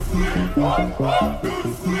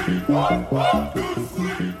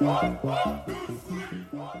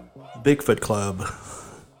Bigfoot Club,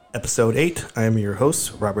 Episode 8. I am your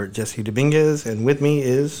host, Robert Jesse Dominguez, and with me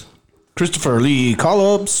is... Christopher Lee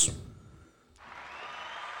Collups.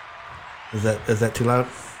 Is that too loud?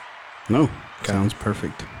 No, sounds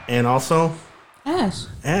perfect. And also...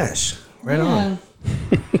 Ash. Right on.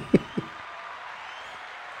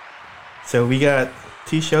 So we got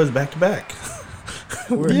 2 shows back to back.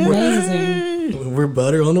 Amazing. We're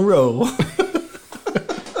butter on the roll.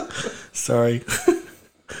 Sorry.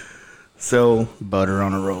 So Butter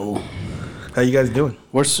on a roll. how you guys doing?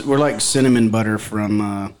 We're like cinnamon butter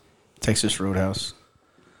from Texas Roadhouse.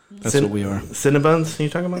 That's what we are. Cinnabuns you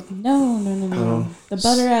talking about? No. The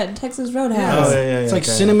butter at Texas Roadhouse. Oh, yeah. It's like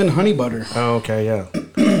okay. cinnamon honey butter. Oh, okay, yeah.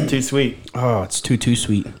 Too sweet. Oh, it's too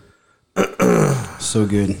sweet. So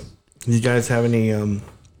good. You guys have any...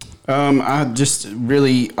 I just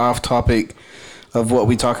really off topic of what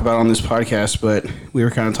we talk about on this podcast, but we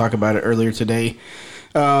were kind of talking about it earlier today.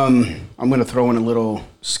 I'm going to throw in a little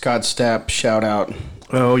Scott Stapp shout out.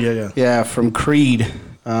 Oh, yeah. Yeah, from Creed.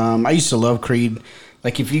 I used to love Creed.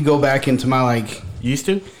 Like, if you go back into my, Used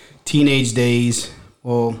to? teenage days,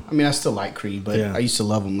 well, I mean, I still like Creed, but Yeah. I used to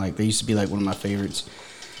love them. Like, they used to be, one of my favorites.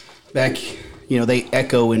 Back, they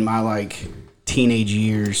echo in my, teenage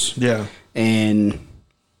years. Yeah. And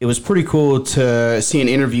it was pretty cool to see an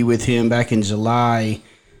interview with him back in July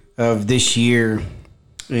of this year.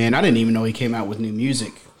 And I didn't even know he came out with new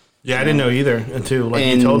music. Yeah, I didn't know either until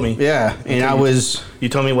you told me. Yeah, and You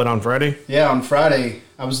told me what, on Friday? Yeah, on Friday,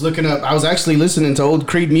 I was looking up. I was actually listening to old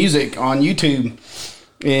Creed music on YouTube,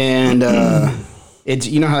 and it's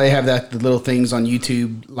how they have the little things on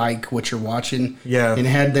YouTube, like what you're watching. Yeah. And it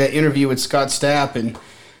had that interview with Scott Stapp, and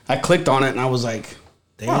I clicked on it, and I was like,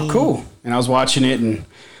 "Wow, cool!" And I was watching it, and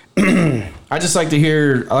I just like to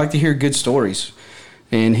hear. I like to hear good stories,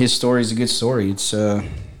 and his story is a good story. It's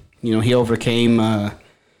he overcame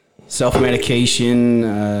self-medication,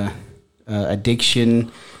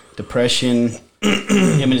 addiction, depression.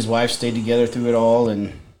 Him and his wife stayed together through it all,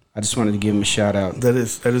 and I just wanted to give him a shout out. That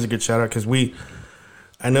is a good shout out because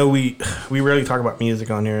I know we rarely talk about music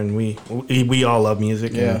on here, and we all love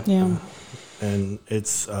music. Yeah. Yeah. And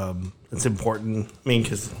it's important. I mean,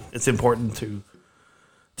 because it's important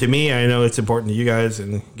to me. I know it's important to you guys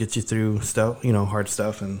and get you through stuff, hard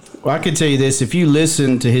stuff. And Well, I can tell you this: if you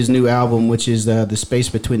listen to his new album, which is The Space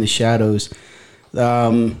Between the Shadows,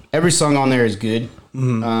 every song on there is good.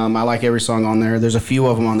 Mm-hmm. I like every song on there. There's a few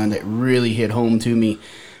of them on there that really hit home to me.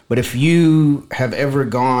 But if you have ever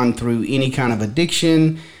gone through any kind of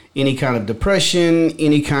addiction, any kind of depression,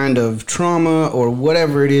 any kind of trauma, or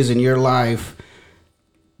whatever it is in your life,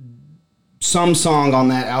 some song on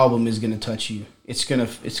that album is going to touch you. It's gonna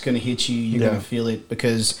hit you. You're gonna feel it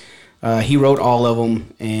because he wrote all of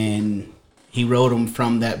them, and he wrote them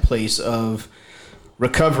from that place of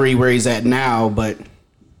recovery where he's at now. But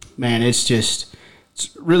man, it's a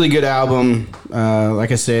really good album.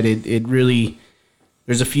 Like I said, it really,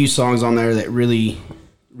 there's a few songs on there that really,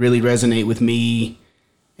 really resonate with me.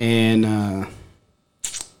 And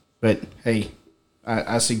but hey,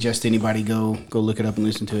 I suggest anybody go look it up and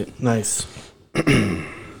listen to it. nice.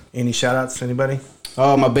 Any shout outs, anybody?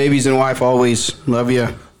 Oh, my babies and wife always love you.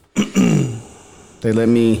 They let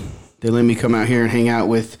me come out here and hang out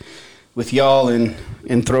with y'all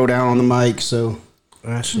and throw down on the mic. So,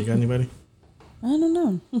 Ash, you got anybody? I don't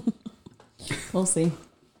know. We'll see.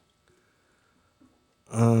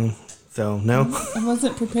 So no. I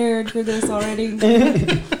wasn't prepared for this already.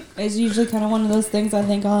 It's usually kind of one of those things I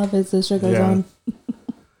think of as the show goes on.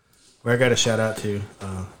 Well, I got a shout out to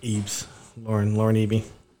Ebes, Lauren Eby.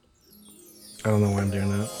 I don't know why I'm doing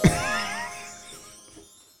that.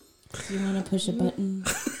 Do you want to push a button?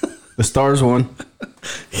 the Stars won.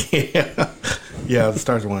 Yeah, the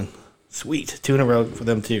Stars won. Sweet, 2 in a row for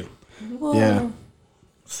them too. Whoa. Yeah.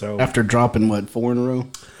 So After dropping 4 in a row.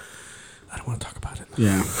 I don't want to talk about it.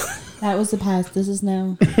 Yeah. That was the past. This is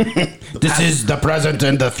now. This is the present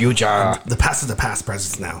and the future. The past is the past,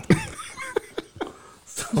 present's now.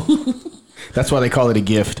 That's why they call it a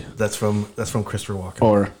gift. That's from Christopher Walken.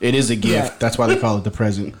 Or it is a gift. Yeah. That's why they call it the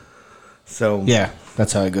present. So Yeah,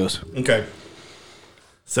 that's how it goes. Okay.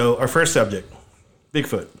 So our first subject,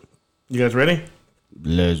 Bigfoot. You guys ready?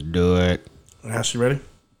 Let's do it. Ash, you ready?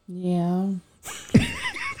 Yeah.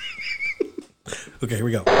 Okay, here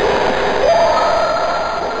we go.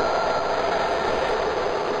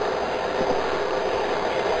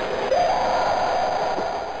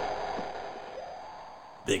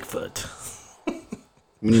 Bigfoot.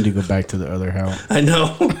 We need to go back to the other house. I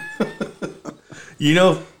know.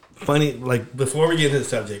 funny. Like before we get into the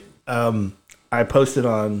subject, I posted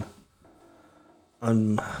on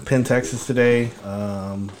Penn, Texas today.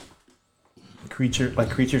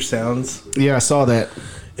 Creature sounds. Yeah, I saw that.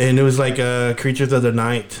 And it was like Creatures of the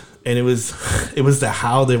Night, and it was the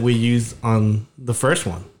howl that we used on the first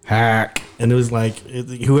one. Hack. And it was like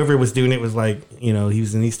whoever was doing it was like, he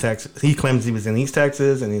was in East Texas. He claims he was in East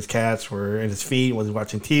Texas, and his cats were at his feet, was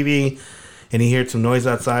watching TV, and he heard some noise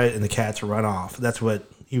outside, and the cats run off. That's what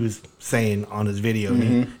he was saying on his video.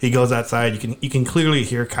 Mm-hmm. He goes outside. You can clearly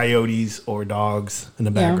hear coyotes or dogs in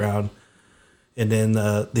the background, and then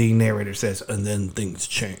the narrator says, "And then things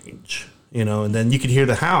change." And then you can hear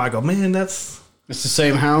the howl. I go, man, it's the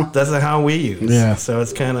same howl. That's the howl we use. Yeah. So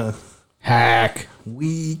it's kind of hack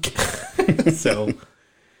weak. So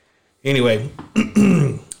anyway,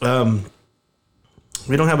 we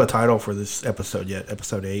don't have a title for this episode yet,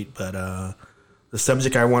 episode 8. But the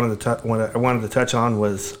subject I wanted to touch on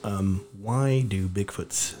was why do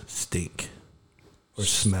Bigfoots stink or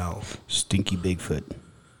smell? Stinky Bigfoot.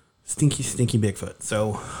 Stinky Bigfoot.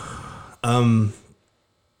 So,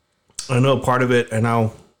 I know part of it, and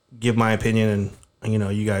I'll give my opinion, and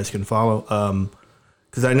you guys can follow.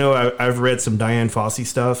 Because I know I've read some Dian Fossey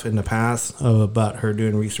stuff in the past about her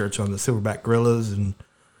doing research on the silverback gorillas, and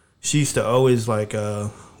she used to always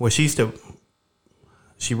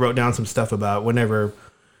she wrote down some stuff about whenever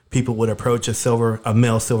people would approach a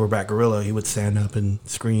male silverback gorilla, he would stand up and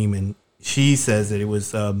scream, and she says that it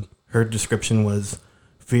was her description was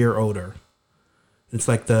fear odor. It's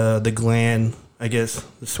like the gland, I guess,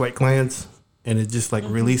 the sweat glands, and it just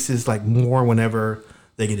releases more whenever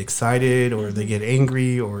they get excited or they get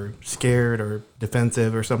angry or scared or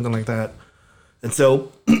defensive or something like that. And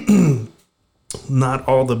so not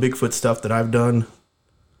all the Bigfoot stuff that I've done,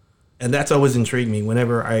 and that's always intrigued me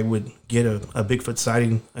whenever I would get a Bigfoot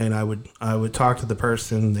sighting, and I would talk to the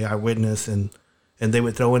person, the eyewitness, and they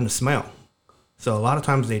would throw in the smell. So a lot of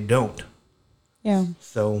times they don't. Yeah.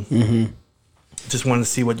 So just wanted to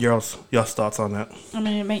see what y'all's thoughts on that. I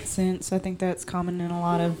mean, it makes sense. I think that's common in a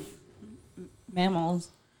lot of mammals,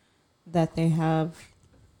 that they have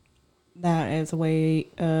that as a way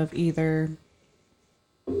of either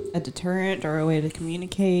a deterrent or a way to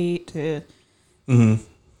communicate, to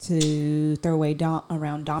throw away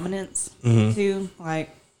around dominance too. Like,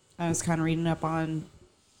 I was kind of reading up on,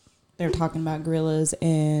 they're talking about gorillas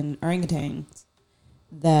and orangutans,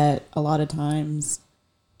 that a lot of times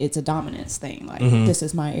it's a dominance thing. Like, this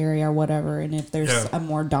is my area or whatever. And if there's a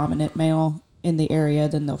more dominant male in the area,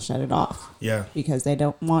 then they'll shut it off. Yeah. Because they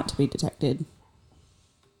don't want to be detected.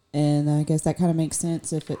 And I guess that kind of makes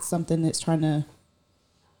sense if it's something that's trying to,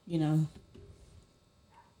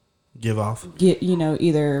 give off.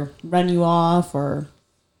 Either run you off or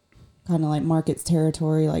kind of like mark its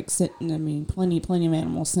territory, like plenty of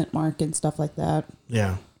animals scent mark and stuff like that.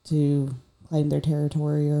 Yeah. To claim their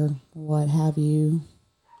territory or what have you.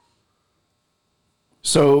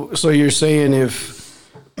 So you're saying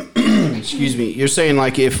you're saying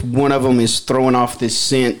like if one of them is throwing off this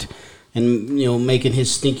scent and making his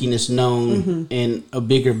stinkiness known, and a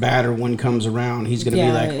bigger, badder one comes around, he's gonna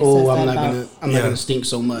be like, "Oh, I'm not gonna stink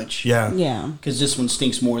so much." Yeah. Because this one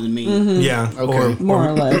stinks more than me. Yeah. Okay. More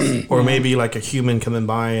or less. Or maybe like a human coming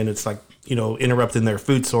by and it's like interrupting their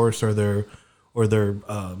food source or their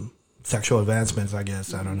sexual advancements. I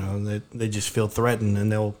guess I don't know. They just feel threatened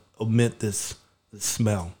and they'll omit this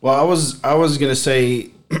smell. Well, I was gonna say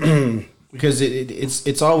because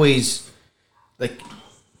it's always like,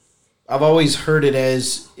 I've always heard it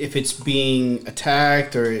as if it's being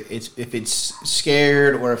attacked or if it's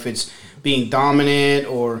scared or if it's being dominant,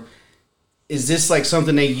 or is this like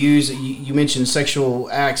something they use? You mentioned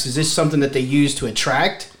sexual acts. Is this something that they use to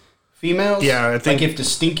attract females? Yeah, I think like if the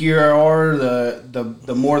stinkier are,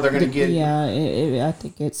 the more they're gonna get. Yeah, I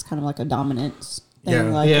think it's kind of like a dominance thing.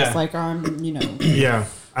 It's like Yeah.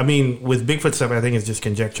 I mean, with Bigfoot stuff, I think it's just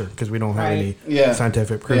conjecture because we don't have any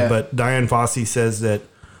scientific proof. Yeah. But Dian Fossey says that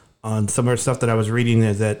on some of the stuff that I was reading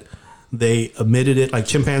is that they omitted it, like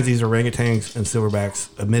chimpanzees, orangutans, and silverbacks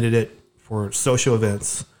omitted it for social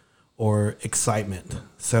events or excitement.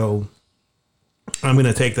 So I'm going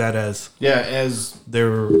to take that as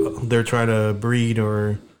they're trying to breed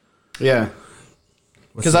or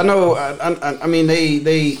because I know I mean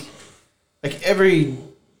they like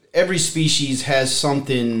every species has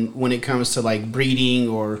something when it comes to like breeding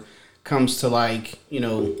or comes to like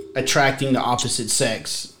attracting the opposite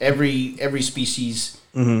sex. Every species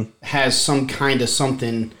has some kind of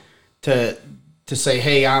something to say,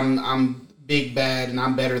 hey, I'm big bad and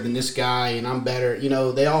I'm better than this guy and I'm better.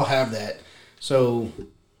 They all have that. So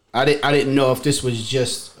I didn't know if this was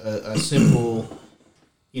just a simple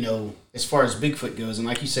as far as Bigfoot goes, and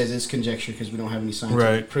like you said, it's conjecture because we don't have any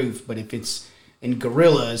scientific proof. But if it's in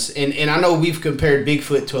gorillas, and I know we've compared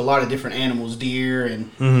Bigfoot to a lot of different animals, deer and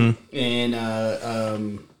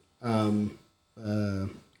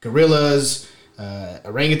gorillas,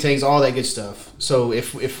 orangutans, all that good stuff. So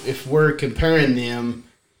if we're comparing them,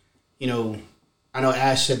 I know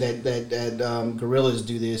Ash said that gorillas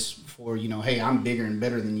do this for, hey, I'm bigger and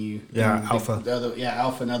better than you. Yeah, alpha.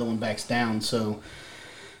 Alpha, another one backs down. So,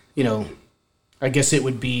 I guess it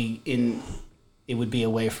would be a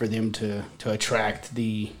way for them to attract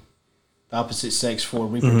the opposite sex for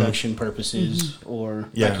reproduction purposes, or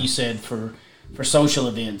like you said, for social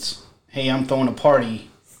events. Hey, I'm throwing a party.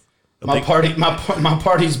 My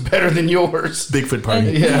party's better than yours. Bigfoot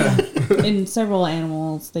party. And, in several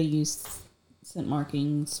animals, they use scent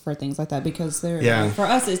markings for things like that because for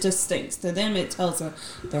us it just stinks. To them, it tells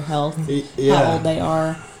their health, how old they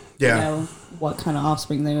are, what kind of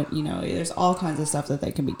offspring they. There's all kinds of stuff that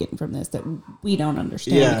they can be getting from this that we don't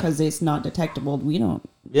understand because it's not detectable. We don't.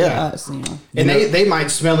 Us, And they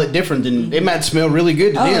might smell it different than it might smell really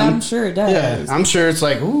good to them. I'm sure it does. Yeah, I'm sure it's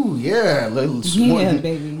like, ooh, little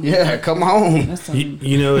baby. Yeah, come on. It's some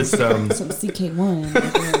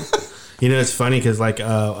CK1. It's funny because like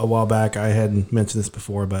a while back, I hadn't mentioned this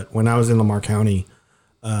before, but when I was in Lamar County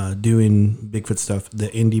doing Bigfoot stuff, the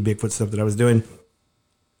indie Bigfoot stuff that I was doing,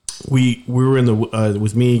 we were in it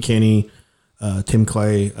was me, Kenny, Tim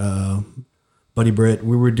Clay, Buddy Britt.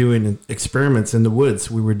 We were doing experiments in the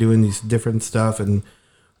woods. We were doing these different stuff, and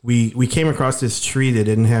we came across this tree that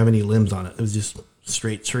didn't have any limbs on it. It was just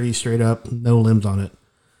straight tree, straight up, no limbs on it.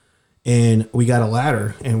 And we got a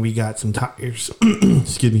ladder and we got some tires,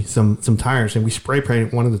 excuse me, some tires, and we spray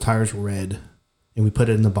painted one of the tires red and we put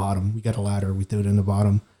it in the bottom. We got a ladder. We threw it in the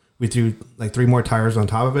bottom. We threw like 3 more tires on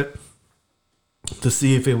top of it to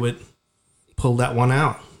see if it would pull that one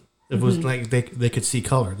out. It was like they could see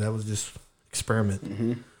color. That was just experiment.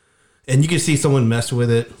 And you could see someone messed with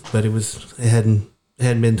it, but it hadn't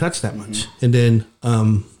been touched that much. And then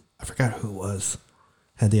I forgot who it was.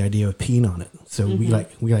 Had the idea of peeing on it, so we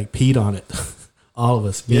peed on it, all of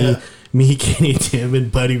us. Me, Kenny, Tim,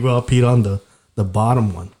 and Buddy we all peed on the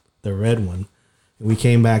bottom one, the red one. And we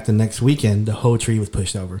came back the next weekend. The whole tree was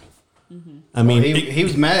pushed over. I mean, he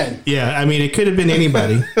was mad. Yeah, I mean, it could have been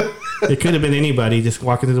anybody. It could have been anybody just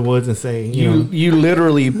walking through the woods and saying, you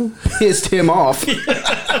literally pissed him off.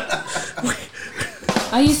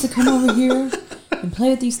 I used to come over here and play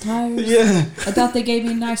with these tires. Yeah. I thought they gave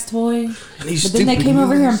me a nice toy. But then they came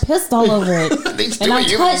over here and pissed all over it. And I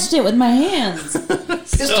touched it with my hands.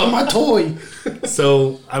 Pissed on my toy.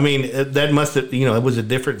 So, I mean, that must have, it was a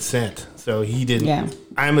different scent. So he didn't,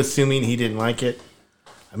 I'm assuming he didn't like it.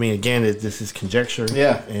 I mean, again, this is conjecture.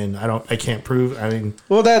 Yeah. And I can't prove. I mean.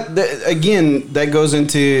 Well, that goes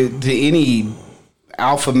into any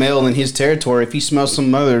alpha male in his territory. If he smells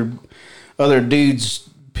some other dude's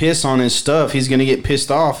piss on his stuff, he's gonna get pissed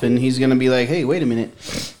off and he's gonna be like, hey, wait a minute,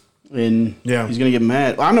 and he's gonna get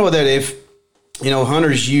mad. I know that if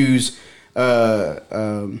hunters use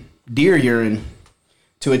deer urine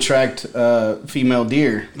to attract female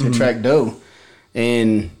deer, to attract doe,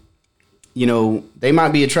 and they might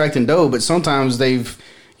be attracting doe, but sometimes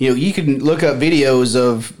you can look up videos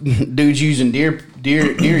of dudes using deer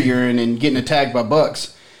urine and getting attacked by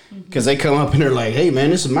bucks. Because they come up and they're like, hey, man,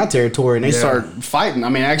 this is my territory. And they start fighting. I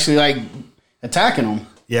mean, actually, like, attacking them.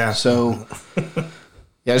 Yeah. So,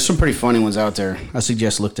 there's some pretty funny ones out there. I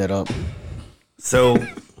suggest look that up. So,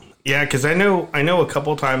 because I know a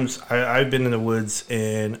couple of times I've been in the woods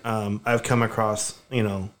and I've come across,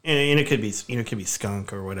 and it could be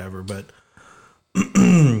skunk or whatever. But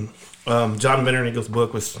John Venternigel's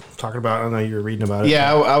book was talking about, I know you were reading about it.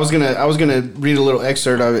 Yeah, I was gonna read a little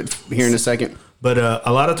excerpt of it here in a second. But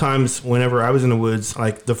a lot of times, whenever I was in the woods,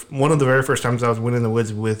 like one of the very first times I went in the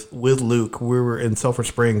woods with Luke, we were in Sulphur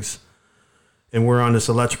Springs, and we're on this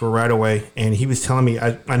electrical right away. And he was telling me,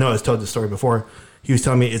 I know I was told this story before. He was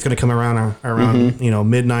telling me it's going to come around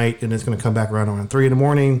midnight, and it's going to come back around 3 a.m,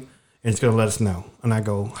 and it's going to let us know. And I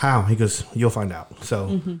go, how? He goes, you'll find out.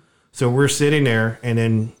 So, so we're sitting there, and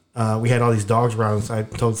then we had all these dogs around us. I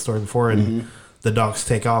told the story before, and the dogs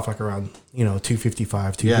take off like around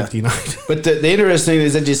 2:55, 2:59. But the interesting thing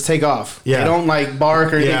is they just take off. Yeah, they don't like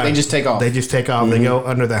bark or anything. They just take off. They just take off. They go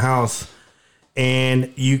under the house,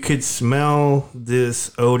 and you could smell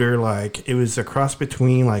this odor like it was a cross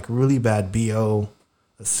between like really bad BO,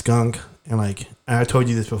 a skunk, and I told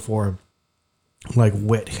you this before, like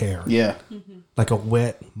wet hair. Yeah, like a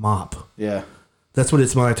wet mop. Yeah, that's what it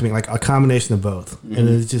smelled like to me, like a combination of both. And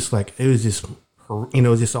it was just like it was just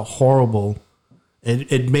a horrible.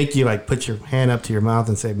 It'd make you like put your hand up to your mouth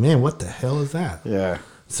and say, "Man, what the hell is that?" Yeah.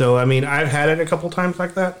 So I mean, I've had it a couple times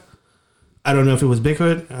like that. I don't know if it was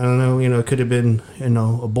Bigfoot. I don't know. It could have been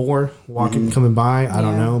a boar walking coming by. I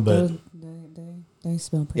don't know, but they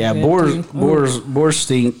smell pretty Yeah, good. boars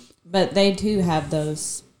stink. But they too have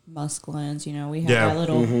those musk glands. We have Yeah. that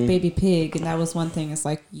little baby pig, and that was one thing. It's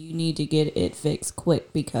like you need to get it fixed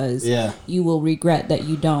quick because you will regret that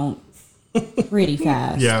you don't pretty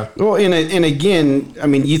fast. yeah, Well, and again, I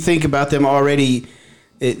mean, you think about them already,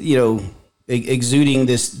 exuding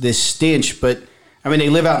this stench, but I mean, they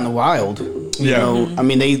live out in the wild. You know, I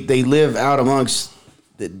mean, they live out amongst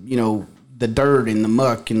the dirt and the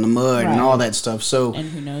muck and the mud and all that stuff. So, and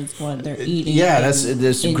who knows what they're eating? Yeah,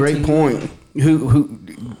 that's a great point. Who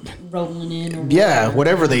rolling in? Or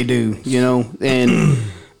whatever they do, and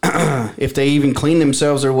if they even clean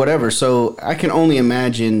themselves or whatever. So I can only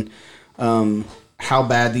imagine how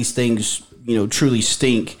bad these things, truly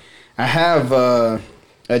stink. I have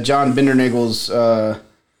John Bindernagel's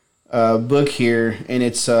book here, and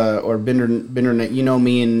it's or Bender.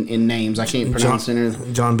 Me in names. I can't pronounce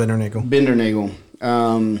it. John Bindernagel.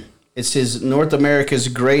 Bindernagel. It's his North America's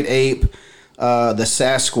Great Ape, the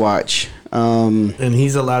Sasquatch. And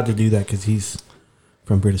he's allowed to do that because he's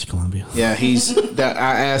from British Columbia. Yeah, he's that.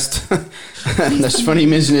 I asked. That's funny you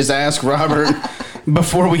mentioned this. I asked Robert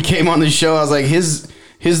before we came on the show. I was like, his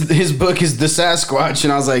book is the Sasquatch,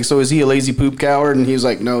 and I was like, so is he a lazy poop coward? And he was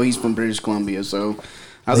like, no, he's from British Columbia. So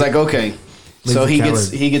I was like, okay. So he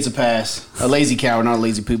gets a pass. A lazy coward, not a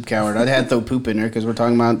lazy poop coward. I had to throw poop in there because we're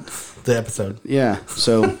talking about the episode. Yeah.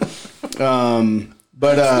 So,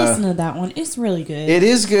 but listen to that one. It's really good. It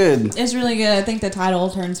is good. It's really good. I think the title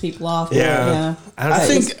turns people off. Yeah. I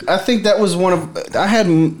think that was one of I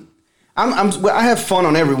have fun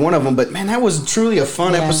on every one of them, but man, that was truly a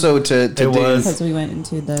fun episode to do. Because we went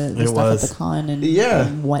into the stuff at the con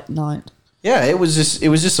and whatnot. Yeah, it was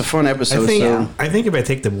just a fun episode. I think if I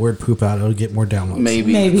take the word poop out, it'll get more downloads.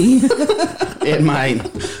 Maybe. It might.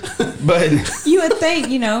 But you would think,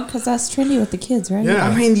 because that's trendy with the kids, right? Yeah.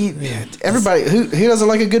 I mean, everybody who doesn't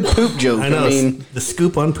like a good poop joke. I know. The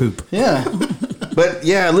scoop on poop. Yeah. But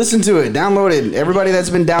yeah, listen to it. Download it. Everybody that's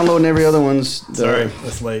been downloading every other one's sorry,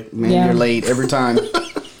 that's late. Man, you're late every time.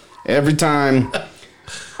 Every time.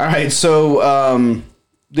 All right, so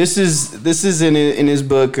this is in his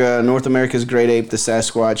book, North America's Great Ape, the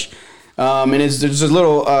Sasquatch, and there's a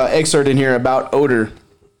little excerpt in here about odor.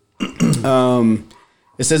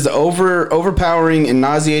 It says the overpowering and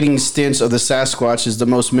nauseating stench of the Sasquatch is the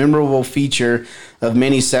most memorable feature of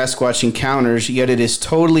many Sasquatch encounters, yet it is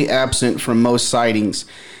totally absent from most sightings,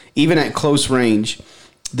 even at close range.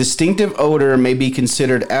 Distinctive odor may be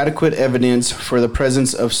considered adequate evidence for the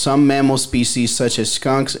presence of some mammal species such as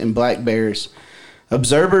skunks and black bears.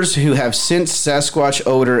 Observers who have sensed Sasquatch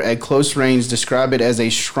odor at close range describe it as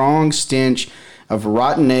a strong stench of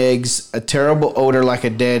rotten eggs, a terrible odor like a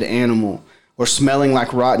dead animal, or smelling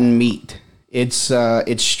like rotten meat. Its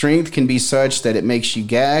strength can be such that it makes you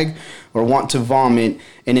gag or want to vomit,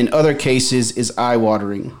 and in other cases is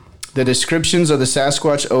eye-watering. The descriptions of the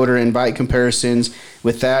Sasquatch odor invite comparisons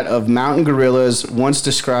with that of mountain gorillas, once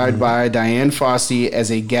described by Dian Fossey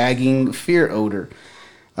as a gagging fear odor.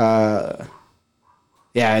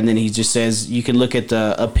 Yeah, and then he just says you can look at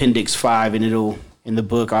the Appendix 5, and it'll, in the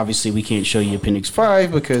book, obviously we can't show you Appendix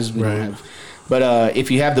 5 because we don't have... But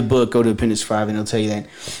if you have the book, go to Appendix 5 and it'll tell you that.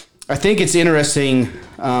 I think it's interesting.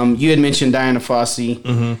 You had mentioned Diana Fossey,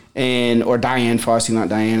 or Dian Fossey, not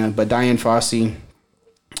Diana, but Dian Fossey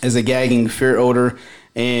is a gagging fear odor.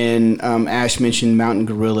 And Ash mentioned mountain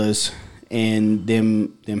gorillas and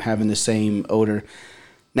them having the same odor.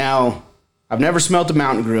 Now, I've never smelled a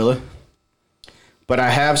mountain gorilla, but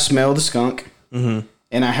I have smelled a skunk, and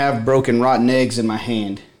I have broken rotten eggs in my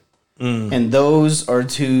hand. And those are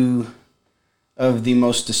two of the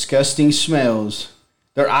most disgusting smells.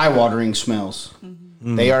 They're eye-watering smells.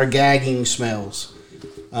 They are gagging smells.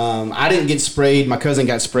 I didn't get sprayed. My cousin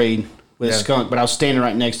got sprayed with a skunk, but I was standing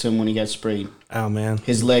right next to him when he got sprayed. Oh, man.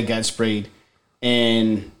 His leg got sprayed.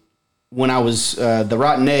 And when I was, the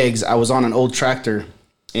rotten eggs, I was on an old tractor,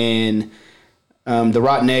 and the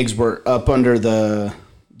rotten eggs were up under the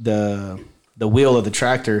wheel of the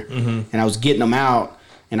tractor, and I was getting them out,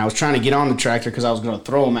 and I was trying to get on the tractor because I was going to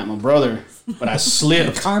throw them at my brother, but I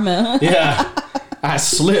slipped. Karma. Yeah, I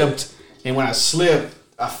slipped, and when I slipped,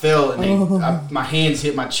 I fell, and my hands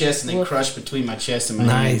hit my chest, and they crushed between my chest and my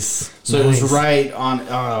hands. So it was right on.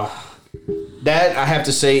 That I have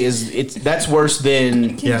to say that's worse than. I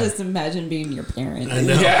can just imagine being your parent. I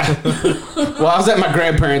know. Yeah. Well, I was at my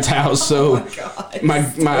grandparents' house, so my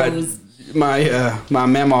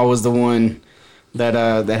mama was the one that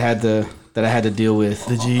I had to deal with.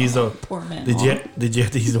 Did you use a Poor man. Did you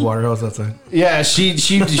have to use the water hose outside? Yeah, she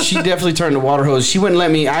definitely turned the water hose. She wouldn't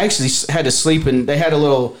let me. I actually had to sleep in. They had a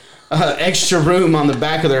little extra room on the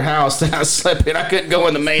back of their house that I slept in. I couldn't go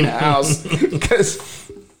in the main house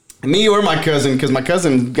because me or my cousin, because my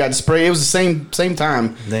cousin got sprayed. It was the same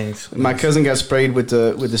time. Thanks. My cousin got sprayed with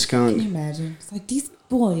the skunk. Can you imagine? It's like these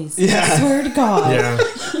boys. Yeah. I swear to God. Yeah.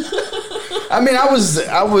 I mean, I was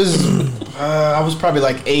probably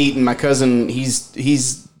like 8, and my cousin,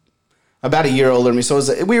 he's about a year older than me. So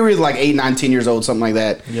we were like 8, 9, 10 years old, something like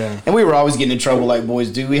that. Yeah. And we were always getting in trouble like boys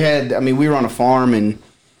do. We were on a farm and,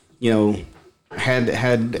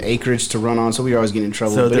 had acreage to run on, so we were always getting in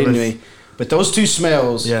trouble. So but anyway, but those two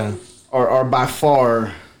smells are by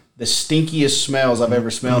far the stinkiest smells I've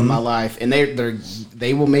ever smelled in my life. And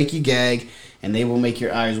they will make you gag, and they will make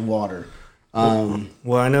your eyes water. Well,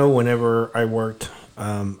 I know whenever I worked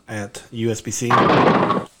at USBC,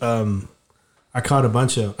 I caught a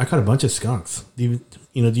bunch of skunks. Do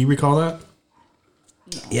you recall that?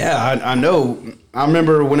 Yeah, I know. I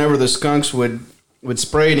remember whenever the skunks would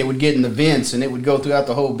spray and it would get in the vents and it would go throughout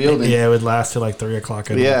the whole building. Yeah, it would last till like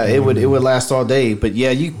 3:00. Yeah, it would last all day. But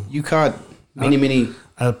yeah, you caught many.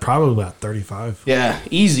 Probably about 35. Yeah,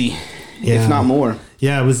 easy, Yeah. if not more.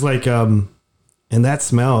 Yeah, it was like and that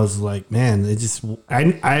smell is like, man, it just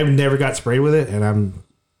I've never got sprayed with it, and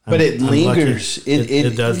But it lingers. Lucky.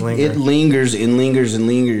 It does linger. It lingers and lingers and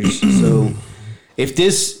lingers. So if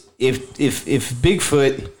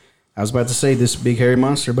Bigfoot, I was about to say this big hairy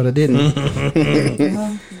monster, but I didn't.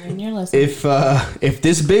 Well, you're in your lesson. If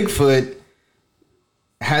this Bigfoot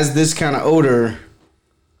has this kind of odor,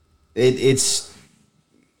 it's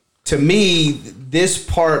to me, this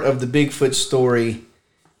part of the Bigfoot story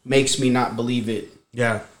makes me not believe it.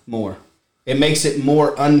 Yeah. More. It makes it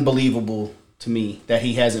more unbelievable to me that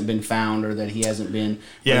he hasn't been found or that he hasn't been.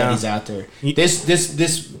 Or that he's out there.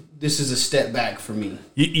 This is a step back for me.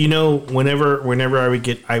 Whenever I would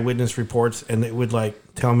get eyewitness reports and it would like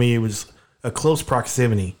tell me it was a close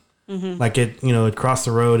proximity, like it crossed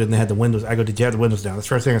the road and they had the windows. I go, did you have the windows down? That's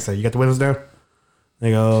the first thing I say. You got the windows down?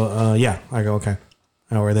 They go, yeah. I go, okay.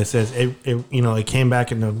 Or they says it came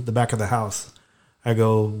back in the back of the house. I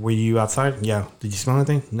go, were you outside? Yeah. Did you smell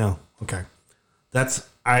anything? No. Okay. That's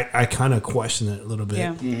I kind of question it a little bit.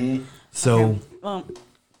 Yeah. Mm-hmm. So. Okay. Well,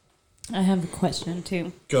 I have a question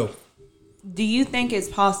too. Go. Do you think it's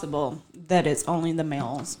possible that it's only the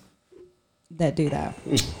males that do that?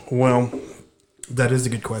 Well, that is a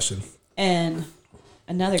good question. And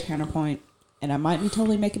another counterpoint, and I might be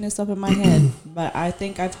totally making this up in my head, but I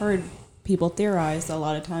think I've heard people theorize a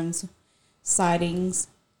lot of times sightings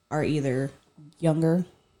are either younger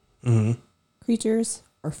creatures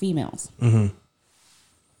or females. Mm-hmm.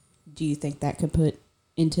 Do you think that could put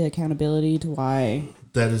into accountability to why?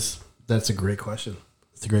 That's a great question.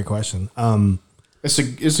 It's a great question.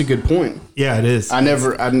 It's a good point. Yeah, it is. I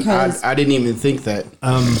didn't even think that.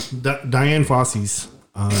 Diane Fossey's,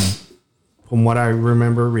 from what I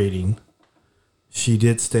remember reading, she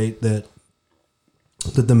did state that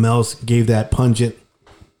the males gave that pungent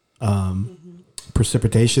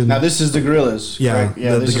precipitation. Now this is the gorillas. Yeah, correct?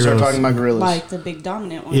 Yeah. This is our talking about gorillas. Like the big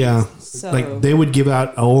dominant ones. Yeah, So, like they would give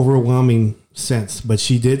out an overwhelming sense, but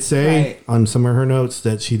she did say Right. on some of her notes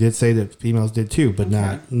that she did say that females did too, but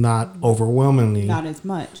not overwhelmingly. not as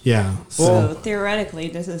much. Yeah. So theoretically,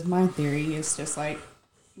 this is my theory. It's just like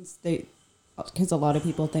because a lot of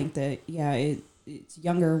people think that it's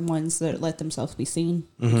younger ones that let themselves be seen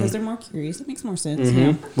because they're more curious. It makes more sense. You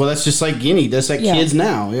know? Well, that's just like Guinea. That's like kids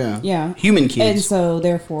now. Yeah. Yeah. Human kids. And so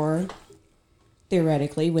therefore,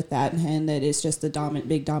 theoretically, with that in hand, that it's just the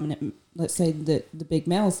big dominant. Let's say the big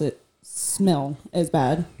males that smell as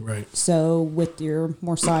bad. Right. So with your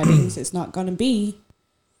more sightings, it's not going to be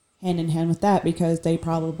hand in hand with that because they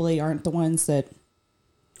probably aren't the ones that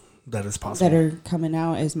is possible. that are coming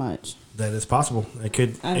out as much. That is possible. It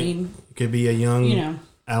could. It could be a young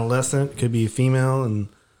adolescent. It could be a female, and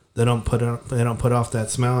they don't put off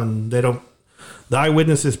that smell, and they don't. The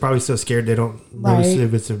eyewitness is probably so scared they don't notice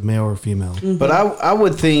if it's a male or female. Mm-hmm. But I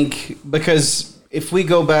would think, because if we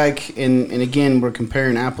go back and again we're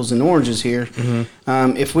comparing apples and oranges here.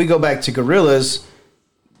 Mm-hmm. If we go back to gorillas,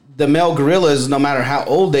 the male gorillas, no matter how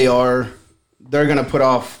old they are, they're going to put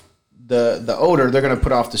off the odor. They're going to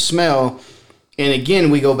put off the smell. And again,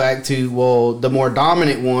 we go back to, the more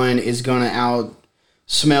dominant one is going to out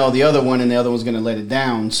smell the other one, and the other one's going to let it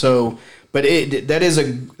down. So, but that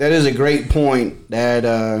is a great point. That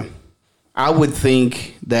I would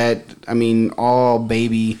think that, all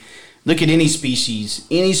baby. Look at any species,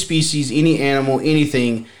 any animal,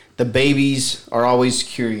 anything. the babies are always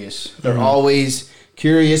curious. They're always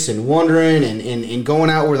curious and wondering and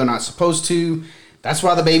going out where they're not supposed to. That's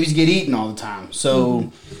why the babies get eaten all the time.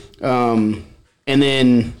 So, and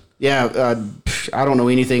then, I don't know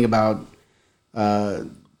anything about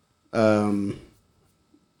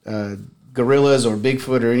gorillas or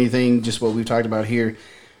Bigfoot or anything, just what we've talked about here.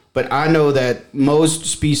 But I know that most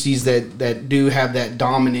species that do have that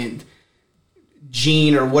dominant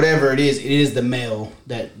gene or whatever it is the male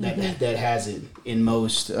that has it in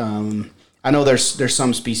most. I know there's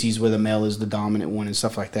some species where the male is the dominant one and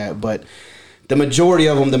stuff like that, but the majority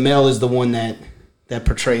of them, the male is the one that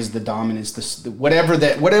portrays the dominance, whatever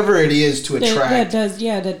it is to attract.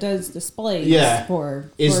 That does displays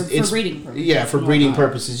for breeding purposes. Yeah, for breeding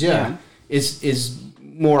purposes. Yeah. Is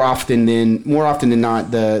more often than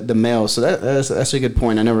not the male. So that's a good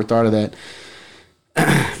point. I never thought of that.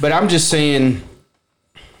 But I'm just saying,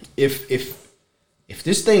 if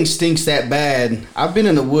this thing stinks that bad, I've been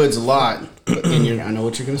in the woods a lot. And I know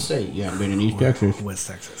what you're gonna say. You haven't been in East Texas. West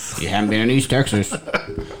Texas. You haven't been in East Texas.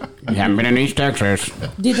 You haven't been in East Texas.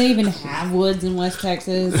 Do they even have woods in West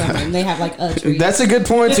Texas? I mean, they have like a tree. That's a good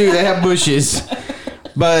point too. They have bushes.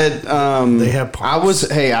 But they have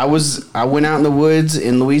parks. I went out in the woods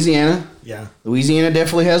in Louisiana. Yeah. Louisiana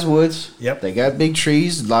definitely has woods. Yep. They got big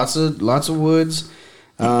trees, lots of woods.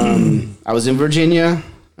 I was in Virginia.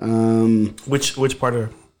 Which part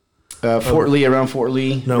of Fort Lee, around Fort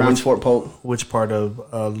Lee, Fort Polk. Which part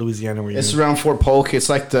of Louisiana were you It's in? around Fort Polk. It's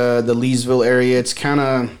like the Leesville area. It's kind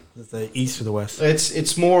of the east or the west?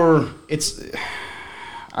 It's more.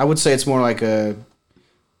 I would say it's more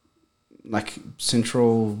like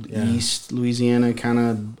central east Louisiana kind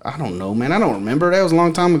of. I don't know, man. I don't remember. That was a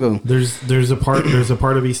long time ago. There's a part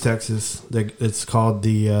of East Texas that it's called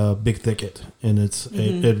the Big Thicket, and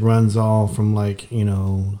it runs all from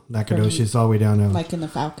Nacogdoches all the way down to like in the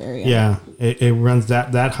Fouke area. Yeah, it runs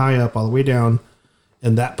that high up all the way down,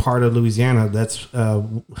 and that part of Louisiana. That's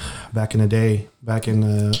back in the day, back in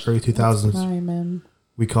the early 2000s.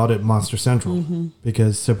 We called it Monster Central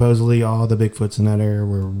because supposedly all the Bigfoots in that area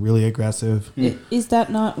were really aggressive. Is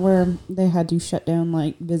that not where they had to shut down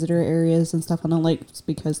like visitor areas and stuff on the lakes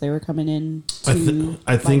because they were coming in to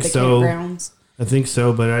I think so. campgrounds? I think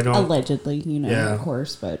so, but I don't. Allegedly, of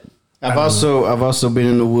course, but I've also been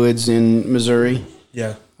in the woods in Missouri.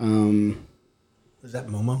 Yeah. Is that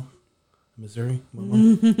Momo, Missouri?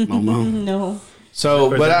 Momo. No.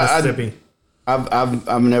 So, but Mississippi.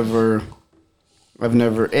 I've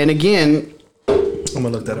never, and again, I'm gonna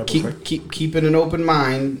look that up. Keeping an open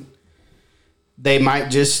mind. They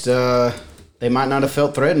might not have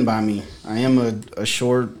felt threatened by me. I am a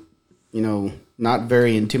short, not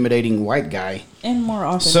very intimidating white guy. And more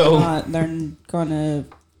often than not, they're gonna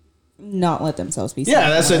not let themselves be seen.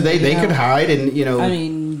 Yeah, that's it. They could hide, and I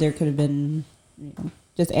mean, there could have been,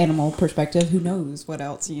 just animal perspective. Who knows what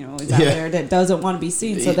else is out there that doesn't want to be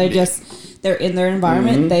seen? So they're in their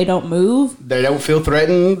environment. They don't move. They don't feel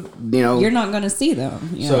threatened. You're not going to see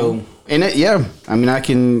them. So I mean, I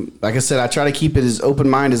can, like I said, I try to keep it as open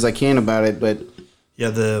minded as I can about it. But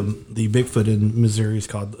the Bigfoot in Missouri is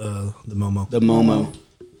called the Momo. The Momo.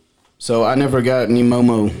 So I never got any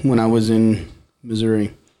Momo when I was in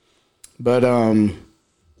Missouri, but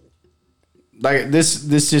like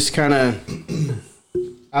this just kind of.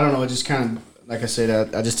 I don't know. It just kind of, like I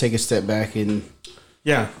said, I just take a step back and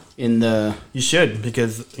you should,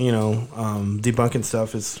 because debunking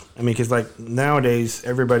stuff is. I mean, because like nowadays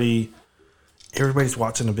everybody's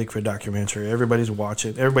watching a Bigfoot documentary. Everybody's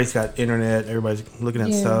watching. Everybody's got internet. Everybody's looking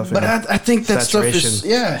at stuff. But I think that stuff is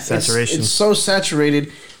saturation. It's so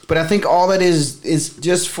saturated. But I think all that is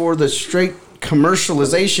just for the straight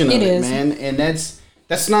commercialization of it, man. And that's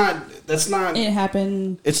not. It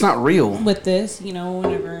happened. It's not real with this.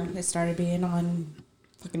 Whenever it started being on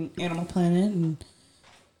fucking Animal Planet, and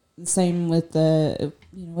same with the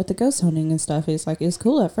ghost hunting and stuff. It's like it's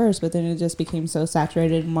cool at first, but then it just became so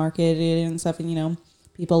saturated and marketed and stuff. And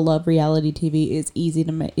people love reality TV. It's easy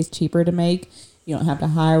to make. It's cheaper to make. You don't have to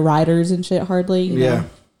hire writers and shit hardly. You know?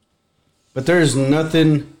 But there's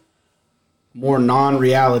nothing more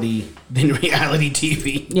non-reality than reality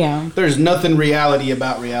TV. Yeah. There's nothing reality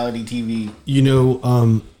about reality TV.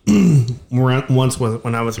 Once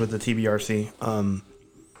when I was with the TBRC,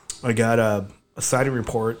 I got a sighting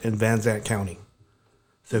report in Van Zandt County.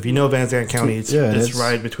 So if you know Van Zandt County, it's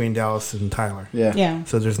right between Dallas and Tyler. Yeah. Yeah.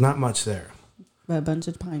 So there's not much there. A bunch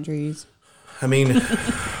of pine trees. I mean,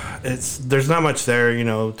 there's not much there,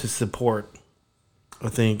 to support. I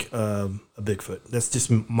think a Bigfoot. That's just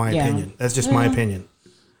my opinion. That's just my opinion.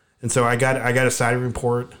 And so I got a sighting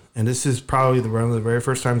report, and this is probably one of the very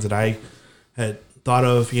first times that I had thought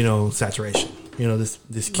of, saturation.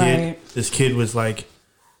 This kid was like,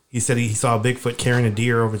 he said he saw a Bigfoot carrying a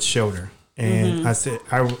deer over its shoulder. And I said,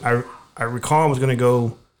 I recall I was going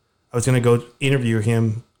to go interview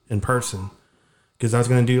him in person because I was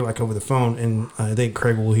going to do it like over the phone. And I think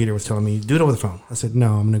Craig Woolheater was telling me, do it over the phone. I said,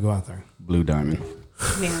 no, I'm going to go out there. Blue Diamond.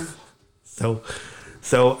 Yeah. So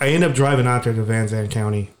I ended up driving out there to Van Zandt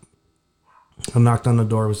County. I knocked on the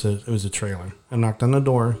door. It was a trailer. I knocked on the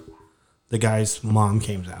door. The guy's mom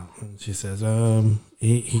came out and she says,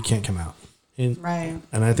 he can't come out. Right.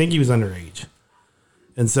 And I think he was underage.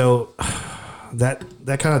 And so that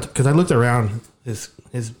kind of, because I looked around his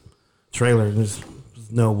trailer and there's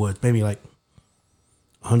no woods, maybe like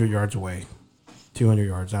 100 yards away, 200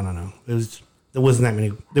 yards. I don't know. There wasn't that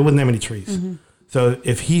many trees. Mm-hmm. So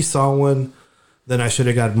if he saw one, then I should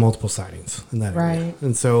have got multiple sightings in that area. Right.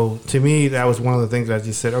 And so to me, that was one of the things I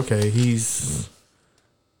just said, okay, he's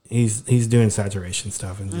doing saturation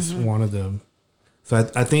stuff and just wanted to.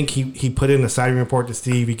 So I think he put in a sighting report to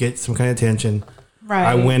see if he get some kind of attention. Right.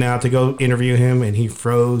 I went out to go interview him and he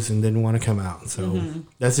froze and didn't want to come out. So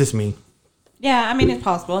that's just me. Yeah, I mean, it's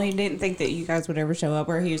possible. He didn't think that you guys would ever show up,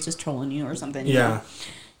 or he was just trolling you or something. Yeah.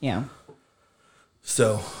 Yeah.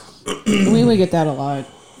 So. we would get that a lot,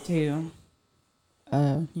 too.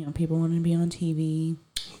 People wanting to be on TV,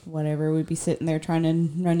 whatever. We'd be sitting there trying to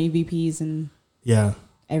run EVPs and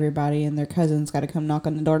everybody and their cousins got to come knock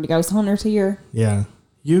on the door. The ghost hunter's here. Yeah.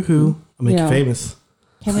 Yoo-hoo. I'll make you famous.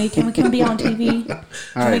 Can we come be on TV?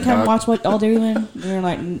 Can we come watch what y'all doing? And we're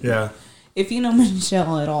like, yeah. If you know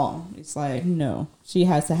Michelle at all, it's like, no. She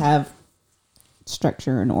has to have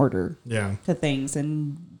structure and order to things,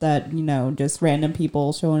 and that, just random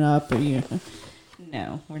people showing up.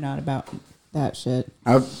 No, we're not about that shit.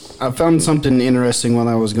 I found something interesting while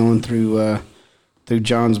I was going through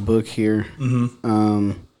John's book here.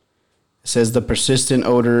 Mm-hmm. It says the persistent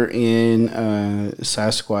odor in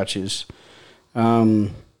Sasquatches.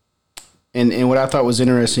 And what I thought was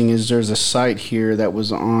interesting is there's a site here that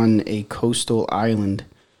was on a coastal island.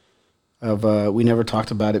 We never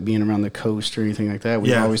talked about it being around the coast or anything like that.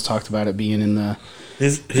 We always talked about it being in the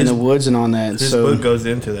woods and on that. His book goes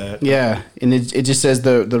into that. Yeah, and it just says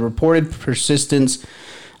the reported persistence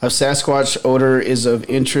of Sasquatch odor is of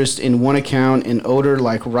interest. In one account, an odor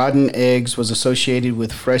like rotten eggs was associated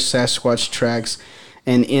with fresh Sasquatch tracks,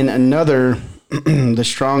 and in another, the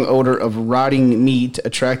strong odor of rotting meat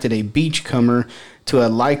attracted a beachcomber to a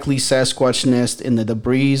likely Sasquatch nest in the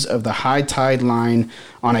debris of the high tide line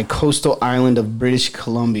on a coastal island of British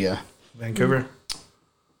Columbia. Vancouver?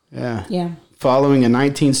 Yeah. Yeah. Following a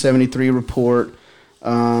 1973 report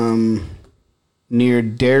near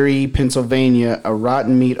Derry, Pennsylvania, a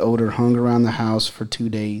rotten meat odor hung around the house for 2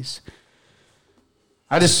 days.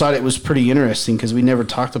 I just thought it was pretty interesting because we never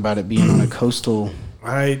talked about it being on a coastal...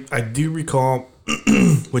 I do recall,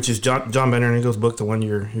 which is John Bennernigel's book, the one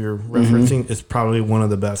you're referencing, is probably one of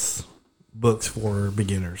the best books for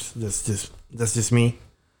beginners. That's just me.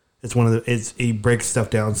 It's he breaks stuff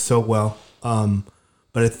down so well.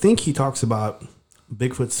 But I think he talks about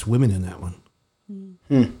Bigfoot swimming in that one.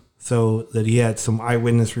 So that he had some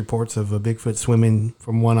eyewitness reports of a Bigfoot swimming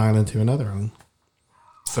from one island to another island.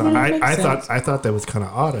 So I thought that was kind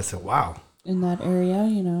of odd. I said, wow. In that area,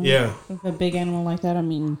 Yeah. With a big animal like that, I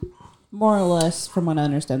mean, more or less, from what I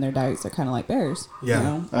understand, their diets are kind of like bears.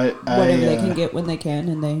 Yeah. Whatever they can get when they can,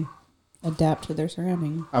 and they adapt to their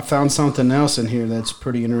surroundings. I found something else in here that's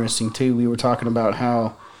pretty interesting, too. We were talking about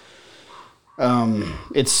how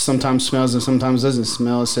it sometimes smells and sometimes doesn't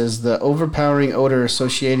smell. It says the overpowering odor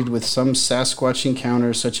associated with some Sasquatch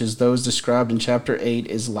encounters, such as those described in Chapter 8,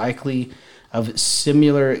 is likely of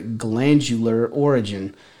similar glandular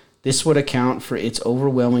origin. This would account for its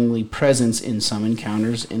overwhelmingly presence in some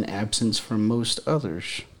encounters and absence from most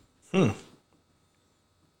others.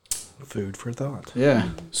 Food for thought. Yeah.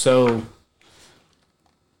 So,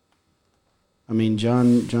 I mean,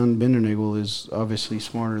 John Bendernagel is obviously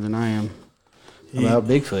smarter than I am about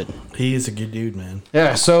Bigfoot. He is a good dude, man.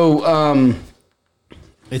 Yeah. So,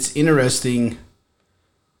 it's interesting.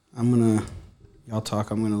 Y'all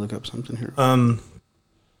talk. I'm gonna look up something here.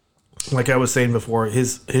 Like I was saying before,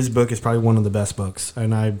 his book is probably one of the best books,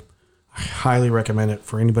 and I highly recommend it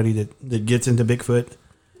for anybody that gets into Bigfoot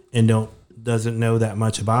and doesn't know that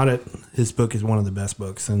much about it. His book is one of the best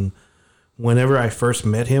books. And whenever I first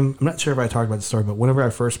met him, I'm not sure if I talked about the story, but whenever I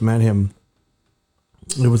first met him,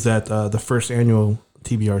 it was at the first annual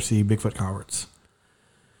TBRC Bigfoot Conference.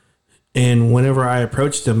 And whenever I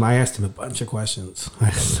approached him, I asked him a bunch of questions. I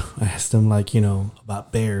asked him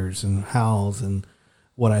about bears and howls and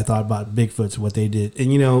what I thought about Bigfoots, what they did.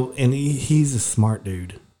 And, and he's a smart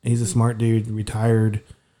dude. He's a smart dude, retired,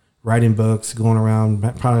 writing books, going around,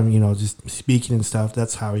 probably, just speaking and stuff.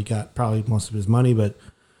 That's how he got probably most of his money. But,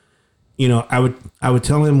 I would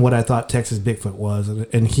tell him what I thought Texas Bigfoot was.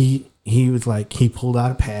 And he was like, he pulled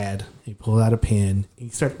out a pad, he pulled out a pen, he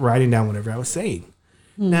started writing down whatever I was saying.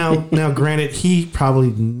 Now, granted, he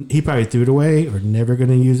probably threw it away or never going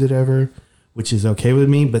to use it ever, which is okay with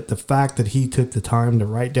me. But the fact that he took the time to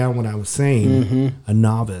write down what I was saying, a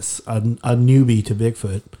novice, a newbie to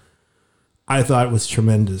Bigfoot, I thought it was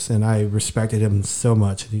tremendous, and I respected him so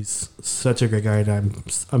much. He's such a great guy,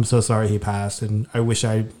 and I'm so sorry he passed, and I wish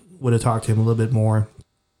I would have talked to him a little bit more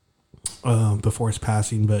before his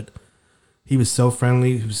passing. But he was so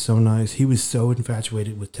friendly, he was so nice, he was so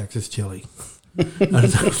infatuated with Texas chili.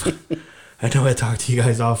 I know I talked to you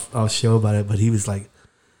guys off show about it, but he was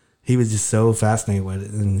just so fascinated with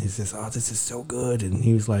it, and he says, "Oh, this is so good," and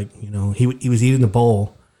he was like, he was eating the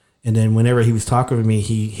bowl. And then whenever he was talking to me,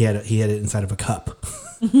 he had it inside of a cup.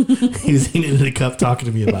 He was eating it in a cup, talking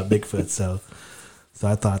to me about Bigfoot. So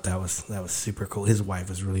I thought that was super cool. His wife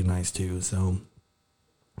was really nice too. So,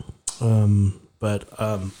 but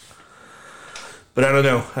I don't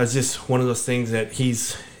know. It's just one of those things that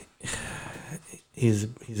he's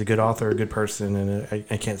a good author, a good person, and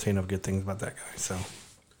I can't say enough good things about that guy. So,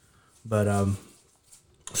 but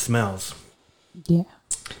smells. Yeah.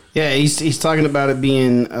 Yeah, he's talking about it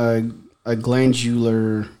being a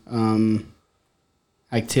glandular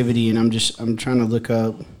activity, and I'm trying to look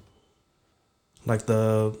up like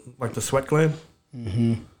the sweat gland.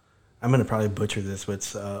 Mm-hmm. I'm gonna probably butcher this, but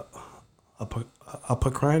it's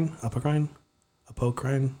apocrine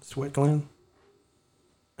sweat gland.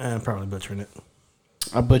 I'm probably butchering it.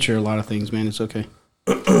 I butcher a lot of things, man. It's okay.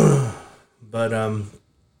 But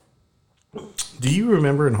do you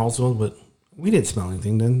remember in Hallsville? But we didn't smell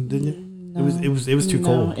anything then, did you? No, it was too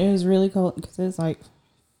cold. It was really cold because it was like,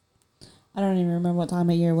 I don't even remember what time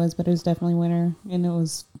of year it was, but it was definitely winter, and it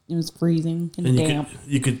was freezing and damp.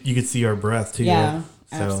 You could see our breath too. Yeah,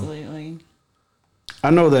 so. Absolutely. I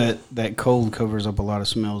know that cold covers up a lot of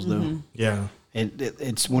smells, though. Mm-hmm. Yeah,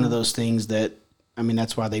 it's one of those things that, I mean,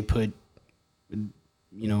 that's why they put,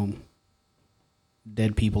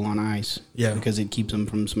 dead people on ice. Yeah, because it keeps them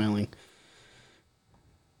from smelling.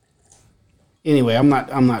 Anyway, I'm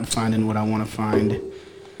not finding what I want to find,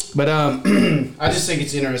 but I just think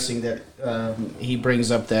it's interesting that he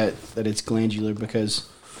brings up that it's glandular, because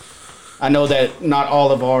I know that not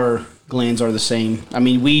all of our glands are the same. I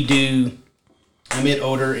mean, we do emit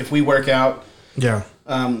odor if we work out. Yeah,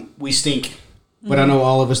 we stink, but I know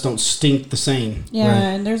all of us don't stink the same. Yeah, right.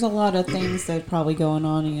 And there's a lot of things that are probably going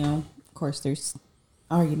on. Of course, there's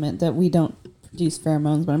argument that we don't produce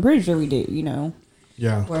pheromones, but I'm pretty sure we do.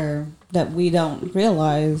 Yeah. Where that we don't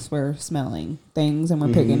realize we're smelling things and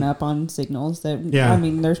we're picking up on signals that, yeah. I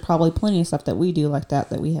mean, there's probably plenty of stuff that we do like that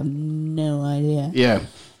we have no idea. Yeah.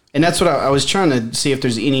 And that's what I was trying to see if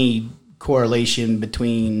there's any correlation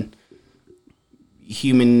between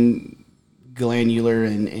human glandular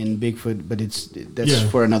and Bigfoot, but that's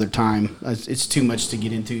for another time. It's too much to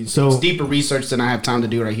get into. So it's deeper research than I have time to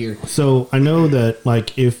do right here. So I know that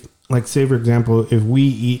say for example, if we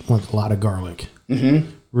eat a lot of garlic,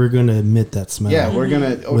 we're going to emit that smell. Yeah, we're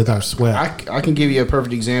going to with our sweat. I can give you a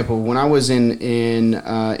perfect example. When I was in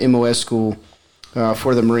MOS school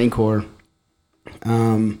for the Marine Corps,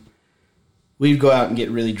 we'd go out and get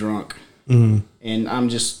really drunk, and I'm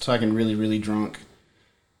just talking really, really drunk.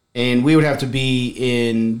 And we would have to be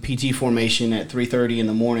in PT formation at 3:30 in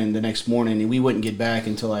the morning the next morning, and we wouldn't get back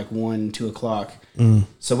until like 1, 2 o'clock.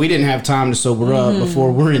 So we didn't have time to sober up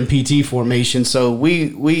before we're in PT formation. So we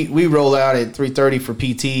roll out at 3:30 for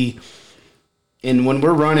PT, and when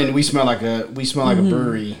we're running, we smell like a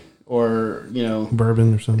brewery, or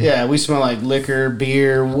bourbon or something. Yeah, we smell like liquor,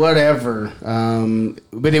 beer, whatever.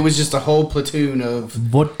 But it was just a whole platoon of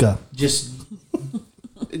vodka. Just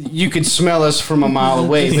you could smell us from a mile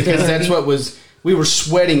away, because that's what we were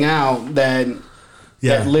sweating out that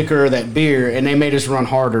liquor, that beer, and they made us run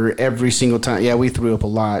harder every single time. Yeah, we threw up a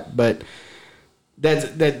lot, but that's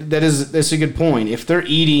a good point. If they're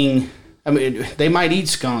eating, I mean, they might eat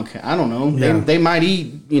skunk. I don't know. Yeah. They might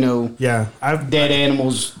eat, dead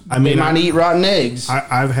animals. I mean, they might eat rotten eggs.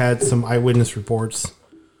 I've had some eyewitness reports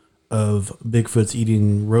of Bigfoots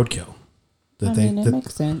eating roadkill. That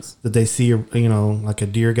makes sense. That they see, like a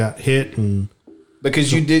deer got hit, and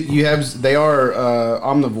because they are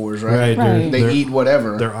omnivores, right? Right. They eat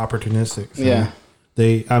whatever. They're opportunistic. So yeah.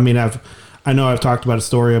 I know I've talked about a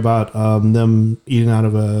story about them eating out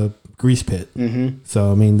of a grease pit. Mm-hmm.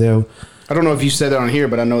 So I mean, I don't know if you said that on here,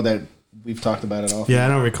 but I know that we've talked about it often. Yeah, I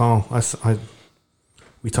don't recall.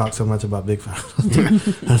 we talked so much about Bigfoot. I don't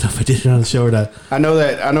know if I did it on the show or not. I know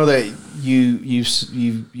that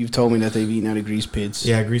you've told me that they've eaten out of grease pits.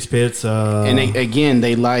 Yeah, grease pits. And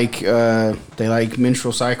they like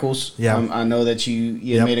menstrual cycles. Yeah, I know that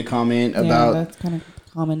you made a comment about that's kind of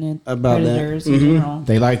common in about predators that. in general.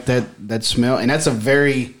 They like that smell, and that's a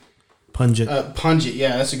very pungent. Pungent,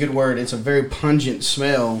 yeah, that's a good word. It's a very pungent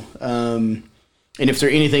smell. And if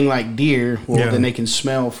they're anything like deer, then they can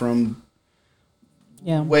smell from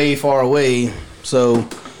way far away. So,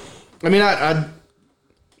 I mean,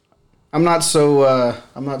 I'm not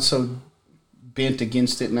so bent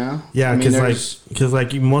against it now. Yeah, because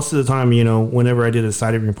like most of the time, whenever I did a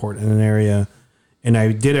sighting report in an area, and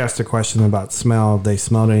I did ask the question about smell, they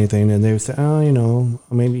smelled anything, and they would say, oh,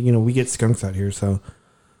 maybe we get skunks out here, so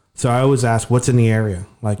I always ask what's in the area,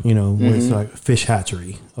 like it's like a fish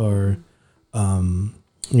hatchery or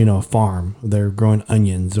a farm, they're growing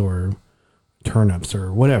onions or turnips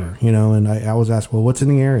or whatever, and I always ask, well, what's in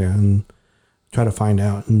the area, and try to find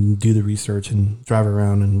out and do the research and drive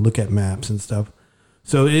around and look at maps and stuff.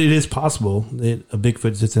 So it is possible that a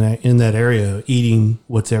Bigfoot sits in that area eating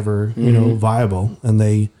what's ever viable, and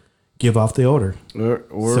they give off the odor. Or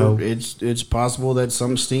so, it's possible that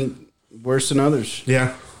some stink worse than others.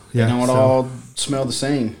 Yeah. They don't all smell the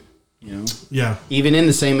same. Yeah. Even in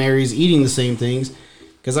the same areas, eating the same things.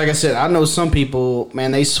 Because like I said, I know some people,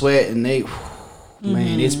 man, they sweat and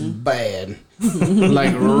man, it's bad.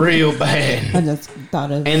 Like real bad. I just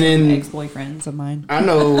thought of ex-boyfriends of mine. I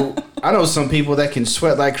know some people that can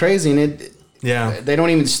sweat like crazy and they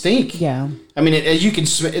don't even stink. Yeah. I mean, as you can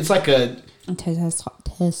it's like a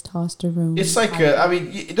testosterone. It's like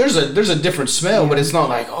there's a different smell, but it's not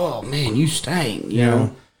like, oh man, you stank, you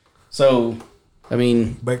know. So, I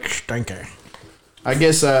mean, big stinker. I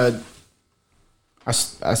guess I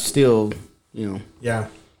still, Yeah,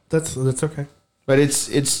 that's okay. But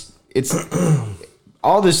it's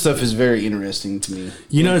all this stuff is very interesting to me.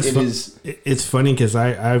 It's funny because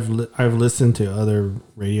I've listened to other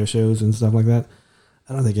radio shows and stuff like that.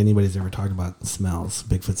 I don't think anybody's ever talked about smells,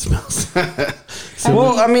 Bigfoot smells.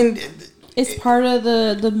 I mean, it's part of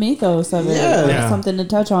the mythos of it. Yeah. Something to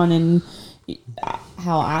touch on, and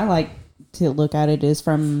how I like to look at it is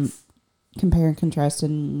from compare and contrast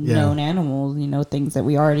in known animals, things that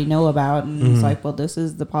we already know about, and it's like, well, this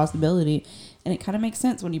is the possibility, and it kind of makes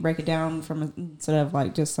sense when you break it down from instead of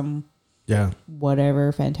like just some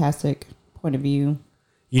whatever fantastic point of view.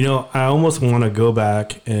 I almost want to go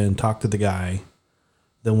back and talk to the guy,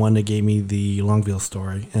 the one that gave me the Longville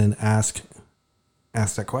story, and ask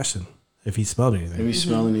that question if he smelled anything. If he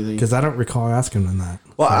smelled anything, because I don't recall asking him that.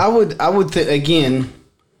 Well, so. I would again.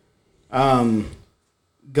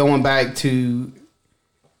 Going back to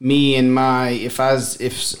me and if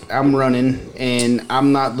I'm running and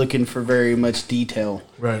I'm not looking for very much detail,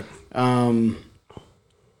 right? But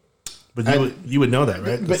you would know that,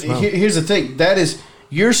 right? But here's the thing: that is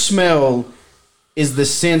your smell is the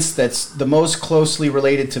sense that's the most closely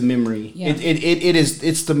related to memory. Yeah.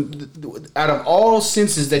 It's the out of all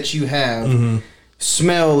senses that you have,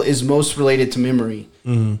 smell is most related to memory.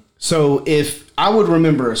 Mm-hmm. So if I would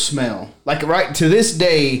remember a smell, like right to this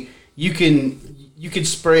day, you could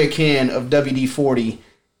spray a can of WD-40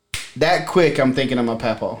 that quick. I'm thinking of my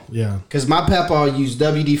papa. Yeah, because my papa used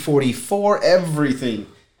WD-40 for everything.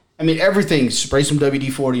 I mean, everything. Spray some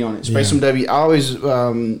WD-40 on it. Spray some I always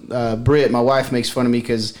Britt, my wife, makes fun of me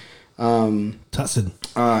because Tussin.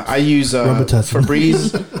 I use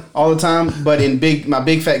Febreze all the time. But in my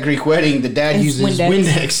big fat Greek wedding, the dad uses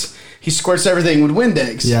Windex. He squirts everything with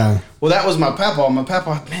Windex. Yeah. Well, that was my papa. My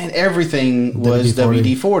papa, man, everything was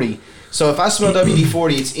WD-40. So if I smell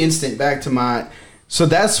WD-40, it's instant back to my. So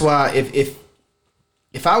that's why if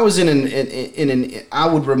I was in an I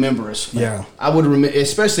would remember a smell. Yeah. I would remember,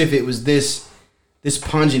 especially if it was this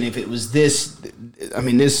pungent. If it was this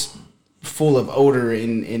full of odor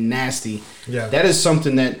and nasty. Yeah. That is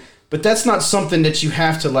something but that's not something that you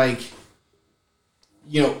have to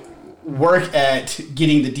work at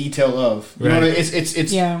getting the detail of. You know what I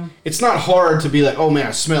mean? It's not hard to be like, oh man,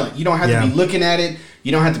 I smell it. You don't have to be looking at it.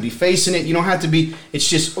 You don't have to be facing it. You don't have to be. It's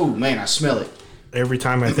just, oh man, I smell it. Every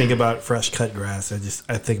time I think about fresh cut grass, I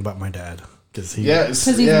think about my dad because he's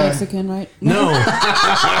Mexican, right? No,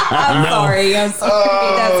 I'm sorry. That's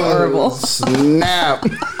horrible. Snap.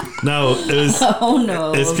 No, it was. Oh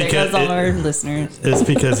no! It's because all our listeners. It's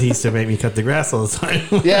because he used to make me cut the grass all the time.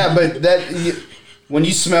 Yeah, but when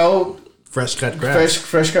you smell fresh cut grass,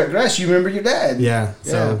 fresh cut grass, you remember your dad. Yeah.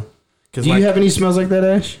 So, do you have any smells like that,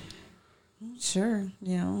 Ash? Sure.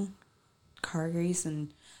 Car grease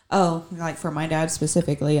and like for my dad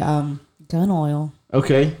specifically, gun oil.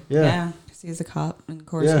 Okay. Yeah. Yeah. he's a cop, and of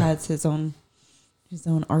course Yeah. has his own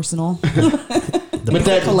arsenal. But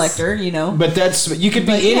that collector, you know. But you could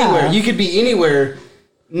be But, anywhere. yeah. You could be anywhere,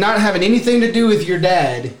 not having anything to do with your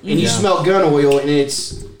dad, and you Yeah. smell gun oil, and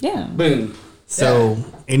it's Yeah. boom. So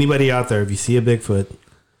anybody out there, if you see a Bigfoot,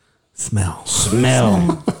 smell.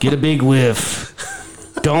 Smell. Get a big whiff.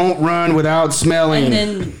 Don't run without smelling. And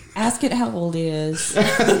then ask it how old it is.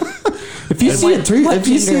 if you see a tree, What if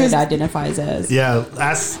you see gender it a, identifies as. Yeah,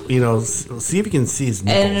 ask, see if you can see his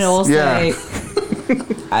nipples. And it'll Yeah. say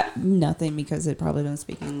nothing because it probably doesn't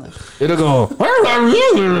speak English. it'll go.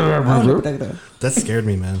 That scared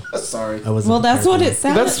me, man. Sorry. I was Well, that's what it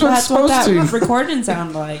sounds. That's what it's what that supposed to. recording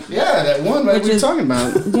sounded like. Yeah, that one that Which we were is- talking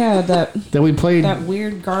about. Yeah, that That we played.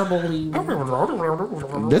 weird garbly.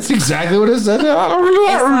 That's exactly what it said.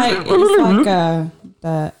 It's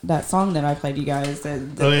like that song that I played you guys. yeah.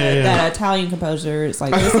 That Italian composer. It's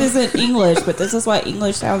like, this isn't English, but this is what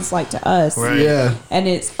English sounds like to us. Right. Yeah. And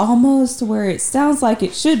it's almost where it sounds like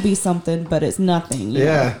it should be something, but it's nothing. you know?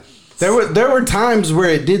 Yeah. There were times where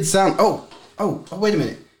it did sound. Oh, wait a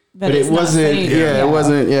minute. But it's it not wasn't. saying- Yeah, it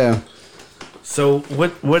wasn't. Yeah. So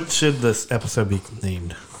what should this episode be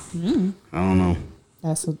named? I don't know.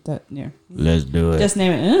 That's what that. Yeah. Let's do it. Just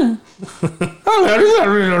name it.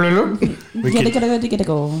 We Get can, it,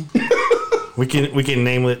 go. we can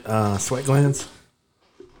name it Sweat Glands.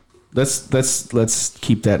 Let's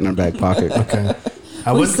keep that in our back pocket. Okay.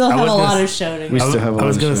 We still have a lot of shouting. We still have a I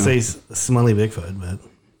was lot gonna of say Smelly Bigfoot, but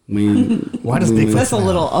why does we- Bigfoot That's a smell?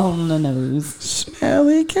 little on the nose.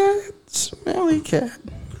 Smelly cat, smelly cat.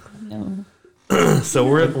 No. So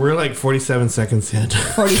we're like 47 seconds in.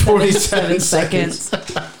 47 seconds.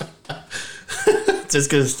 Just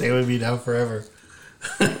gonna stay with me now forever.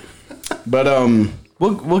 But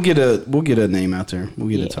we'll get a name out there. We'll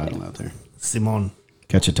get a Yeah. title out there. Simon.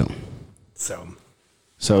 Cachetone.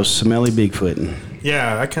 So Smelly Bigfoot.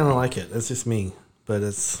 yeah, I kind of like it. It's just me, but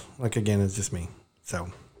it's like again, it's just me. So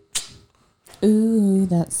Ooh,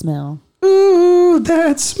 that smell. Ooh,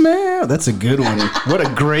 that smell. That's a good one. What a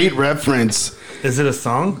great reference. is it a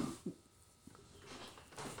song?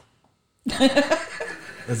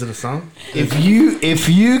 Is it a song? If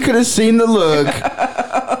you could have seen the look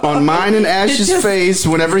on mine and Ash's face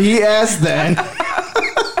whenever he asked that.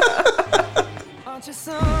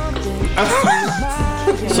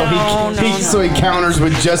 So he counters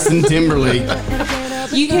with Justin Timberlake.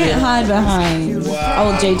 You can't hide behind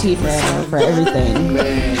old JT forever for everything.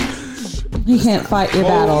 You can't fight your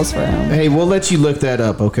battles for him. Hey, we'll let you look that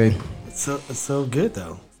up, okay? It's so good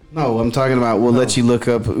though. No, I'm talking about we'll let you look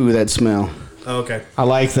up ooh that smell. Oh, okay. I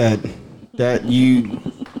like that. That you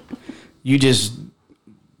just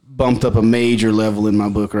bumped up a major level in my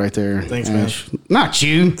book right there. Thanks, man. Ash. Not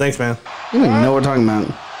you. Thanks, man. You don't even know what we're talking about.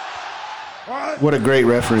 What a great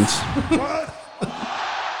reference.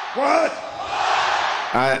 What?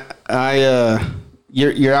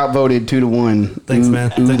 You're outvoted 2-1. Thanks, Ooh,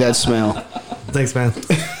 man. Ooh, that smell. Thanks, man.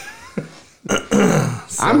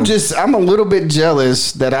 I'm a little bit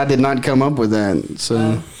jealous that I did not come up with that.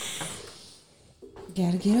 So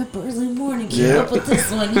Gotta get up early morning. Keep Yeah. up with this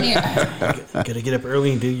one here. Gotta get up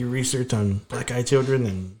early and do your research on black eyed children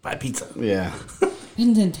and buy pizza. yeah.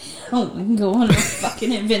 And then go on a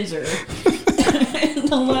fucking adventure. And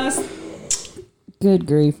the last. Good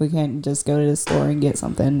grief, we can't just go to the store and get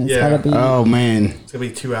something. It's Yeah. gotta be. Oh man. It's gonna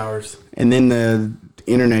be 2 hours. And then the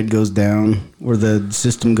internet goes down or the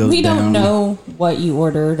system goes We down. don't know what you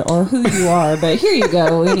ordered or who you are, but here you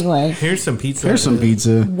go anyway. Here's some pizza. There's some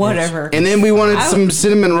pizza. Whatever. And then we wanted I- some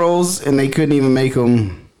cinnamon rolls, and they couldn't even make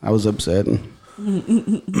them. I was upset.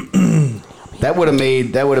 That would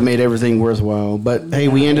have made everything worthwhile. But hey,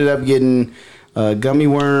 we ended up getting gummy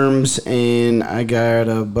worms, and I got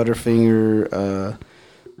a Butterfinger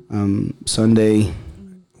sundae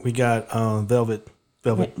We got velvet.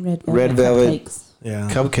 Red Red velvet. cupcakes. Yeah.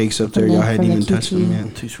 cupcakes up there. From the- Y'all hadn't from the even touched them QT.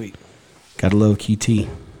 yet. Too sweet. Gotta love QT.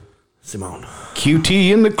 Simone.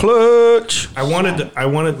 QT in the clutch. I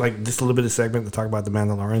wanted like just a little bit of segment to talk about the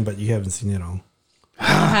Mandalorian, but you haven't seen it all. I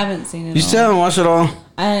haven't seen it. You all. still haven't watched it all?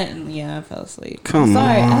 I fell asleep. Come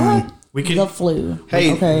Sorry, on. I had We can the flu.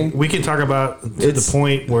 Hey, okay. we can talk about to It's- the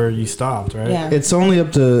point where you stopped, right? Yeah. It's only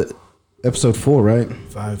up to episode 4, right?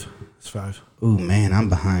 5. It's 5. Ooh, man, I'm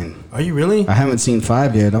behind. Are you really? I haven't seen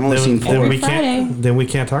 5 yet. I've only seen 4. Then we Friday. can't. Then we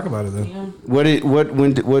can't talk about it then. Yeah.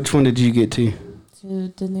 Which one did you get to?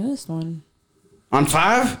 To the newest one. On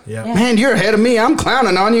 5? Yeah. Yeah. Man, you're ahead of me. I'm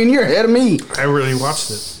clowning on you, and you're ahead of me. I really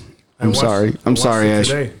watched it. I'm sorry. I'm sorry, it Ash.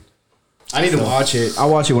 today. I need to watch it.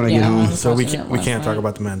 I'll watch it when I get Yeah, home. I was So we watching can't it we last can't talk night.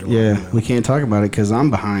 about the Mandalorian. Yeah, now. we can't talk about it because I'm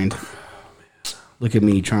behind. Look at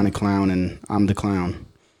me trying to clown, and I'm the clown.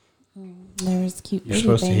 There's cute You're baby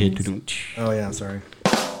supposed things. to hit. Oh yeah, sorry.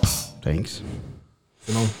 Thanks.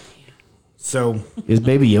 So Is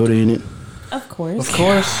Baby Yoda in it? Of course. of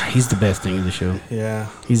course, He's the best thing of the show. yeah.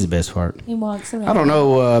 He's the best part. He walks around. I don't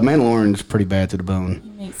know. Mandalorian's pretty bad to the bone.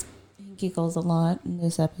 He giggles a lot in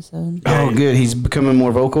this episode. Yeah. Oh, good. He's becoming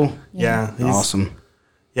more vocal. Yeah, he's, Awesome.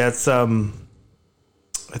 Yeah, it's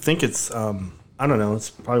I think it's I don't know. It's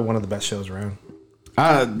probably one of the best shows around,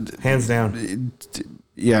 hands down.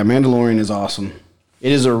 Yeah, Mandalorian is awesome.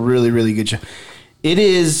 It is a really, really good show. It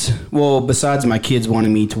is, well, besides my kids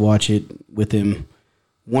wanting me to watch it with them,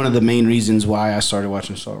 one of the main reasons why I started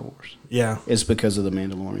watching Star Wars Yeah, is because of The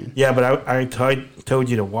Mandalorian. yeah. But I told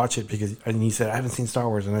you to watch it because and you said I haven't seen Star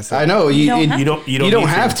Wars, and I said I know. You don't you don't You don't need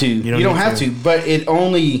have to. You don't need have to. But it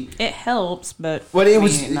only. It helps, but But it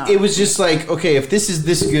was. It was just like, okay, if this is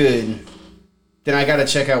this good, then I got to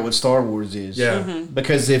check out what Star Wars is. Yeah.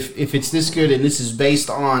 Because if it's this good and this is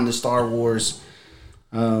based on the Star Wars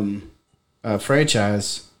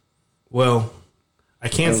franchise. Well, I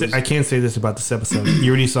can't say this about this episode. You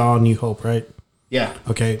already saw New Hope, right? Yeah.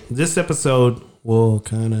 Okay, this episode will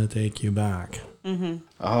kind of take you back.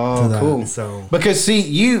 Oh, that, cool. so- because see,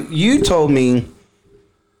 you told me.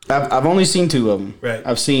 I've only seen two of them. Right.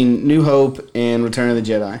 I've seen New Hope and Return of the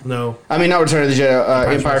Jedi. No, I mean, not Return of the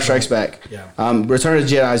Jedi. Empire Strikes Back. Yeah. Return of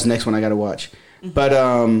the Jedi is the next one I got to watch. But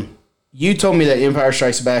you told me that Empire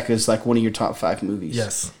Strikes Back is like one of your top 5 movies.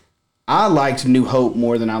 yes, I liked New Hope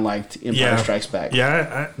more than I liked Empire yeah, Strikes Back.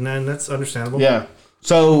 Yeah, no, that's understandable. Yeah.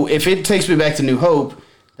 So if it takes me back to New Hope,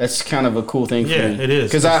 that's kind of a cool thing for Yeah, me. it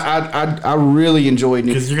is. Because I really enjoyed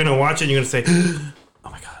New Hope. because you're gonna watch it, and you're gonna say, "Oh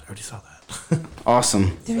my god, I already saw that."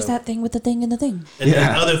 Awesome. there's that thing with the thing and the thing. And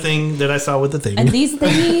Yeah. the other thing that I saw with the thing, And these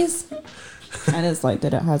thingies. I just like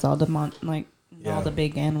that it has all the Yeah. all the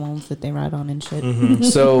big animals that they ride on and shit.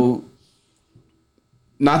 So,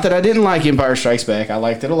 not that I didn't like Empire Strikes Back. I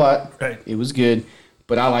liked it a lot. Right. It was good.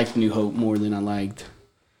 But I liked New Hope more than I liked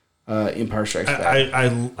Empire Strikes Back.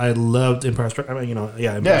 I loved Empire Strikes. I mean, Empire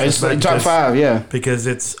Yeah, Strikes it's like Back top because- 5, yeah. because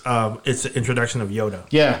it's the introduction of Yoda.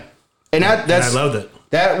 Yeah. And And that's I loved it.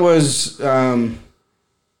 that was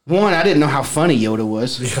one, I didn't know how funny Yoda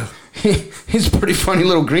was. Yeah. He's a pretty funny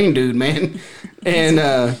little green dude, man. And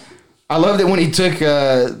I loved it when he took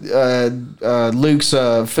Luke's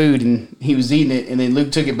food and he was eating it, and then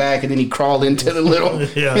Luke took it back, and then he crawled into the little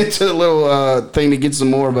Yeah. into the little thing to get some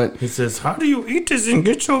more. But He says, "How do you eat this and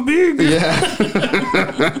get so big?"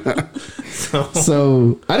 yeah, So,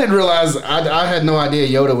 so I didn't realize I had no idea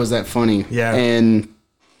Yoda was that funny. Yeah. and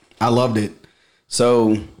I loved it.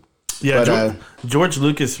 So yeah, But, George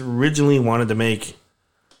Lucas originally wanted to make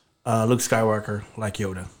Luke Skywalker like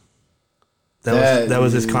Yoda. That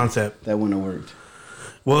was his concept. that wouldn't have worked.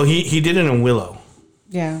 Well, he did it in Willow.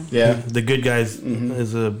 Yeah. Yeah, The good guy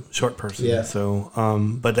is a short person. Yeah. So,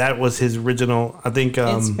 but that was his original. I think.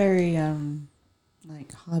 It's very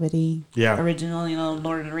like hobbity. Yeah. Original,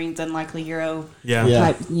 Lord of the Rings, unlikely hero yeah. Yeah.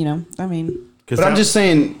 type. I mean, 'Cause but I'm that- just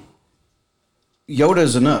saying,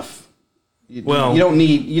 Yoda's enough. Well- you don't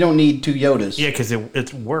need 2 Yodas. Yeah, because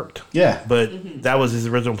it worked. Yeah. But that was his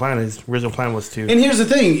original plan. His original plan was to And here's the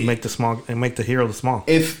thing: make the hero the small.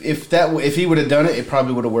 if he would have done it, it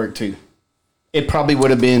probably would have worked too. It probably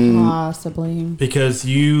would have been. possibly. Because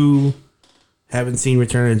you haven't seen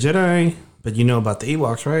Return of the Jedi, but you know about the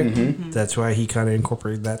Ewoks, right? That's why he kind of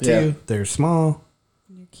incorporated that too. Yeah. They're small.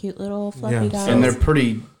 Your cute little fluffy Yeah, dolls. and they're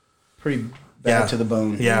pretty bad Yeah. to the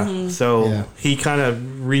bone. Yeah. So Yeah. he kind of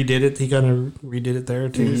redid it. He kind of redid it there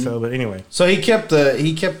too. So, but anyway. So he kept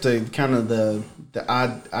the kind of the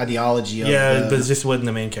ideology of Yeah, but it just wasn't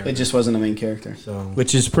the main character. it just wasn't the main character. So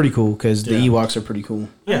Which is pretty cool because the Yeah. Ewoks are pretty cool.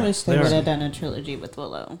 yeah, I wish they are. would have done a trilogy with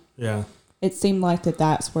Willow. Yeah. It seemed like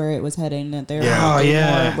that's where it was heading. That they were Yeah. Oh, doing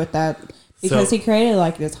yeah. more with that because So- he created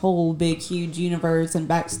like this whole big, huge universe and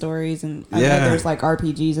backstories, and I Yeah. know there's like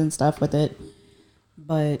RPGs and stuff with it,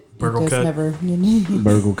 but Burgle it just cut. never,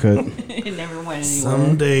 Burgle cut. it never went anywhere.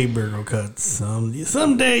 Someday, Burgle Cuts.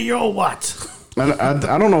 Someday you'll what?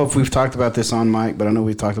 I don't know if we've talked about this on mic, but I know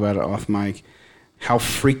we've talked about it off mic. How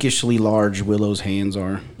freakishly large Willow's hands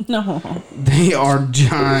are. No, They are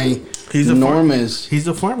He's a enormous. He's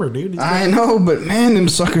a farmer, dude. I know, but man, them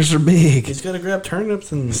suckers are big. He's got to grab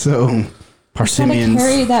turnips and So, trying to Parsimmons.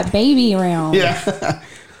 carry that baby around. Yeah.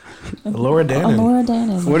 Laura Dannon. Laura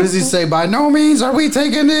Dannon. What does he say? By no means are we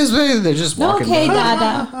taking this. They're just walking Okay, by.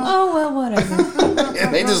 Dada. Oh well, whatever.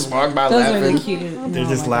 And they just walk by Those laughing. are the cute. They're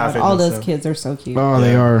just my God. laughing All and those stuff. kids are so cute. Oh,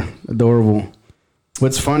 they are adorable.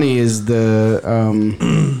 What's funny is the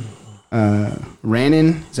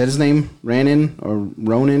Ranin. Is that his name? Ranin or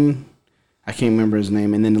Ronin? I can't remember his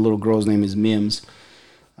name. And then the little girl's name is Mims.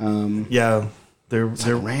 Yeah, they're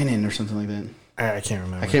Ranin or something like that. I can't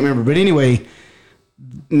remember. I can't remember. But anyway,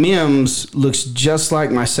 Mims looks just like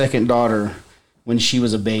my second daughter when she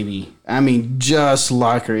was a baby. I mean, just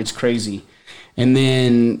like her. It's crazy. And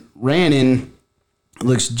then Ranin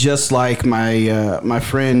looks just like my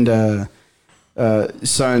friend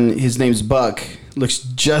son. His name's Buck. Looks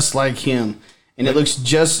just like him. And it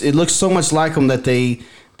looks so much like him that they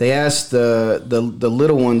asked the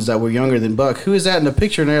little ones that were younger than Buck, who is that in the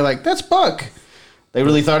picture? And they're like, that's Buck. They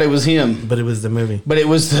really thought it was him. But it was the movie. But it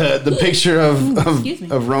was the picture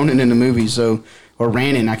of Ronan in the movie. So, or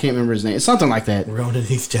Ranin, I can't remember his name. It's something like that. Ronan,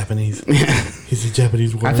 he's Japanese. He's a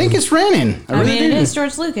Japanese word. I think it's Ranin. I mean, it is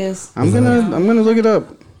George Lucas. I'm gonna look it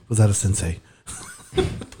up. Was that a sensei?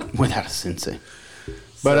 Without a sensei.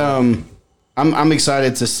 But I'm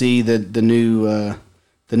excited to see the new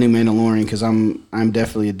Mandalorian because I'm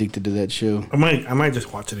definitely addicted to that show. I might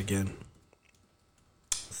just watch it again.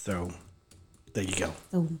 So there you go.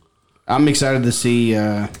 Oh. I'm excited to see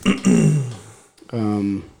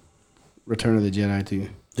Return of the Jedi too.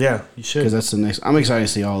 Yeah, you should. Because that's the next. I'm excited to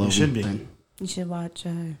see all of them. You should be. You should watch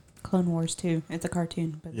Clone Wars too. It's a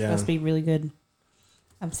cartoon, but it's Yeah. supposed to be really good.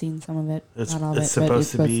 I've seen some of it. It's not all of it.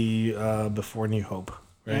 supposed to be before New Hope,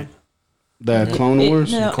 right? The Clone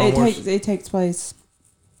Wars. No, Clone Wars? it takes place.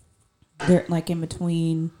 They're like in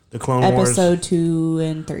between The Clone episode Wars. 2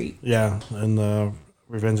 and 3. Yeah, and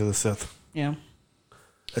Revenge of the Sith. Yeah.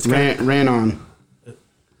 It's kind Ranon.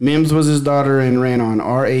 Mims was his daughter, and Ranon.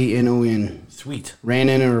 Ranon. sweet.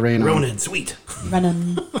 Ranon or Ranon. Ronan, sweet.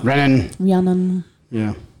 Renan. Ranon.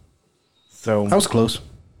 Yeah, So that was close.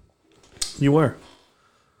 you were.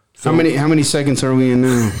 How many seconds are we in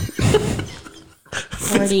now?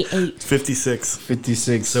 48. 56.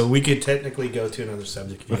 56. So we could technically go to another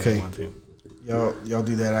subject if you Okay. guys want to. Y'all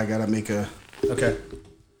do that. I gotta make a. Okay.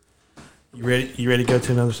 You ready? You ready to go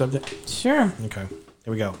to another subject? Sure. Okay.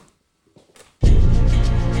 Here we go.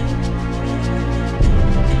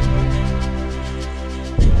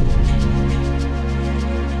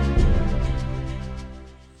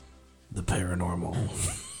 The paranormal.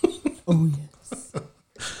 Oh, yes.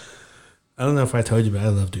 I don't know if I told you, but I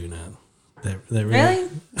love doing that. That Really?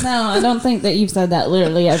 No, I don't think that you've said that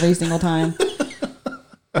literally every single time.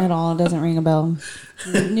 At all. It doesn't ring a bell.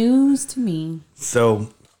 News to me. So,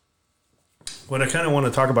 what I kind of want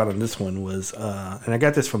to talk about on this one was, and I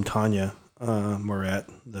got this from Tanya Morat,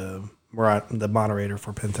 the moderator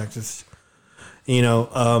for Penn, Texas. You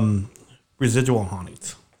know, residual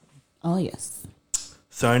hauntings. Oh, yes.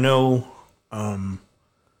 So I know,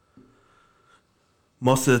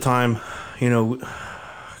 most of the time, you know,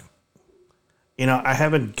 I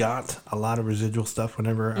haven't got a lot of residual stuff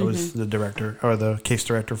whenever I was the director or the case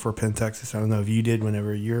director for Penn, Texas. I don't know if you did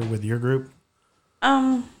whenever you're with your group.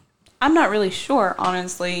 I'm not really sure,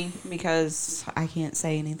 honestly, because I can't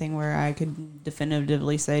say anything where I could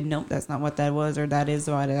definitively say, nope, that's not what that was, or that is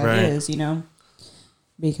what that is, you know?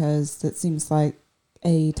 Because it seems like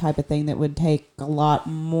a type of thing that would take a lot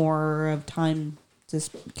more of time,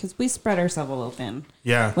 just because we spread ourselves a little thin.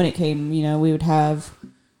 Yeah. When it came, we would have,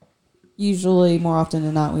 usually more often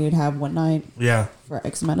than not, we would have one night Yeah. for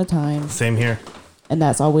X amount of time, Same here. and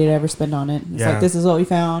that's all we'd ever spend on it. It's Yeah. like, this is what we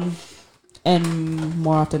found. And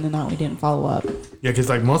more often than not, we didn't follow up. Yeah, because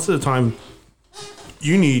like most of the time,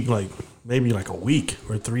 you need like maybe like a week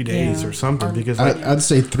or 3 days Yeah. or something. Because like, I'd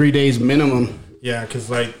say 3 days minimum. yeah, because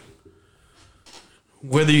like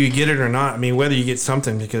whether you get it or not, I mean, whether you get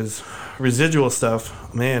something, because residual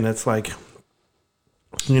stuff, man, it's like,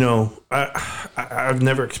 I've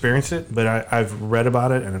never experienced it, but I've read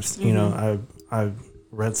about it, and I've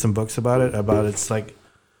read some books about it. It's like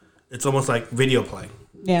it's almost like video play.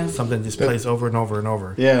 Yeah. Something just plays over and over and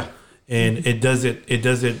over. Yeah. And it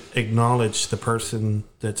doesn't acknowledge the person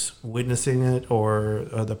that's witnessing it or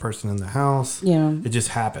the person in the house. Yeah. It just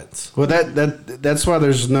happens. Well, that's why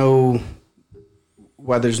there's no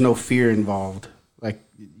fear involved. Like,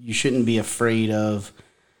 you shouldn't be afraid of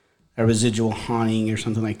a residual haunting or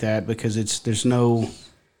something like that, because there's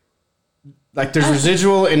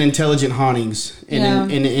residual and intelligent hauntings,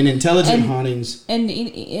 and intelligent hauntings.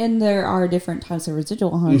 And there are different types of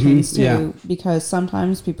residual hauntings too, yeah. because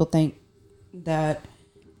sometimes people think that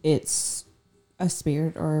it's a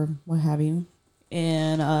spirit or what have you,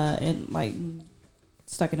 and like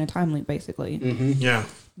stuck in a time loop, basically. Mm-hmm. Yeah.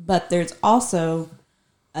 But there's also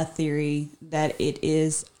a theory that it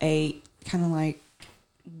is a kind of like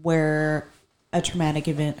where a traumatic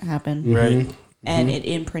event happened, Right. and it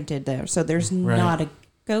imprinted there. So there's not a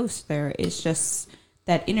ghost there. It's just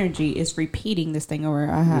that energy is repeating this thing over.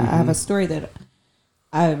 I have a story that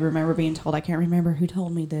I remember being told, I can't remember who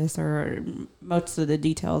told me this or most of the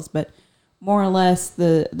details, but more or less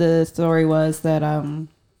the story was that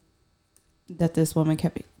that this woman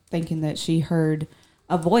kept thinking that she heard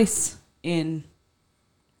a voice in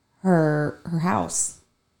her house,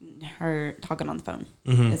 her talking on the phone.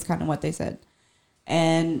 Mm-hmm. It's kind of what they said.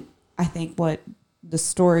 And I think what the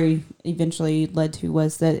story eventually led to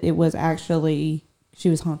was that it was actually, she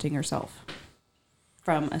was haunting herself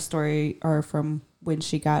from a story, or from when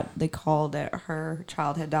she got the call that her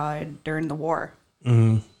child had died during the war.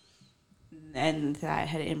 Mm-hmm. And that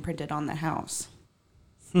had imprinted on the house.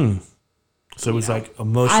 So it was like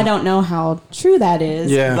emotional. I don't know how true that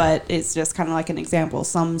is, but it's just kind of like an example.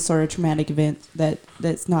 Some sort of traumatic event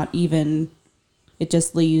that's not even, it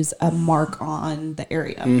just leaves a mark on the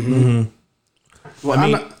area. Mm-hmm. Mm-hmm.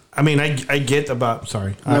 Well, I get about,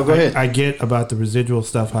 sorry. No, go ahead. I get about the residual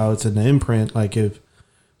stuff, how it's in the imprint. Like if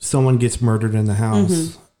someone gets murdered in the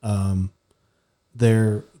house,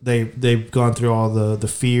 they've gone through all the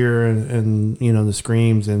fear and the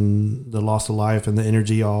screams and the loss of life and the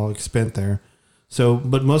energy all spent there. So,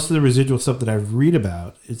 but most of the residual stuff that I read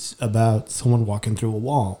about, it's about someone walking through a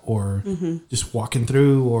wall or just walking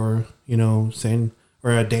through, or saying,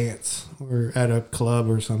 or a dance or at a club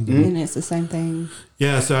or something. And it's the same thing.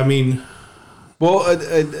 Yeah. So I mean. Well,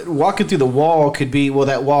 walking through the wall could be,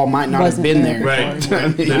 that wall might not have been there. Right. I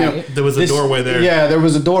mean, there was a doorway there. Yeah, there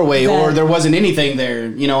was a doorway, or there wasn't anything there,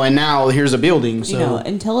 and now here's a building. So.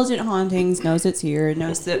 Intelligent hauntings knows it's here,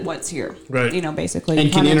 knows that what's here. Right. Basically.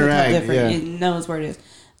 And can interact. Yeah. It knows where it is.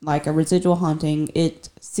 Like a residual haunting, it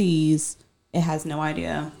sees, it has no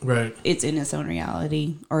idea. Right. It's in its own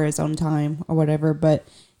reality or its own time or whatever, but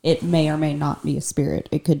it may or may not be a spirit.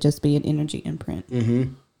 It could just be an energy imprint.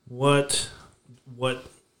 Mm-hmm. What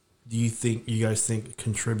do you guys think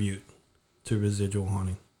contribute to residual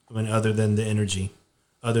haunting? I mean, other than the energy,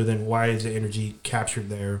 other than why is the energy captured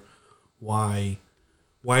there? Why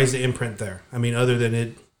is the imprint there? I mean, other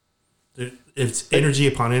than it's energy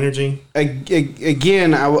upon energy.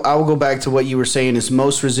 Again, I will go back to what you were saying. Is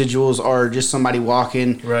most residuals are just somebody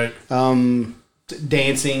walking, right?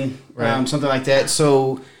 Dancing, right. Something like that.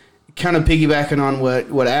 So, kind of piggybacking on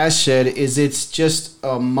what Ash said, is it's just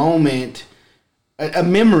a moment. A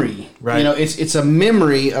memory, right? It's a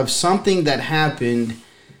memory of something that happened,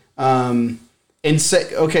 and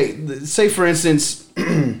say for instance,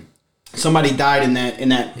 somebody died in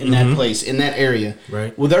that place, in that area,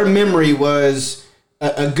 right? Well, their memory was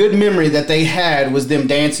a good memory that they had was them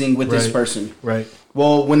dancing with this person, right?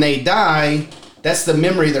 Well, when they die, that's the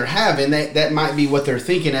memory they're having. That might be what they're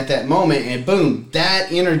thinking at that moment, and boom,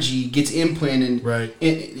 that energy gets implanted, right?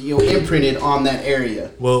 Imprinted on that area.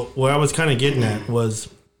 Well, what I was kind of getting at was,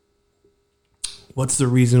 what's the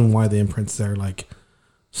reason why the imprint's there? Like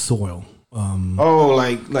soil.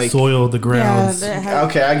 Like soil, the grounds. Yeah,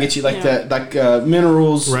 okay, I get you. Like that, like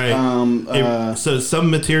minerals, right? So some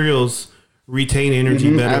materials retain energy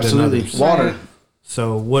better absolutely. than others. Water. Right.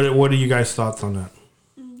 So what are you guys' thoughts on that?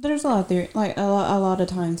 There's a lot of theory. Like a lot of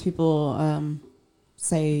times, people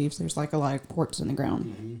say if there's like a lot of quartz in the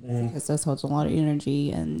ground because this holds a lot of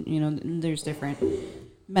energy, and there's different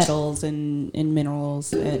metals and minerals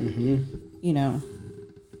that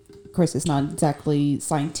Of course, it's not exactly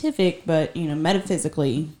scientific, but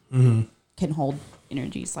metaphysically can hold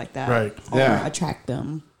energies like that, right? Or attract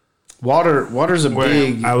them. Water's a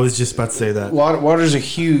big. I was just about to say that. Water's a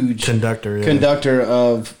huge conductor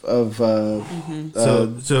of so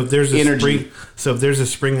if there's a energy. if there's a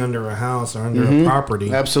spring under a house or under a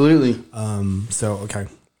property, absolutely. Okay.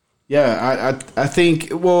 Yeah, I think.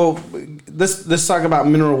 Well, let's talk about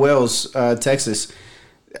Mineral Wells, Texas.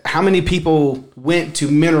 How many people went to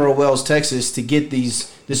Mineral Wells, Texas, to get this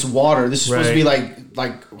water? This is supposed to be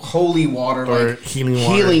like holy water, or like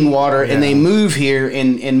healing water, and they move here,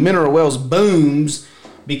 and Mineral Wells booms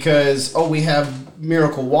because we have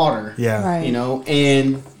miracle water. Yeah, right.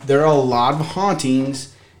 And there are a lot of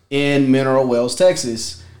hauntings in Mineral Wells,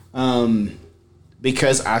 Texas,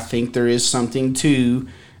 because I think there is something to.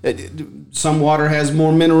 Some water has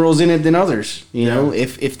more minerals in it than others.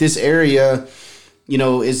 If this area.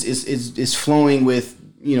 Is flowing with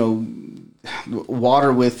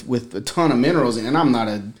water with a ton of minerals, and I'm not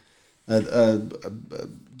a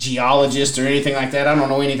geologist or anything like that. I don't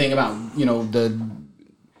know anything about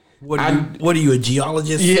What are you, a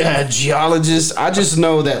geologist? Yeah, geologist. I just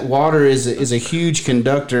know that water is a huge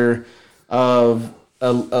conductor of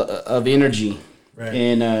energy, right.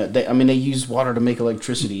 And they use water to make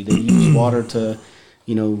electricity. They use water to.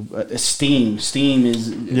 Steam. Steam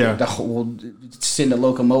is will send a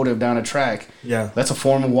locomotive down a track. Yeah, that's a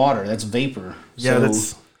form of water. That's vapor. Yeah, so,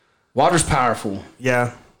 that's. Water's powerful.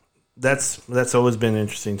 Yeah, that's always been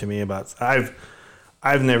interesting to me.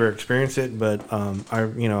 I've never experienced it, but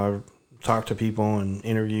I've talked to people and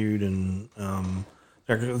interviewed, and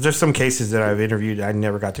there's some cases that I've interviewed. I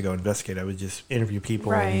never got to go investigate. I would just interview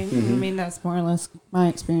people. Right. I mean, that's more or less my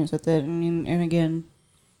experience with it. I mean, and again,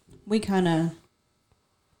 we kind of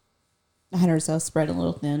had ourselves spread a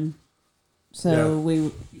little thin, so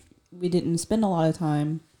we didn't spend a lot of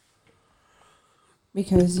time.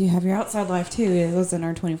 Because you have your outside life too. It wasn't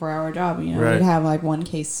our 24-hour job. Right. We'd have like one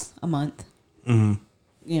case a month. Mm-hmm.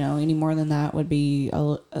 Any more than that would be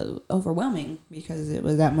overwhelming, because it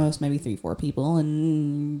was at most maybe 3-4 people,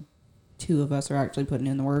 and 2 of us are actually putting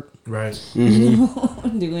in the work. Right.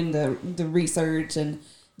 Mm-hmm. Doing the research and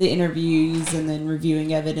the interviews, and then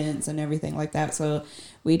reviewing evidence and everything like that. So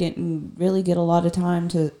we didn't really get a lot of time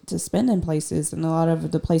to spend in places, and a lot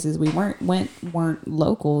of the places we weren't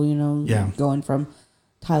local. Going from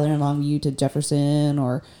Tyler and Longview to Jefferson,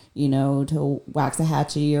 or to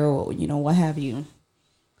Waxahachie, or what have you.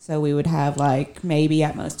 So we would have like maybe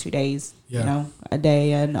at most 2 days, a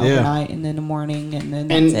day and overnight, and then the morning, and then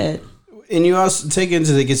that's it. And you also take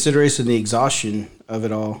into the consideration the exhaustion of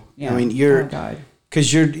it all. Yeah. I mean,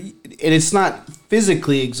 because and it's not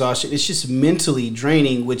physically exhaustion, it's just mentally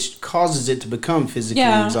draining, which causes it to become physically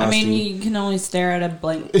exhausting. I mean, you can only stare at a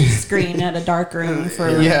blank screen at a dark room for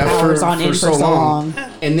hours on end for so long.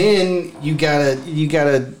 And then you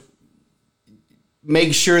gotta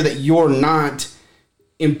make sure that you're not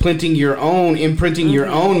imprinting your own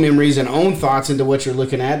memories and own thoughts into what you're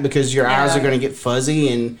looking at, because your eyes are going to get fuzzy,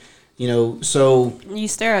 and so you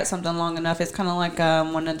stare at something long enough, it's kind of like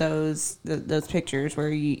one of those pictures where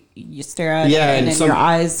you stare at it, and then your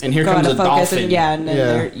eyes and here go comes out of a focus, dolphin. and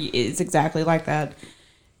it's exactly like that.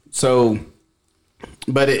 So,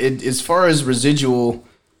 but as far as residual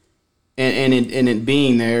and it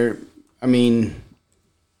being there, I mean,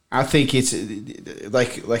 I think it's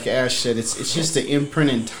like Ash said, it's just an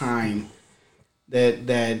imprint in time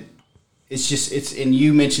that it's and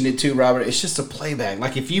you mentioned it too, Robert. It's just a playback.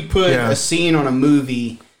 Like if you put a scene on a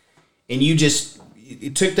movie and you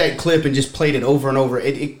took that clip and just played it over and over,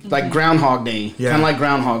 it like Groundhog Day, kind of like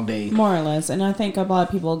Groundhog Day, more or less. And I think a lot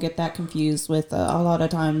of people get that confused with a lot of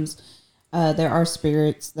times there are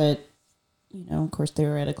spirits that, of course,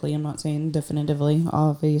 theoretically, I'm not saying definitively,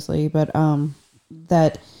 obviously, but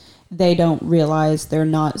that they don't realize they're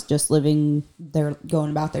not just living, they're going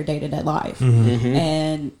about their day-to-day life. Mm-hmm.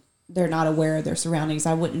 And they're not aware of their surroundings.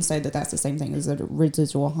 I wouldn't say that that's the same thing as a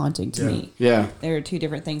residual haunting to me. Yeah. There are 2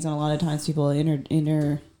 different things, and a lot of times people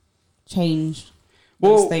interchange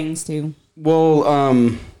those things too.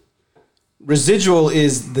 Well, residual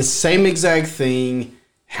is the same exact thing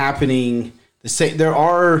happening. There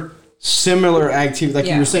are similar activities, like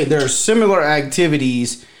you were saying, there are similar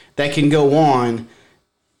activities that can go on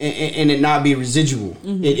and it not be residual.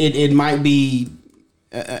 Mm-hmm. It might be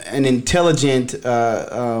an intelligent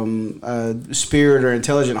spirit or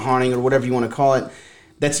intelligent haunting or whatever you want to call it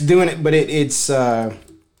that's doing it, but it's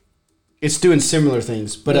doing similar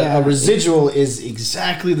things. But a residual is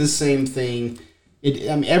exactly the same thing.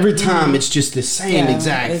 Every time it's just the same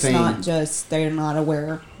exact thing. It's not just they're not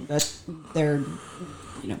aware that they're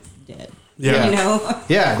dead. Yeah.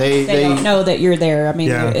 Yeah, they don't know that you're there. I mean,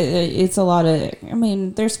 it's a lot of. I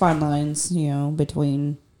mean, there's fine lines,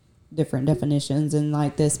 between different definitions, and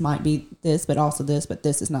like this might be this, but also this, but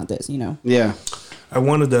this is not this. Yeah. I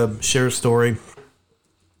wanted to share a story.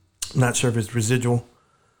 I'm not sure if it's residual,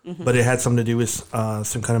 but it had something to do with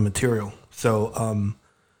some kind of material. So,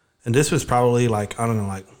 and this was probably like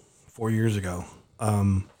 4 years ago.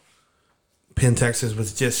 Penn, Texas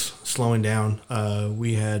was just slowing down.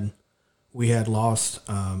 We had lost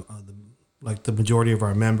the majority of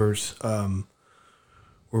our members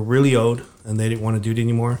were really old, and they didn't want to do it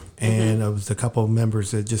anymore. And it was a couple of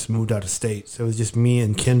members that just moved out of state. So it was just me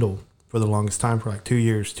and Kendall for the longest time, for like 3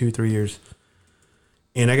 years.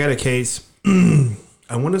 And I got a case.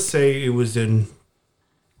 I want to say it was in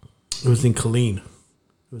Killeen. It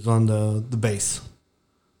was on the base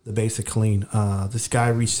of Killeen. This guy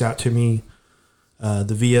reached out to me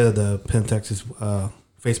via the Penn, Texas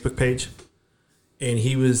Facebook page, and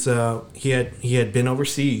he was he had been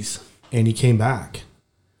overseas, and he came back,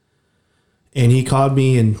 and he called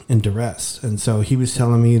me in duress, and so he was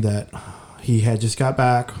telling me that he had just got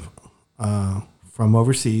back from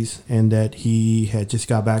overseas, and that he had just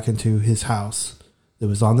got back into his house that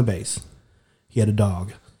was on the base. He had a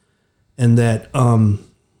dog, and that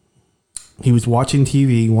he was watching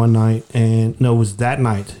TV one night, it was that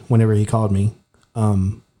night whenever he called me.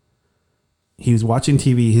 He was watching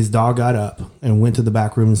TV. His dog got up and went to the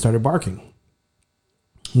back room and started barking.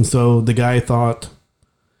 And so the guy thought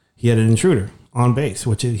he had an intruder on base,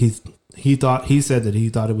 which he said that he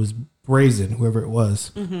thought it was Brazen, whoever it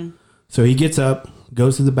was. Mm-hmm. So he gets up,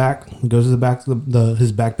 goes to the back of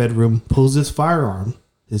his back bedroom, pulls his firearm,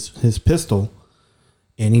 his pistol,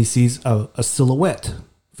 and he sees a silhouette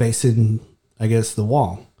facing, I guess, the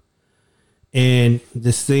wall. And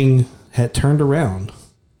this thing had turned around,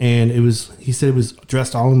 and he said it was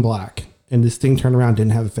dressed all in black, and this thing turned around,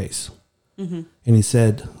 didn't have a face. Mm-hmm. And he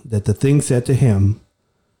said that the thing said to him,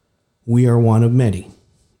 "We are one of many,"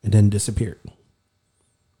 and then disappeared.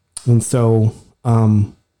 And so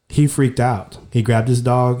he freaked out. He grabbed his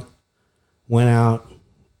dog, went out,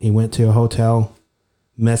 he went to a hotel,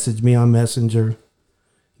 messaged me on Messenger,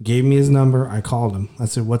 gave me his number. I called him. I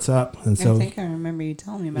said, "What's up?" And so I think I remember you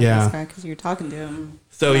telling me about this guy because you were talking to him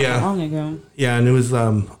long ago. Yeah, and it was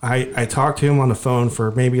I talked to him on the phone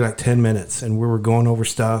for maybe like 10 minutes, and we were going over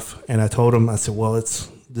stuff. And I told him, I said, "Well,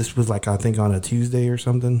 this was like I think on a Tuesday or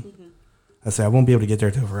something." Mm-hmm. I said, "I won't be able to get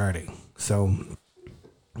there till Friday." So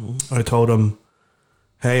I told him,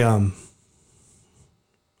 "Hey, I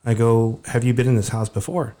go, have you been in this house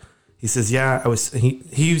before?" He says, "Yeah, I was."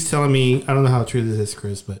 He was telling me, I don't know how true this is,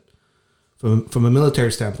 Chris, but from a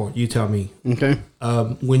military standpoint, you tell me. Okay.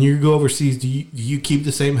 When you go overseas, do you keep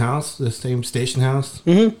the same house, the same station house?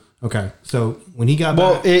 Mm-hmm. Okay. So when he got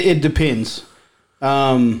back, it depends.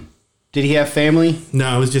 Did he have family?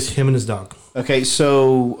 No, it was just him and his dog. Okay,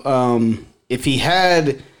 so if you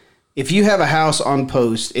have a house on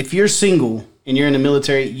post, if you're single and you're in the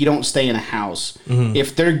military, you don't stay in a house. Mm-hmm.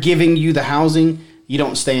 If they're giving you the housing, you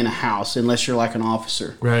don't stay in a house unless you're like an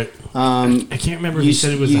officer. Right. I can't remember if you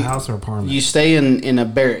said it was a house or apartment. You stay in a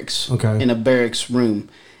barracks. Okay. In a barracks room.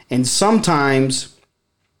 And sometimes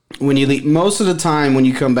when you leave, most of the time when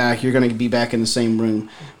you come back, you're going to be back in the same room.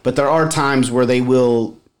 But there are times where they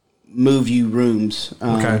will move you rooms.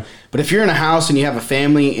 Okay. But if you're in a house and you have a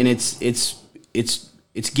family and it's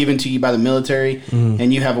given to you by the military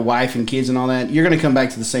and you have a wife and kids and all that, you're going to come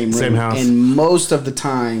back to the same room. Same house. And most of the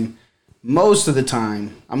time,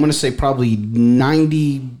 I'm going to say probably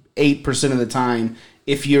 98% of the time,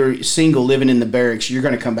 if you're single living in the barracks, you're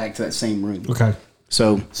going to come back to that same room. Okay.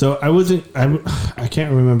 So I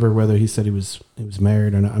can't remember whether he said he was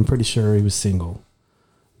married or not. I'm pretty sure he was single.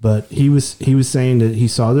 But he was saying that he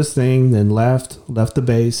saw this thing, then left the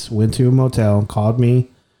base, went to a motel, called me,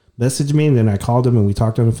 messaged me, and then I called him and we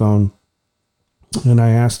talked on the phone. And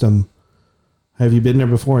I asked him, "Have you been there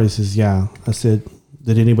before?" He says, "Yeah." I said,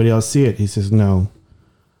 "Did anybody else see it?" He says, "No."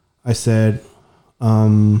 I said,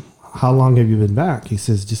 "How long have you been back?" He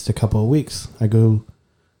says, "Just a couple of weeks." I go,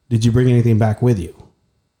 "Did you bring anything back with you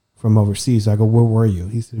from overseas?" I go, "Where were you?"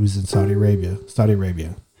 He said, "It was in Saudi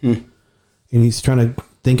Arabia. And he's trying to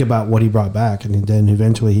think about what he brought back. And then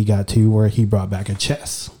eventually he got to where he brought back a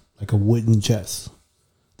chest, like a wooden chest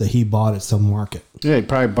that he bought at some market. Yeah, he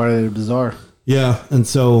probably bought it at a bazaar. Yeah. And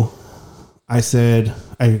so I said,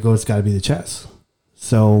 it's got to be the chest.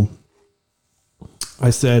 So I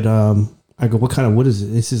said, I go, "What kind of wood is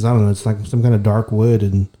it?" He says, "I don't know. It's like some kind of dark wood."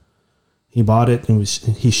 And he bought it and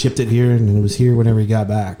he shipped it here, and it was here whenever he got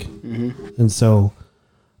back. Mm-hmm. And so,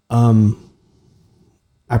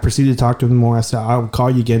 I proceeded to talk to him more. I said, "I'll call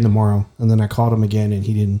you again tomorrow." And then I called him again, and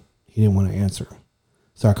he didn't want to answer.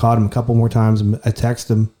 So I called him a couple more times, and I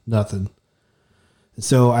texted him, nothing.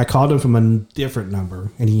 So I called him from a different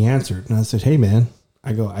number, and he answered. And I said, "Hey man,"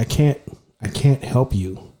 I go, I can't help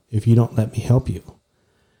you if you don't let me help you."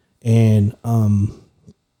 And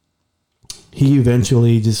he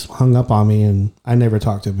eventually just hung up on me, and I never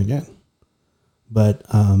talked to him again. But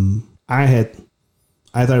I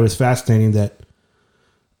thought it was fascinating that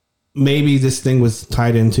maybe this thing was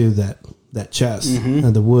tied into that chest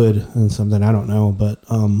and the wood and something, I don't know, but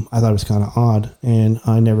I thought it was kind of odd, and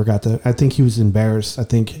I never got to. I think he was embarrassed. I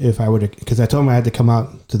think if I would have, because I told him I had to come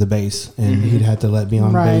out to the base, and he'd had to let me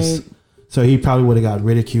on base, so he probably would have got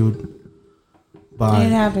ridiculed. By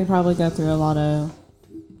you'd have to probably go through a lot of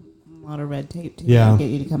red tape to get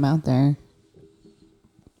you to come out there.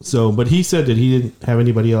 So, but he said that he didn't have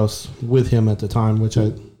anybody else with him at the time, which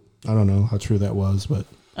I don't know how true that was, but.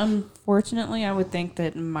 Unfortunately, I would think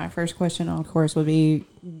that my first question, of course, would be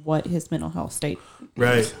what his mental health state.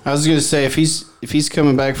 Right. I was going to say, if he's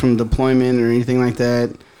coming back from deployment or anything like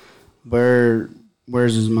that,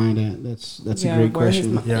 where's his mind at? That's a great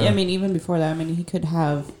question. I mean, even before that, he could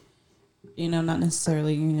have, not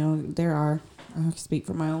necessarily, I can speak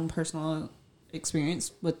from my own personal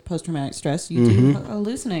experience with post-traumatic stress. You do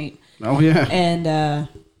hallucinate. Oh, yeah. And,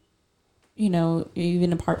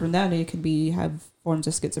 even apart from that, it could have forms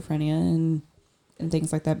of schizophrenia and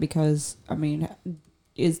things like that, because,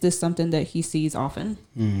 is this something that he sees often,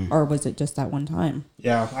 or was it just that one time?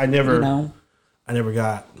 Yeah, I never, You know, I never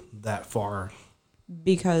got that far.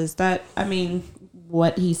 because that, I mean,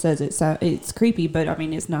 what he says, it's creepy, but I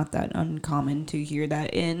mean, it's not that uncommon to hear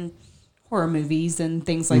that in horror movies and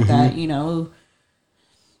things like that. You know,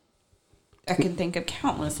 I can think of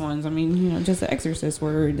countless ones. I mean, you know, just The Exorcist,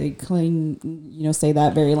 where they claim, you know, say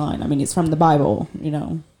that very line. I mean, it's from the Bible. You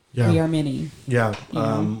know, Yeah. we are many. Yeah,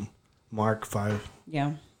 know? Mark 5,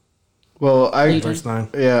 Yeah. Well, verse 9.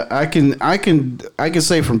 Yeah, I can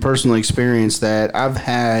say from personal experience that I've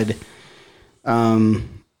had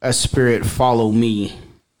a spirit follow me.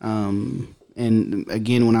 And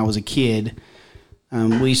again, when I was a kid,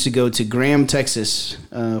 we used to go to Graham, Texas,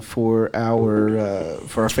 for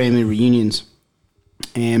our family reunions.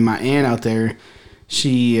 And my aunt out there,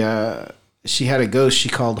 she had a ghost she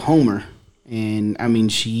called Homer, and I mean,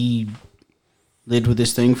 she lived with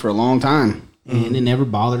this thing for a long time, and it never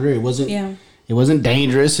bothered her. It wasn't. Yeah. It wasn't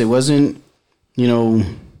dangerous. It wasn't, you know,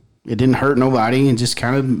 it didn't hurt nobody. It just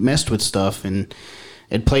kind of messed with stuff. And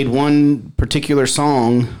it played one particular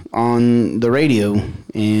song on the radio.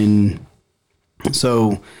 And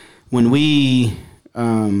so when we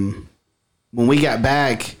got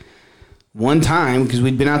back one time, because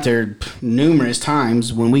we'd been out there numerous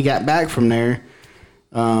times, when we got back from there,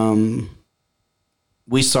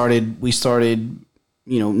 we started,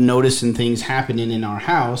 you know, noticing things happening in our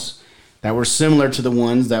house that were similar to the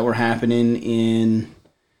ones that were happening in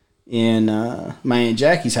my Aunt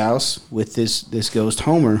Jackie's house with this ghost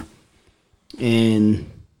Homer. And,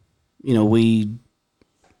 you know, we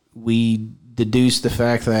deduced the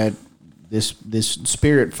fact that this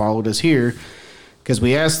spirit followed us here because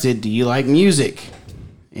we asked it, do you like music?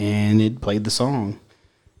 And it played the song.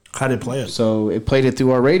 How did it play it? So it played it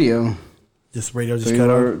through our radio. Just radio just cut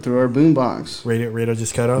off? Through our boombox. Radio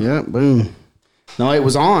just cut off? Yeah, boom. No, it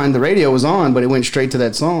was on. The radio was on, but it went straight to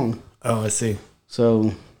that song. Oh, I see.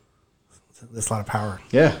 So That's a lot of power.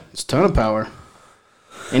 yeah, it's a ton of power.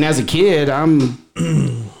 And as a kid, I'm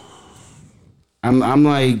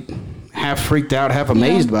like half freaked out, half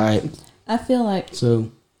amazed by it. I feel like,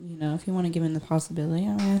 So you know, if you want to give him the possibility,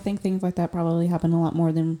 I mean, I think things like that probably happen a lot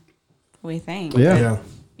more than we think. Yeah. Yeah.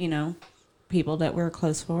 You know, people that we're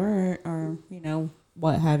close for, or you know,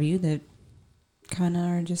 what have you, that kind of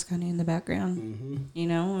are just kind of in the background. You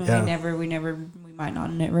know, Yeah. we might not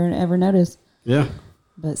ever notice. yeah,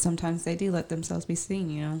 But sometimes they do let themselves be seen.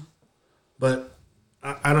 You know. But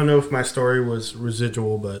I don't know if my story was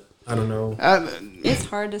residual, but I don't know. It's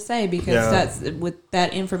hard to say because Yeah. that's with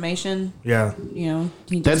that information. Yeah. You know,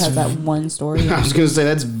 he just That's has that one story. I was gonna say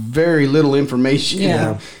that's very little information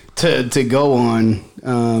Yeah. to go on.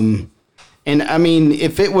 And I mean,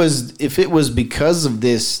 if it was because of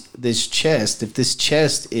this chest, if this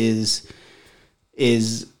chest is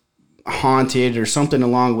haunted or something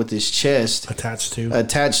along with this chest Attached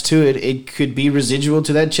to. it could be residual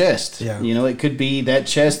to that chest. Yeah. You know, it could be that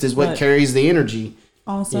chest is what But- carries the energy.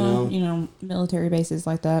 Also, you know, military bases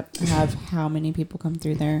like that have how many people come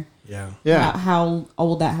through there. Yeah. Yeah. How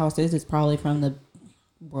old that house is probably from the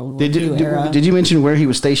World War II era. Did you mention where he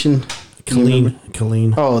was stationed?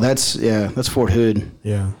 Killeen. Oh, that's Fort Hood.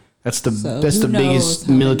 Yeah. That's the So, that's who the knows biggest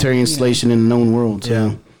how many, military you know. installation in the known world. So.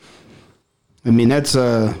 Yeah. I mean, that's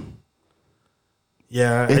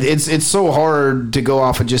Yeah. it's so hard to go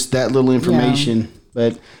off of just that little information,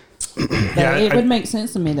 but But Yeah, it I- would make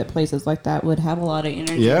sense to me that places like that would have a lot of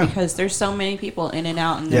energy Yeah. because there's so many people in and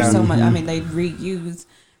out, and there's Yeah. so much. I mean, they reuse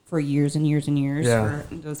for years and years and years Yeah.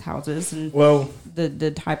 for those houses and well,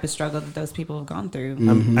 the type of struggle that those people have gone through.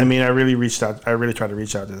 I mean, I really reached out. I really tried to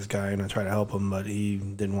reach out to this guy and I tried to help him, but he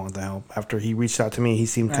didn't want the help. After he reached out to me, he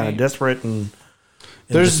seemed kind of Right. desperate and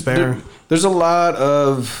in despair. there's a lot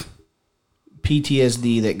of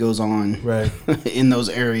PTSD that goes on Right. in those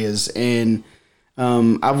areas, and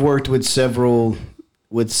I've worked with several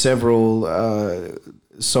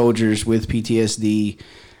soldiers with PTSD.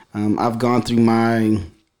 I've gone through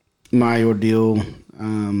my ordeal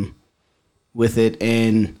with it,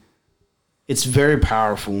 and it's very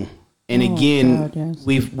powerful. And Oh, again, God,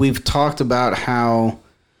 yes. we've talked about how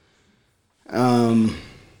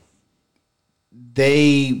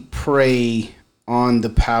they prey on the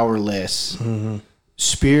powerless.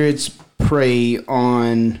 Spirits prey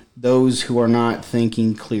on those who are not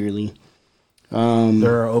thinking clearly.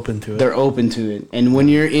 They're open to it. They're open to it. And when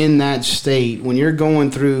you're in that state, when you're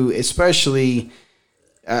going through, especially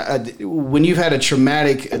when you've had a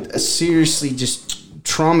traumatic, a seriously just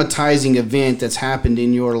traumatizing event that's happened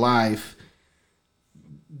in your life,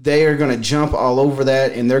 they are going to jump all over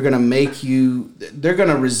that, and they're going to make you, they're going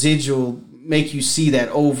to make you see that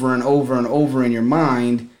over and over and over in your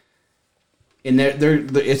mind, and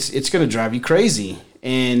it's going to drive you crazy.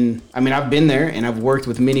 And I mean, I've been there, and I've worked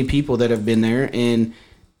with many people that have been there, and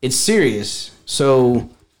it's serious. So,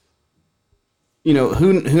 you know,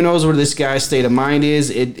 who knows where this guy's state of mind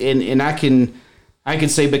is? And I can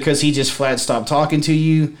say because he just flat stopped talking to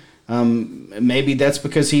you. Maybe that's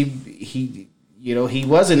because he you know, he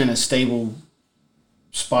wasn't in a stable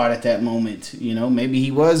spot at that moment. You know, maybe he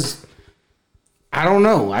was. I don't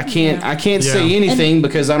know. I can't say anything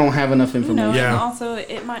because I don't have enough information. And also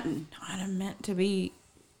it might not have meant to be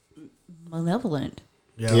malevolent.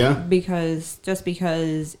 Yeah. Because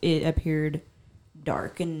it appeared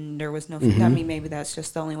dark and there was no. I mean, maybe that's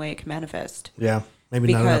just the only way it can manifest. Yeah.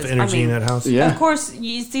 Maybe not enough energy in that house. Yeah. Of course,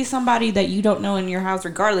 you see somebody that you don't know in your house,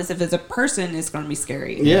 regardless. If it's a person, it's going to be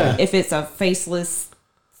scary. Yeah. If it's a faceless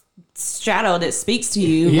shadow that speaks to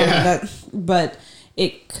you, but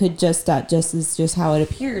it could that is just how it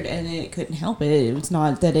appeared, and it couldn't help it. It's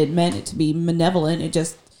not that it meant it to be malevolent. It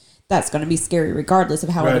just that's going to be scary regardless of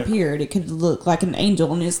how it appeared. It could look like an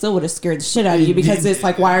angel, and it still would have scared the shit out of you because it's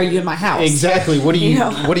like, why are you in my house? Exactly. What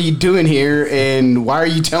are you doing here? And why are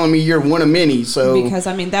you telling me you're one of many? So because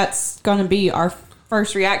I mean that's going to be our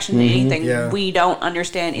first reaction to anything we don't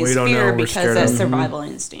understand is fear because that's survival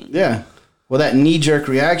instinct. Yeah. Well, that knee-jerk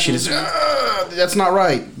reaction is that's not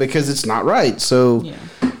right because it's not right. So,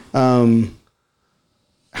 I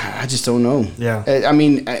just don't know. Yeah. I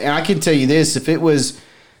mean, and I can tell you this: if it was.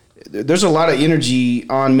 There's a lot of energy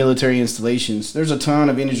on military installations. There's a ton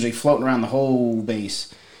of energy floating around the whole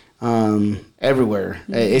base, everywhere,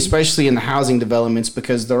 especially in the housing developments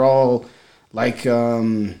because they're all like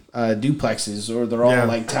duplexes or they're all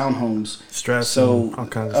like townhomes. Stress. So all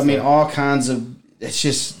kinds of I mean, all kinds of. It's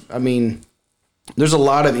just. I mean, there's a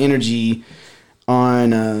lot of energy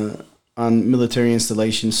on military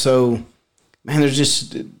installations. So, man, there's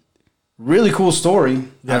just. Really cool story.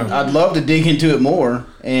 Yeah. I'd love to dig into it more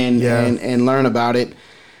and learn about it.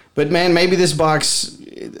 But man, maybe this box.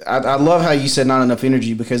 I love how you said not enough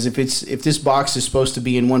energy because if this box is supposed to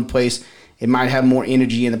be in one place, it might have more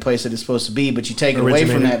energy in the place that it's supposed to be. But you take it away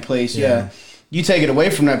from that place, you take it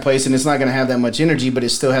away from that place, and it's not going to have that much energy, but it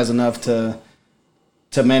still has enough to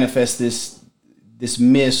manifest this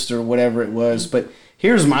mist or whatever it was. But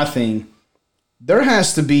here's my thing: there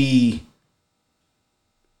has to be.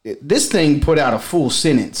 This thing put out a full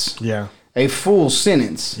sentence. Yeah. A full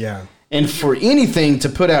sentence. Yeah. And for anything to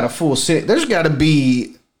put out a full sentence, there's got to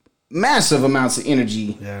be massive amounts of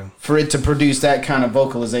energy for it to produce that kind of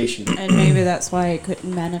vocalization. And maybe that's why it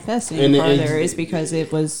couldn't manifest any further is because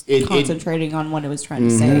it was concentrating on what it was trying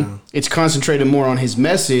to say. Yeah. It's concentrated more on his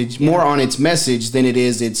message, more on its message than it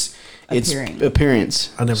is its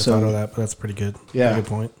appearance. I never thought of that, but that's pretty good. Yeah. Good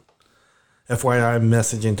point. FYI, I'm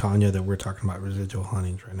messaging Tanya that we're talking about residual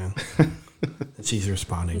hauntings right now. And she's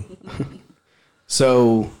responding.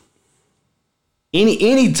 So,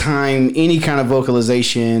 any time, any kind of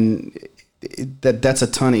vocalization, that's a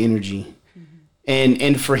ton of energy. Mm-hmm.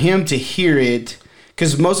 And for him to hear it,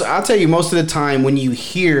 because I'll tell you, most of the time when you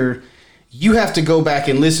hear, you have to go back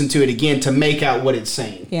and listen to it again to make out what it's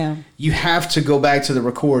saying. Yeah. You have to go back to the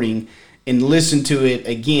recording and listen to it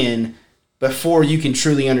again before you can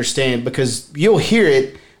truly understand, because you'll hear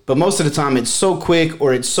it, but most of the time it's so quick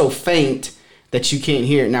or it's so faint that you can't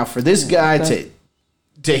hear it. Now, for this guy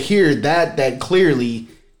to hear that clearly,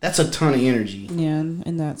 that's a ton of energy. Yeah,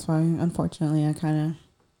 and that's why, unfortunately, I kind of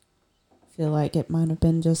feel like it might have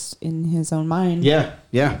been just in his own mind. Yeah.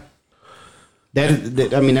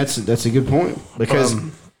 That I mean, that's a good point, because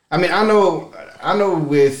I mean, I know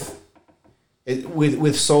with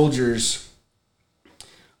soldiers,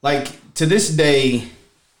 like, to this day,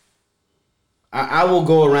 I will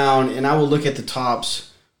go around and I will look at the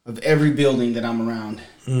tops of every building that I'm around,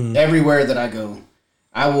 everywhere that I go.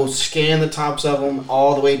 I will scan the tops of them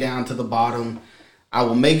all the way down to the bottom. I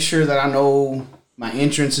will make sure that I know my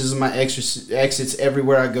entrances and my exits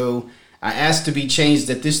everywhere I go. I asked to be changed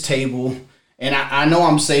at this table, and I know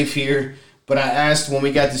I'm safe here, but I asked when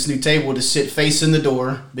we got this new table to sit facing the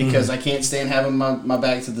door because I can't stand having my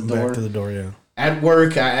back to the door. Back to the door, yeah. At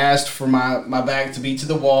work, I asked for my back to be to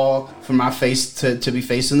the wall, for my face to be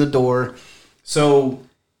facing the door. So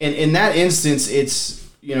in that instance, it's,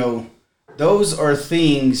 you know, those are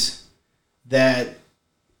things that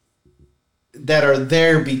are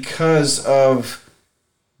there because of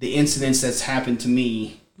the incidents that's happened to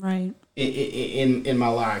me, right, in my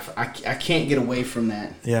life. I can't get away from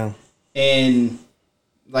that. Yeah. And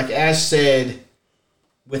like Ash said,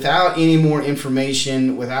 without any more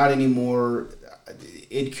information, without any more,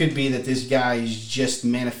 it could be that this guy is just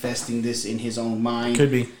manifesting this in his own mind.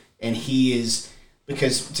 Could be. and he is,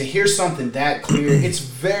 because to hear something that clear, it's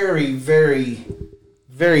very, very,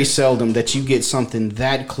 very seldom that you get something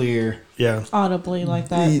that clear. Yeah. Audibly like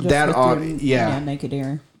that. Just That with your, naked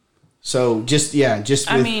ear. So just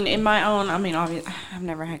I mean, in my own, obviously, I've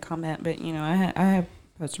never had combat, but I have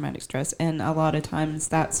post-traumatic stress, and a lot of times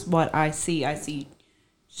that's what I see. I see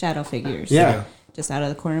shadow figures. Yeah. Just out of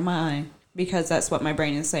the corner of my eye, because that's what my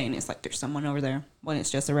brain is saying. It's like there's someone over there, when it's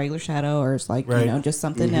just a regular shadow, or it's like just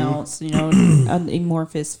something else, an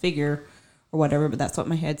amorphous figure or whatever. But that's what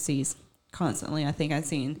my head sees constantly. I think I've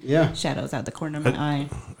seen shadows out the corner of my eye.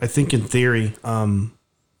 I think in theory,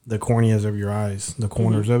 the corneas of your eyes, the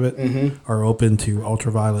corners of it, are open to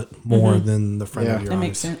ultraviolet more than the front of your eyes. That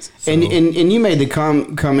makes sense. So. And you made the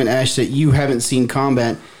comment, Ash, that you haven't seen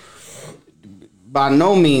combat. By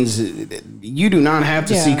no means, you do not have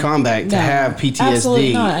to see combat to have PTSD.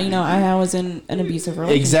 Absolutely not. I was in an abusive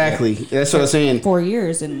relationship. Exactly. That's what I'm saying. 4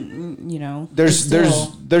 years, and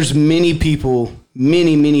there's many people.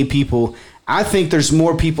 I think there's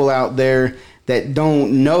more people out there that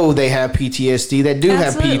don't know they have PTSD that do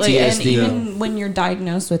have PTSD. And even when you're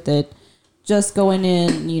diagnosed with it, just going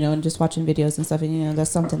in, and just watching videos and stuff, and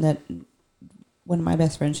that's something that one of my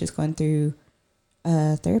best friends, she's going through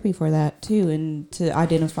therapy for that too, and to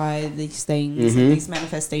identify these things, these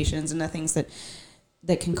manifestations, and the things that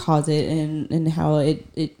can cause it, and how it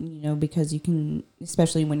because you can,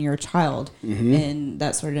 especially when you're a child in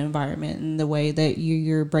that sort of environment, and the way that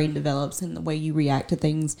your brain develops and the way you react to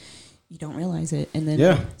things, you don't realize it, and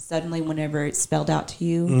then suddenly whenever it's spelled out to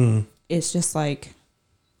you, it's just like,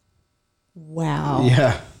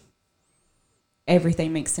 wow,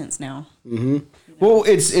 everything makes sense now. Well,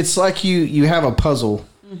 it's like you have a puzzle,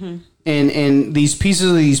 and these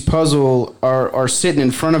pieces of these puzzle are sitting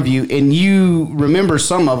in front of you, and you remember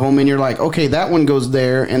some of them, and you're like, okay, that one goes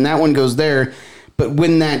there, and that one goes there. But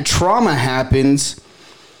when that trauma happens,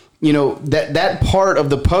 that part of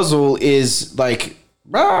the puzzle is like,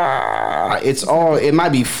 it might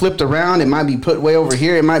be flipped around, it might be put way over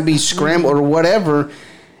here, it might be scrambled or whatever.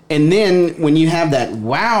 And then when you have that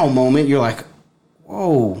wow moment, you're like,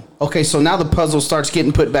 whoa, okay, so now the puzzle starts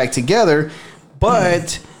getting put back together.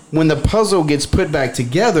 But when the puzzle gets put back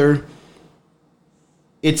together,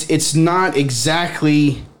 it's not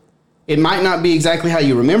exactly, it might not be exactly how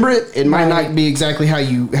you remember it. It might not be exactly how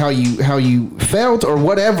you felt or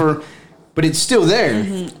whatever, but it's still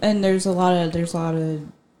there. And there's a lot of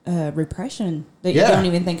repression that you don't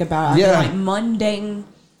even think about. Like mundane,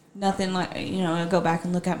 nothing like, I go back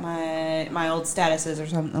and look at my old statuses or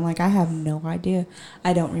something. I'm like, I have no idea.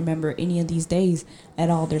 I don't remember any of these days at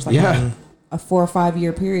all. There's like a 4 or 5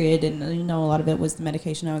 year period, and a lot of it was the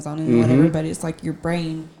medication I was on and whatever. But it's like your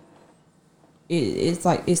brain, it's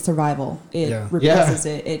like it's survival. It represses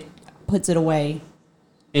it. It puts it away.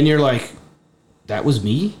 And you're like, that was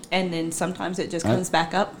me. And then sometimes it just comes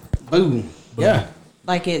back up. Boom. Yeah.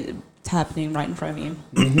 Like it's happening right in front of you.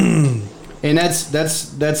 And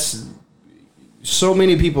that's so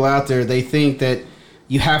many people out there. They think that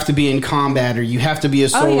you have to be in combat or you have to be a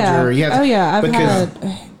soldier. Or you have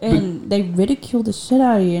and they ridicule the shit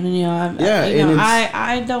out of you. And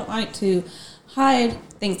I don't like to hide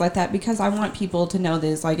things like that, because I want people to know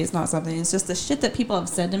this. Like, it's not something. It's just the shit that people have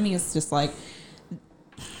said to me. It's just like,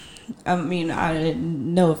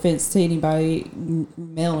 no offense to anybody,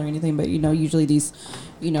 male or anything, but usually these,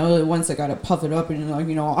 the ones that gotta puff it up and like,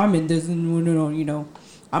 I'm in this, and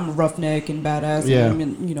I'm a roughneck and badass, and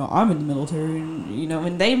I'm in the military,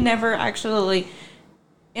 and they've never actually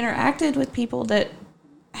interacted with people that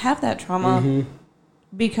have that trauma,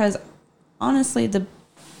 because honestly, the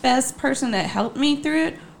best person that helped me through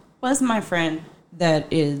it was my friend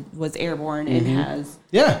that was airborne and has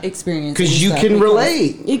experience, because you can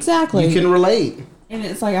relate. Exactly, you can relate. And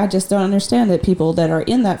it's like, I just don't understand that people that are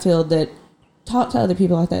in that field that talk to other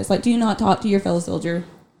people like that. It's like, do you not talk to your fellow soldier?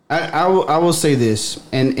 I will say this,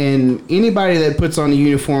 and anybody that puts on a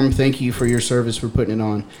uniform, thank you for your service for putting it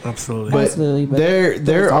on. Absolutely. But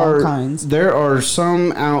there are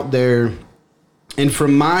some out there, and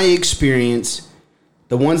from my experience,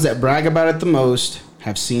 the ones that brag about it the most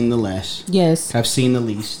have seen the less. Yes. Have seen the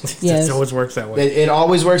least. Yes. It always works that way. It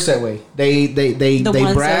always works that way. They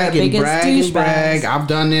brag and brag and brag. I've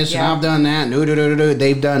done this and I've done that. No.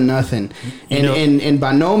 They've done nothing. And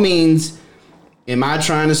by no means am I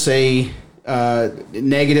trying to say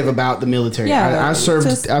negative about the military. Yeah, I've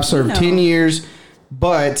served 10 years,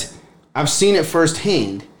 but I've seen it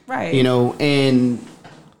firsthand. Right. And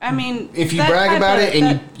I mean, if you brag about it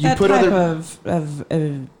and you put other of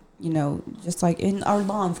just like in our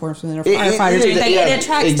law enforcement or firefighters, it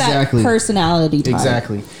attracts that personality type.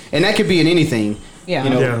 Exactly. And that could be in anything. Yeah. You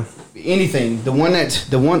know, anything.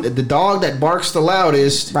 The dog that barks the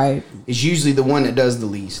loudest Right. is usually the one that does the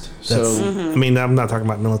least. That's, So, I mean, I'm not talking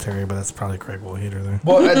about military, but that's probably a correct hitter there.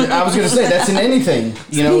 well, I was going to say that's in anything.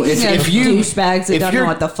 You know, if you douchebags that if don't you're- know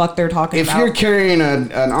what the fuck they're talking if about. you're carrying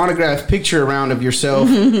an autographed picture around of yourself,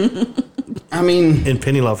 I mean, And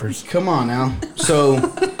penny loafers. come on now. So,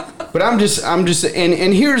 but I'm just,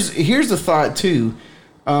 and here's the thought too.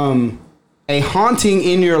 A haunting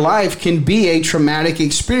in your life can be a traumatic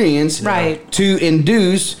experience, Right. To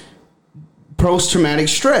induce post-traumatic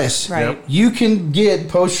stress. Right. Yep. You can get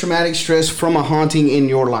post-traumatic stress from a haunting in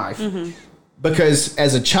your life, because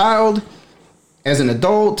as a child, as an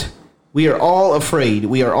adult, we are all afraid.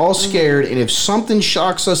 We are all scared, and if something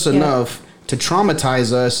shocks us enough to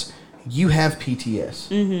traumatize us, you have PTS.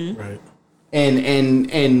 Right.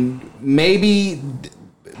 And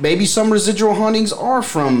maybe some residual hauntings are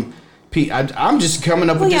from. I'm just coming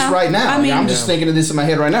up with Well, this yeah. right now. I mean- I'm just thinking of this in my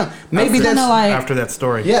head right now. Maybe It's that's kinda like, After that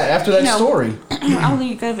story. yeah. After that You know, story, I'll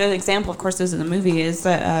give an example. Of course, this is a movie. Is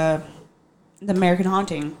the American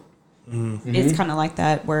Haunting? It's kind of like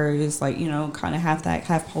that, where it was like, you know, kind of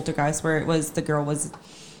half poltergeist, where it was the girl was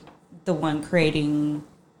the one creating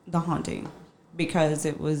the haunting because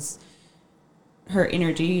it was her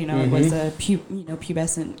energy. You know, it was a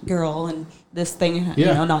pubescent girl, and this thing. You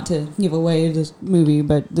Yeah. know, not to give away this movie,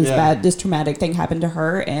 but this Yeah. this traumatic thing happened to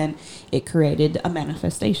her, and it created a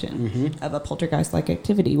manifestation of a poltergeist-like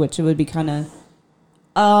activity, which it would be kind of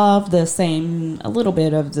the same, a little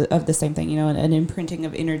bit of the same thing, you know, an imprinting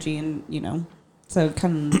of energy, and you know, so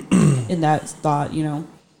kind of in that thought, you know,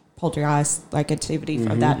 poltergeist like activity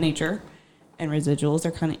of that nature, and residuals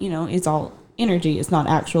are kind of, you know, it's all energy. It's not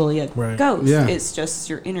actually a Right. ghost. Yeah. It's just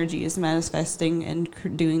your energy is manifesting and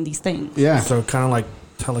doing these things. yeah, So kind of like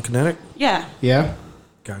telekinetic. Yeah. yeah.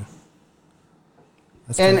 Okay.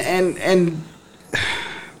 That's And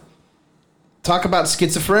talk about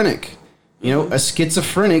schizophrenic. You know, a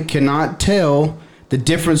schizophrenic cannot tell the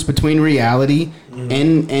difference between reality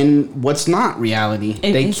and what's not reality.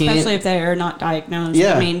 They Especially can't. if they are not diagnosed.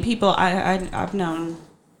 Yeah. I mean, people. I've known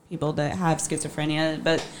people that have schizophrenia,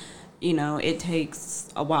 but you know, it takes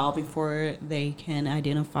a while before they can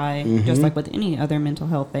identify, just like with any other mental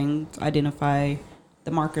health thing, identify the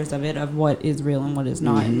markers of it, of what is real and what is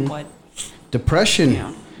not, and what. Depression.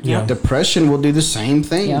 Yeah. Yeah. Depression will do the same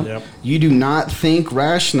thing. Yeah. Yep. You do not think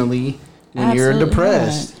rationally when you're Absolutely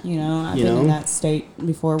depressed. not. You know, I've You been in know? that state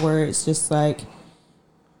before where it's just like,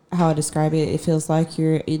 how I describe it, it feels like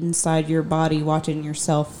you're inside your body watching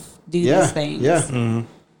yourself do Yeah. these things. Yeah.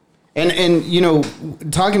 And you know,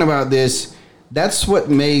 talking about this, that's what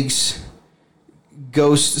makes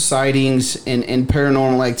ghost sightings and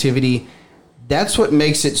paranormal activity, that's what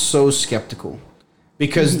makes it so skeptical.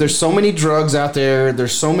 Because there's so many drugs out there,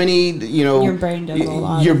 there's so many, you know, Your brain does a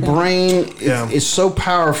lot Your of things. brain Yeah. is so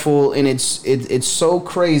powerful, and it's so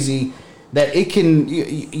crazy that it can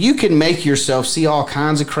you can make yourself see all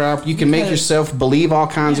kinds of crap. You can make Because- yourself believe all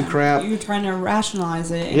kinds of Yeah, crap. You're trying to rationalize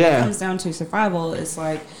it, and Yeah. it comes down to survival. It's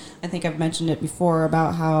like, I think I've mentioned it before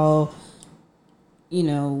about how, you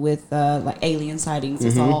know, with like alien sightings,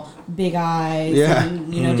 it's all big eyes, Yeah.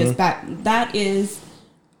 and you know, just that is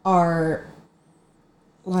our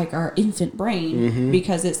infant brain,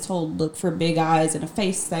 because it's told look for big eyes and a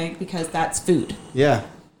face thing because that's food. Yeah.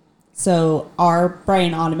 So our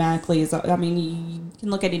brain automatically is. I mean, you can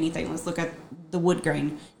look at anything. Let's look at the wood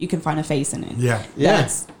grain. You can find a face in it. Yeah. Yeah.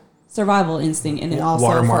 That's survival instinct, and then also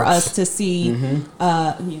for Watermarks. us to see you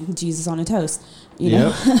know, Jesus on a toast. You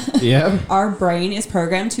know, Yeah. our brain is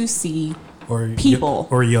programmed to see Or people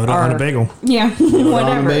Or Yoda on a are- bagel. yeah, on a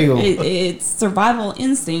whatever. bagel. It's survival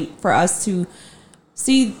instinct for us to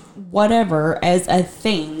see whatever as a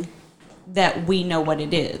thing that we know what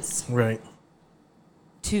it is, Right.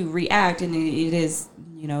 to react, and it is,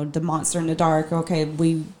 you know, the monster in the dark. Okay,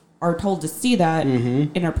 we are told to see that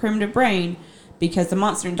in our primitive brain because the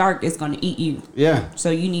monster in the dark is going to eat you. Yeah. So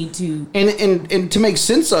you need to. And to make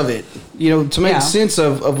sense of it, you know, to make Yeah. sense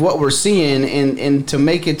of what we're seeing, and to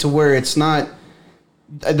make it to where it's not,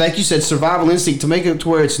 like you said, survival instinct, to make it to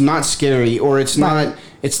where it's not scary, or it's Right.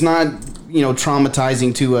 not, you know,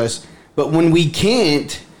 traumatizing to us. But when we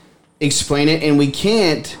can't explain it, and we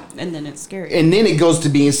can't, And then it's scary. and then it goes to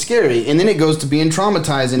being scary, and then it goes to being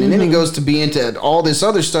traumatizing, and then it goes to being to all this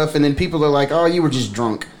other stuff, and then people are like, oh, you were just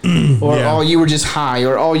drunk, or Yeah. oh, you were just high,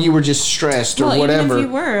 or oh, you were just stressed, or well, whatever. even if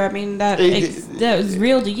you were, I mean, that It- that was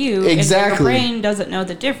real to you. Exactly. And your brain doesn't know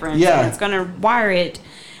the difference. Yeah. And it's going to wire it,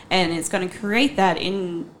 and it's going to create that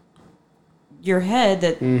in your head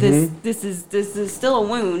that this is still a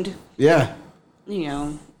wound. Yeah.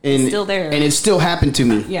 it's still there. And it still happened to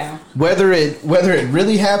me. Yeah. Whether it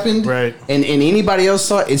really happened, right, and anybody else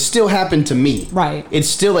saw it, it still happened to me. Right. It's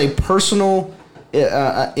still a personal.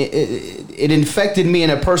 It infected me in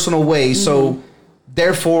a personal way. So,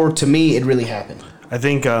 therefore, to me, it really happened. I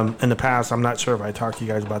think in the past, I'm not sure if I talked to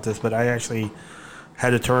you guys about this, but I actually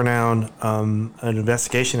had to turn down an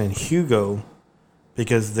investigation in Hugo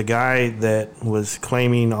because the guy that was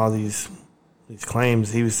claiming all these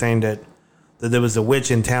claims, he was saying that there was a witch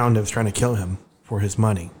in town that was trying to kill him for his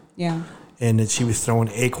money. Yeah. And that she was throwing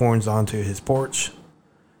acorns onto his porch,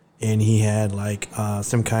 and he had like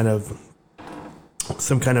some kind of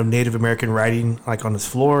Native American writing like on his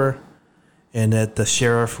floor, and that the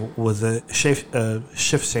sheriff was a shift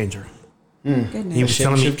changer. Goodness. He was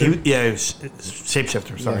telling me, he was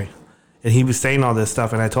shapeshifter. Sorry, and he was saying all this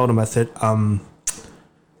stuff, and I told him, I said, I'm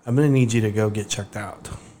gonna need you to go get checked out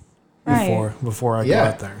before I go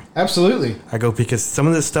out there. Absolutely. I go because some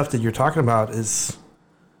of this stuff that you're talking about it's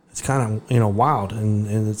kind of wild,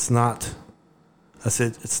 and it's not. I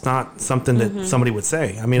said it's not something that somebody would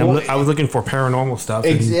say. I mean, I was looking for paranormal stuff.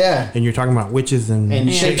 And you're talking about witches and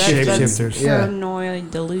shapeshifters.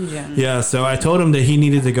 Paranoid delusion. Yeah, so I told him that he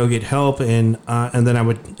needed to go get help, and then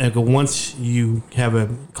I go, once you have a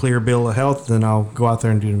clear bill of health, then I'll go out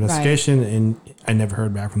there and do an investigation. Right. And I never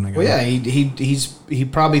heard back from the guy. Well, yeah, he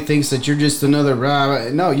probably thinks that you're just another.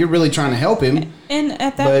 No, you're really trying to help him. And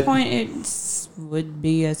at that point, it would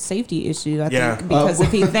be a safety issue. I think because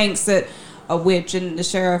if he thinks that a witch and the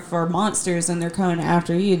sheriff are monsters and they're coming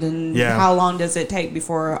after you, then how long does it take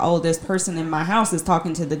before this person in my house is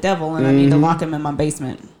talking to the devil and I need to lock him in my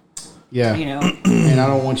basement? Yeah, and I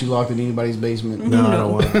don't want you locked in anybody's basement. No, I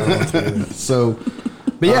don't want to. So,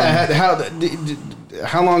 but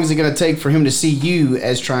how long is it going to take for him to see you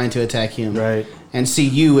as trying to attack him? Right. And see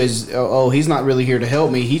you as he's not really here to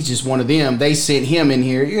help me. He's just one of them. They sent him in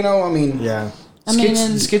here. I mean, yeah.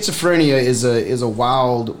 Schizophrenia is a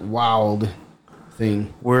wild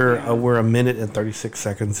thing. We're a minute and 36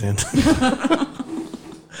 seconds in.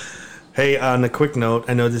 Hey, on a quick note,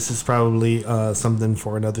 I know this is probably something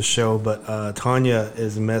for another show, but Tanya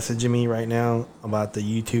is messaging me right now about the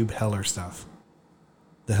YouTube Heller stuff.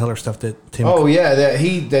 The Heller stuff that Tim. Oh yeah,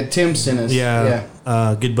 that Tim sent us. Yeah.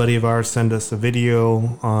 A good buddy of ours sent us a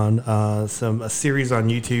video on a series on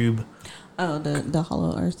YouTube. Oh, the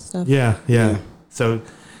Hollow Earth stuff. Yeah. So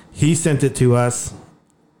he sent it to us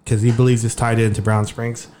because he believes it's tied into Brown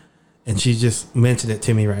Springs, and she just mentioned it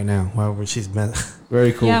to me right now. While she's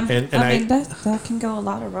very cool. Yeah, and I mean that can go a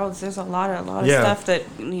lot of roads. There's a lot of stuff that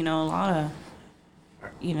a lot of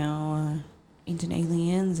ancient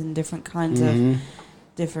aliens and different kinds of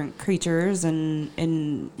different creatures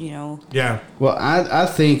and Yeah. Well, I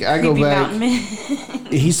think I go back.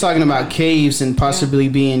 He's talking about caves and possibly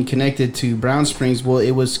being connected to Brown Springs. Well,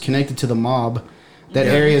 it was connected to the mob. That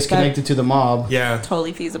area is connected to the mob. Yeah.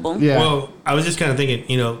 Totally feasible. Yeah. Well, I was just kind of thinking,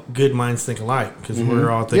 good minds think alike because we're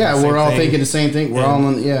all thinking. Yeah, we're all thinking the same thing. We're all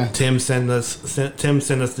on. Yeah. Tim sent us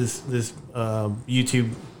this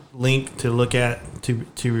YouTube link to look at to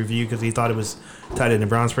review because he thought it was tied into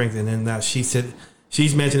Brown Springs, and then now she said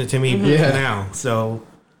she's mentioned it to me now. So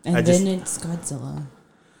it's Godzilla.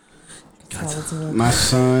 My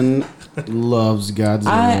son loves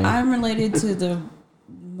Godzilla. I'm related to the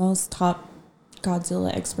most top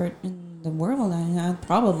Godzilla expert in the world.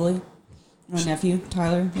 Probably my nephew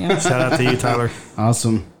Tyler. Yeah. Shout out to you, Tyler.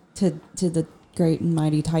 Awesome. To the great and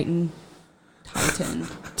mighty Titan Tyler.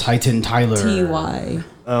 TYTAN.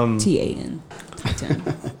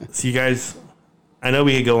 Titan. So you guys, I know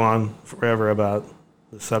we could go on forever about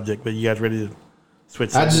the subject, but you guys ready to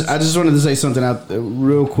switch? I just wanted to say something out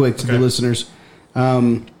real quick to the listeners.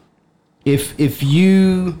 If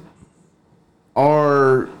you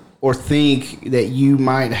are or think that you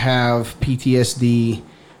might have PTSD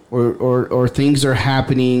or things are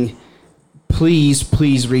happening, please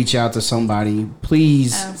reach out to somebody.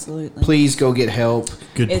 Absolutely. Please go get help.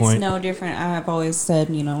 Good point. It's no different. I've always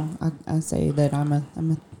said, I say that I'm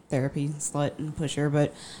a therapy slut and pusher,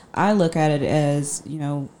 but I look at it as,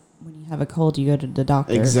 when you have a cold, you go to the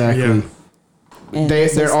doctor. Exactly. Yeah. And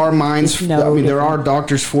there are minds. There are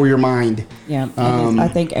doctors for your mind. Yeah, I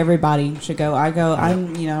think everybody should go.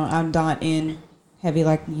 I'm not in heavy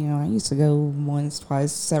I used to go once,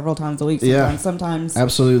 twice, several times a week. Sometimes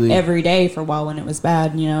absolutely every day for a while when it was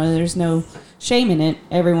bad. There's no shame in it.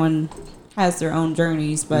 Everyone has their own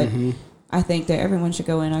journeys, but I think that everyone should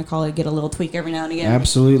go in. I call it get a little tweak every now and again.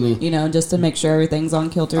 Absolutely. Just to make sure everything's on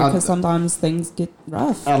kilter because sometimes things get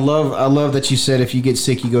rough. I love that you said if you get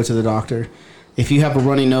sick, you go to the doctor. If you have a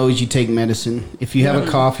runny nose, you take medicine. If you have a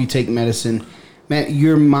cough, you take medicine. man,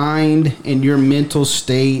 your mind and your mental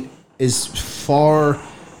state is far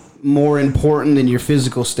more important than your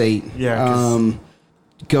physical state. Yeah.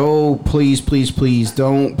 Go, please, please, please.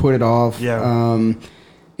 Don't put it off. Yeah.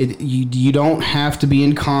 You don't have to be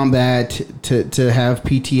in combat to have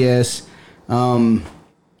PTS.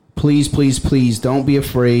 Please, please, please don't be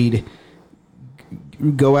afraid.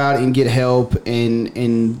 Go out and get help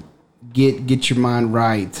and get your mind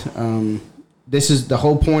right. This is the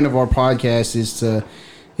whole point of our podcast is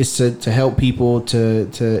to help people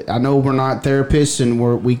to I know we're not therapists and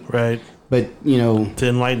we right. But, you know, to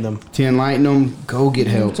enlighten them, go get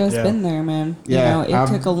help. You've just been there, man. Yeah, you know, it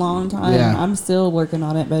took a long time. Yeah. I'm still working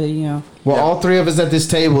on it, but you know. Well, all three of us at this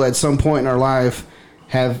table at some point in our life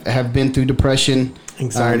have been through depression,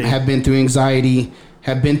 anxiety, have been through anxiety,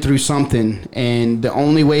 have been through something, and the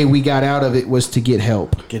only way we got out of it was to get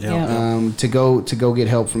help. Yeah. To go get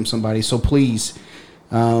help from somebody. So please,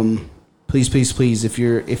 please, please, please, if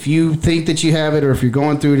you think that you have it, or if you're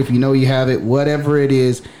going through it, if you know you have it, whatever it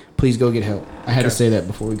is, please go get help. I had to say that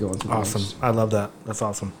before we go into awesome. I love that. That's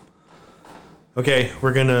awesome. Okay,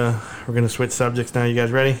 we're gonna switch subjects now. You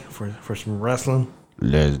guys ready for some wrestling?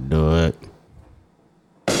 Let's do it.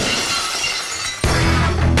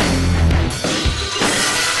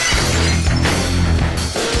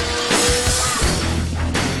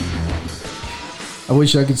 I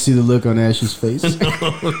wish I could see the look on Ash's face. I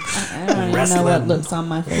don't even know what looks on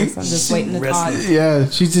my face. I'm just waiting to talk. Yeah,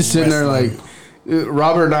 she's just sitting there like,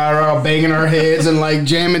 Robert and I are all banging our heads and like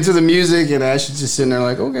jamming to the music, and Ash is just sitting there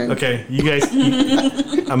like, okay. Okay, you guys,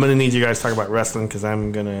 I'm going to need you guys to talk about wrestling because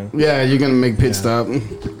I'm going to. Yeah, you're going to make pit stop.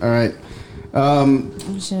 All right.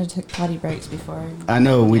 We should have took potty breaks before. I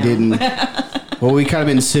know, we didn't. Well, we kind of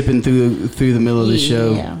been sipping through the middle of the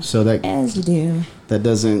show, so that as you do. That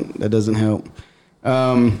doesn't help.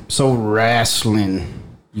 So wrestling.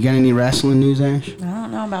 You got any wrestling news, Ash? I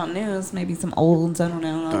don't know about news. Maybe some olds. I don't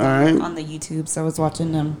know. On the YouTube. So I was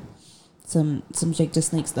watching some Jake the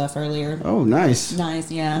Snake stuff earlier. Oh, nice. Nice,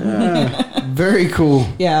 yeah. Very cool.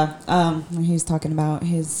 Yeah. He was talking about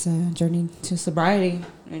his journey to sobriety,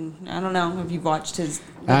 and I don't know if you've watched his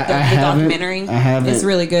the documentary. I haven't. It's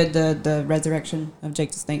really good. The resurrection of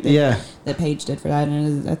Jake the Snake. That Paige did for that,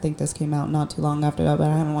 and I think this came out not too long after that. But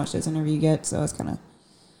I haven't watched this interview yet, so I was kind of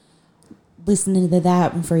listening to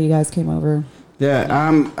that before you guys came over. Yeah,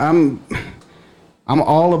 I'm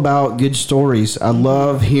all about good stories. I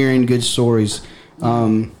love hearing good stories,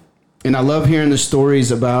 and I love hearing the stories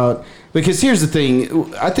about, because here's the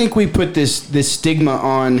thing, I think we put this stigma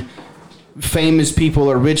on famous people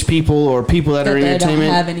or rich people or people that are in entertainment.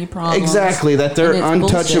 Don't have any problems. Exactly, that they're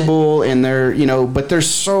untouchable bullshit. And they're, you know, but there's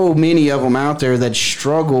so many of them out there that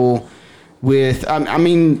struggle with. I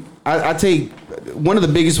mean, I take one of the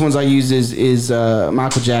biggest ones I use is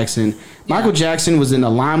Michael Jackson. Michael Jackson was in the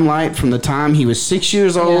limelight from the time he was 6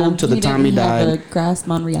 years old to the time he died. He didn't have a grasp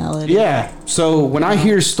on reality. Yeah. So when I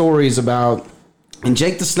hear stories about, and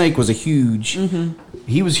Jake the Snake was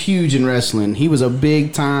he was huge in wrestling. He was a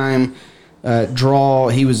big time draw.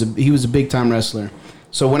 He was a big time wrestler.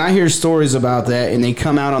 So when I hear stories about that and they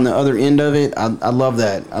come out on the other end of it, I love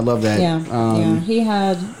that. I love that. Yeah. He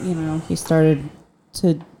had, he started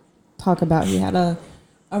to talk about, he had a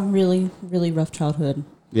really, really rough childhood.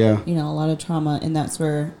 Yeah. A lot of trauma, and that's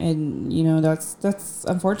where, and that's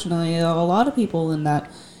unfortunately a lot of people in that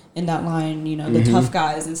line, the tough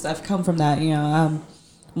guys and stuff come from that.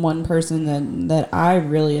 One person that I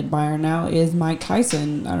really admire now is Mike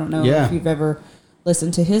Tyson. I don't know if you've ever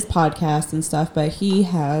listened to his podcast and stuff, but he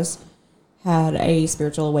has had a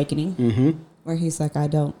spiritual awakening where he's like, I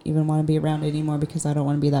don't even want to be around anymore because I don't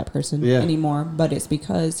want to be that person anymore. But it's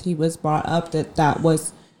because he was brought up that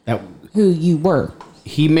was who you were.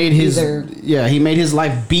 He made his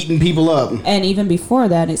life beating people up. And even before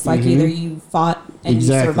that, it's like either you fought and you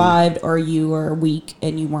survived, or you were weak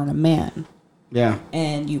and you weren't a man. Yeah.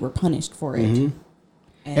 And you were punished for it.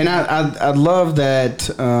 And I love that,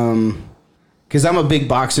 because I'm a big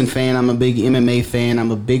boxing fan, I'm a big MMA fan, I'm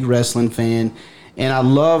a big wrestling fan, and I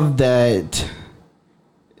love that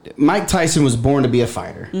Mike Tyson was born to be a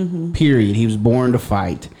fighter. Period. He was born to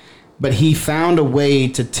fight. But he found a way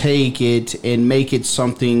to take it and make it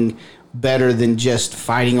something better than just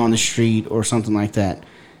fighting on the street or something like that.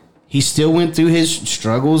 He still went through his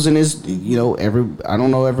struggles and his, I don't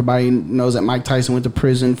know, everybody knows that Mike Tyson went to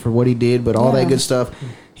prison for what he did, but all that good stuff.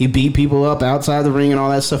 He beat people up outside the ring and all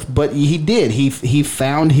that stuff, but he did. He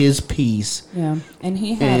found his peace. Yeah, and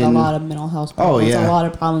he had a lot of mental health problems, a lot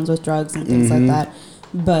of problems with drugs and things like that.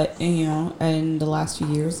 But, in the last few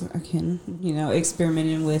years, again,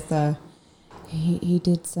 experimenting with he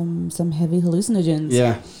did some heavy hallucinogens.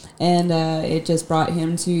 Yeah. And it just brought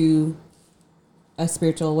him to a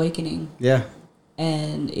spiritual awakening. Yeah.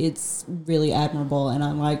 And it's really admirable. And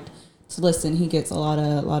I liked to listen. He gets a lot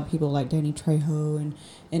of people like Danny Trejo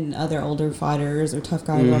and other older fighters or tough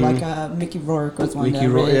guys, or like Mickey Rourke was one that I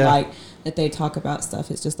really like, that they talk about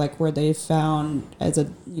stuff. It's just like where they found, as a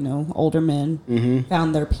older men,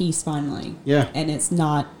 found their peace finally. Yeah. And it's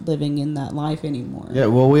not living in that life anymore. Yeah,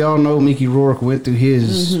 well, we all know Mickey Rourke went through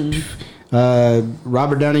his.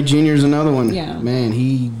 Robert Downey Jr. is another one. Yeah. Man,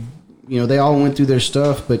 they all went through their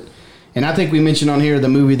stuff, and I think we mentioned on here the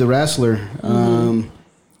movie The Wrestler.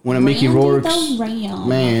 One of Mickey Rourke's,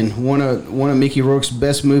 one of Mickey Rourke's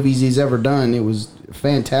best movies he's ever done. It was a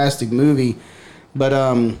fantastic movie, but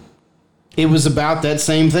it was about that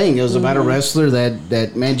same thing. It was about a wrestler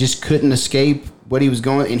that man just couldn't escape what he was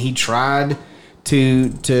going, and he tried to,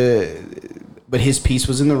 but his piece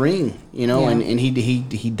was in the ring, and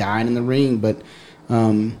he died in the ring. But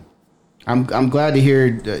I'm glad to hear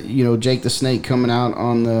Jake the Snake coming out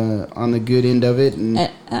on the good end of it, and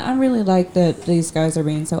I really like that these guys are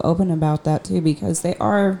being so open about that too, because they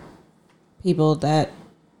are people that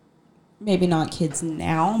maybe not kids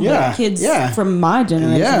now, but kids from my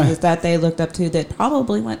generation is that they looked up to, that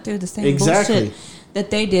probably went through the same bullshit that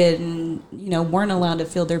they did, and weren't allowed to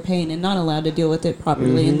feel their pain and not allowed to deal with it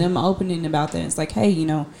properly, and them opening about that. It's like, hey,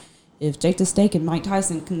 if Jake the Snake and Mike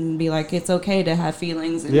Tyson can be like, it's okay to have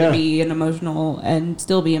feelings and to be an emotional and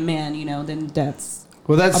still be a man, then that's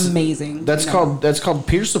amazing. That's called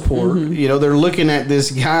peer support. They're looking at this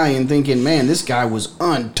guy and thinking, man, this guy was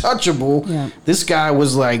untouchable. Yeah. This guy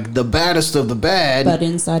was like the baddest of the bad. But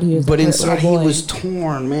inside he was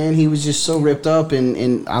torn, man. He was just so ripped up,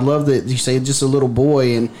 and I love that you say just a little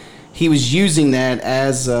boy, and he was using that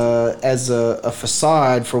as a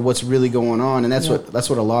facade for what's really going on, and that's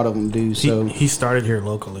what a lot of them do. So he started here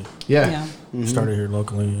locally. Yeah. Started here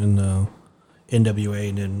locally in NWA,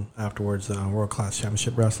 and then afterwards World Class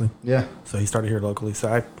Championship Wrestling. Yeah. So he started here locally. So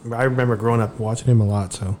I remember growing up watching him a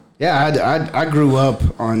lot. So yeah, I grew up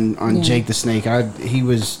on Jake the Snake. He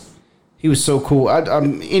was so cool.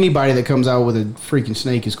 Anybody that comes out with a freaking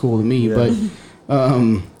snake is cool to me. Yeah. But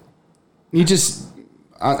you just.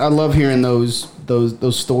 I love hearing those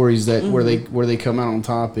stories that where they come out on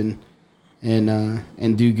top and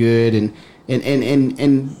do good and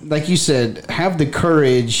like you said, have the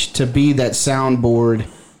courage to be that soundboard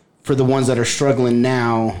for the ones that are struggling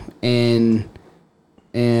now and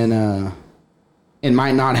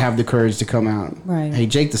might not have the courage to come out. Right. Hey,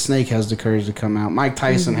 Jake the Snake has the courage to come out. Mike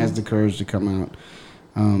Tyson has the courage to come out.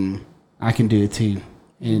 I can do it too,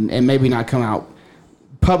 and maybe not come out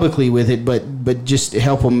publicly with it, but just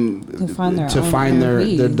help them to find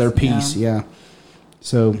their peace. Yeah.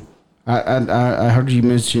 So I heard you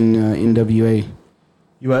mention NWA.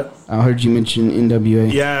 You what? I heard you mention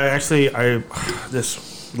NWA. Yeah, actually,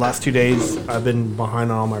 this last 2 days I've been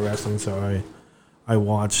behind on all my wrestling, so I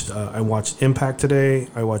watched Impact today.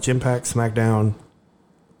 I watched Impact, SmackDown,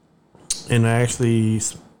 and I actually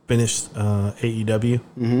finished AEW.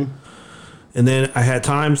 And then I had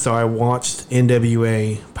time, so I watched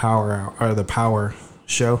NWA Power, or the Power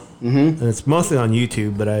show. And it's mostly on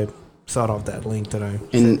YouTube, but I saw it off that link that I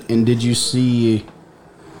sent. And did you see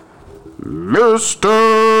Mr.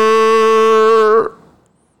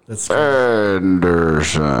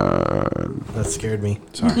 Anderson? That scared me.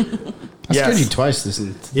 Sorry. I scared you twice this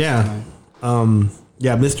time. Yeah.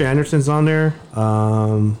 Mr. Anderson's on there.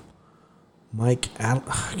 Mike,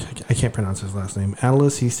 I can't pronounce his last name.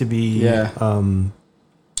 Atlas used to be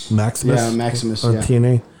Maximus. Yeah, Maximus on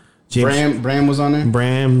TNA. Bram was on there.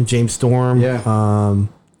 Bram, James Storm. Yeah.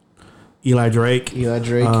 Eli Drake. He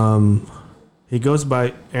goes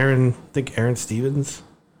by Aaron Stevens,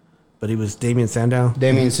 but he was Damian Sandow.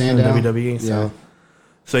 WWE.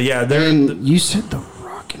 So yeah, you said the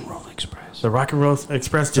Rock and Roll Express. The Rock and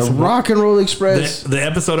Roll Express. The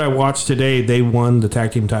episode I watched today, they won the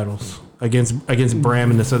tag team titles against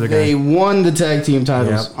Bram and this other guy. They won the tag team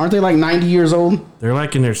titles. Yep. Aren't they like 90 years old? They're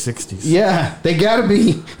like in their 60s. Yeah, they gotta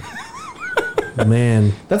be.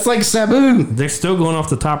 Man, that's like Sabu. They're still going off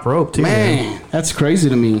the top rope too. Man, that's crazy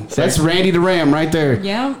to me. That's Randy the Ram right there.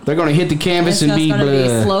 Yeah, they're gonna hit the canvas and be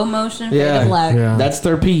blood. Slow motion, fade to black. Yeah, that's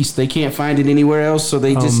their piece. They can't find it anywhere else, so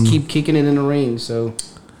they just keep kicking it in the ring. So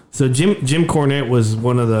Jim Cornette was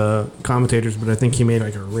one of the commentators, but I think he made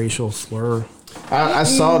like a racial slur. I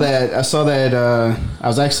saw that. I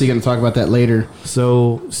was actually going to talk about that later.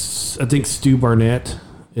 So I think Stu Barnett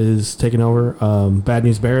is taking over. Bad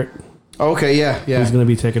News Barrett. Okay, yeah. He's going to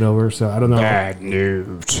be taking over. So I don't know. Bad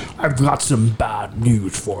news. I've got some bad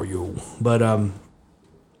news for you. But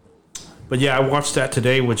But yeah, I watched that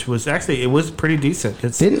today, which was actually, it was pretty decent.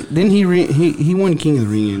 Didn't he won King of the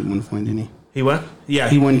Ring at one point, didn't he? He what? Yeah,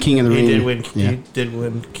 he won King of the Ring. He did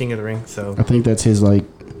win King of the Ring. So I think that's his like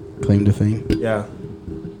claim to fame. Yeah.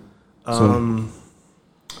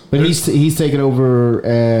 But he's taken over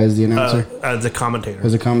as the announcer, as a commentator.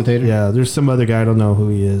 As a commentator. Yeah, there's some other guy, I don't know who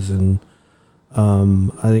he is, and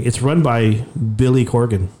I think it's run by Billy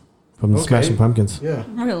Corgan from the Smashing Pumpkins. Yeah.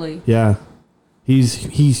 Really? Yeah.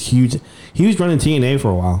 He's huge. He was running TNA for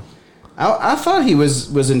a while. I thought he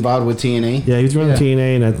was involved with TNA. Yeah, he was running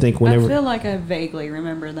TNA, and I think whenever I feel like I vaguely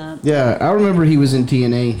remember that. Yeah, I remember he was in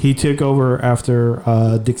TNA. he took over after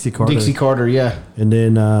Dixie Carter. Dixie Carter, yeah. And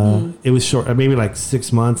then it was short, maybe like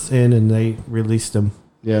 6 months in, and they released him.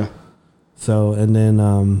 Yeah. So, and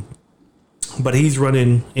then, but he's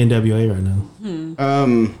running NWA right now.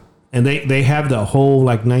 And they have the whole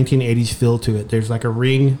like 1980s feel to it. There's like a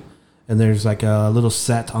ring, and there's like a little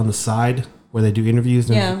set on the side where they do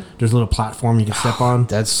interviews. And there's a little platform you can step on.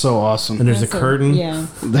 That's so awesome. And there's a curtain. Yeah.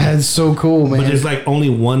 That's so cool, man. But there's like only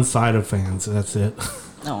one side of fans. So that's it.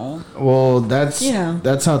 No. Well, that's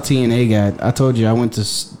how TNA got. I told you I went to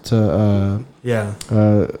oh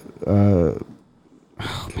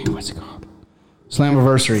man, what's it called?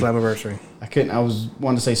 Slammiversary. I was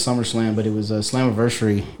wanting to say SummerSlam, but it was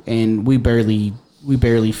Slammiversary, and we barely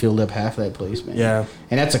filled up half that place, man. Yeah.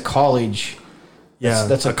 And that's a college. Yeah,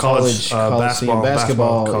 that's a college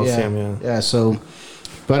basketball coliseum. Yeah. So,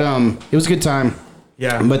 but it was a good time.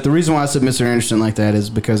 Yeah. But the reason why I said Mr. Anderson like that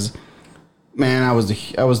is because, man, I was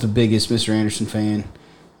the biggest Mr. Anderson fan.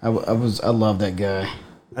 I love that guy.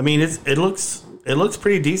 I mean, it looks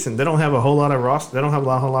pretty decent. They don't have a whole lot of roster. They don't have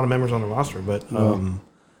a whole lot of members on the roster, but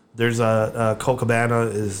there's Colt Cabana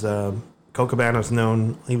is Colt Cabana's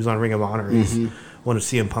known. He was on Ring of Honor. He's one of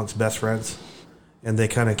CM Punk's best friends. And they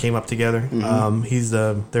kind of came up together. Mm-hmm. He's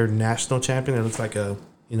their national champion. It looks like a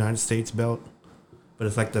United States belt, but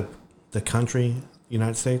it's like the country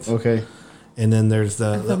United States. Okay. And then there's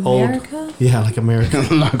the America? old, like America,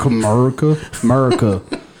 like America.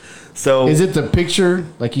 So is it the picture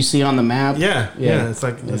like you see on the map? Yeah. It's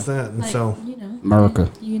like it's that. And Like, so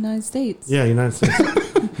America. United States. Yeah, United States,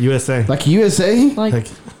 USA, like USA, Like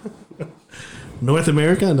North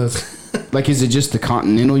America. No. Like, is it just the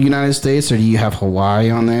continental United States, or do you have Hawaii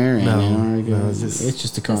on there? No, it's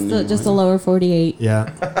just the continental. just the lower 48.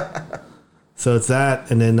 Yeah. So it's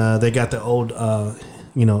that, and then they got the old,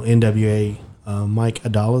 NWA Mike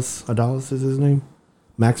Adalis. Adalis is his name.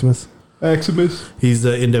 Maximus. He's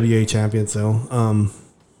the NWA champion. So,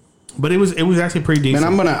 but it was actually pretty decent.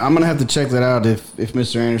 Man, I'm gonna have to check that out if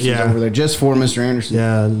Mr. Anderson's over there, just for Mr. Anderson.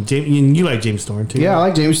 Yeah, you like James Storm too. Yeah, I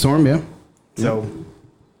like James Storm. Yeah. So.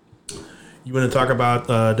 You want to talk about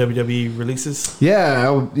WWE releases?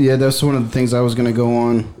 Yeah, that's one of the things I was going to go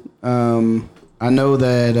on. I know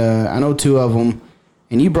two of them,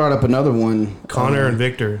 and you brought up another one. Connor and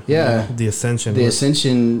Victor. Yeah, the Ascension. The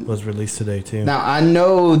Ascension was released today too. Now I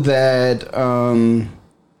know that and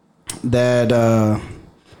their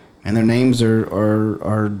names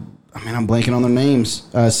are I mean, I'm blanking on their names.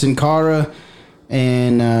 Sin Cara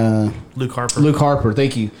and Luke Harper. Luke Harper,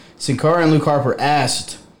 thank you. Sin Cara and Luke Harper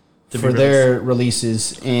asked for their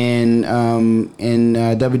releases, and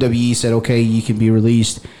WWE said, okay, you can be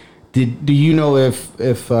released. Do you know if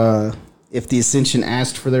the Ascension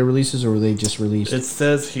asked for their releases, or were they just released? It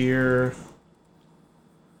says here.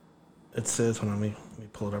 Hold on, let me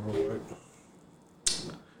pull it up real quick.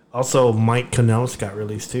 Also, Mike Kanellis got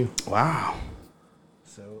released too. Wow.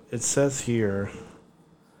 So it says here,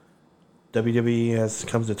 WWE has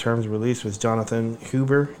come to terms release with Jonathan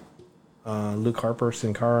Huber, Luke Harper,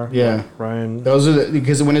 Sin Cara, Ryan. Those are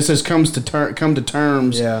because when it says come to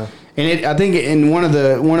terms, yeah. And I think in one of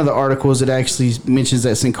the articles it actually mentions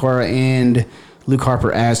that Sin Cara and Luke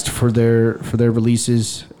Harper asked for their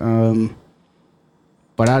releases,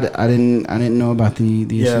 but I didn't know about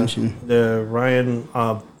the Ascension. The Ryan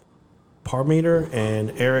Parmeter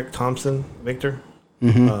and Eric Thompson Victor,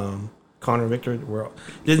 Connor Victor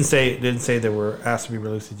didn't say they were asked to be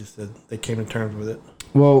released. They just said they came to terms with it.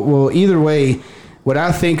 Well, either way, what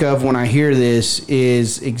I think of when I hear this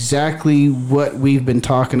is exactly what we've been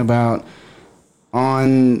talking about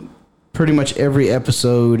on pretty much every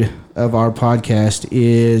episode of our podcast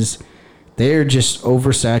is they're just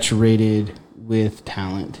oversaturated with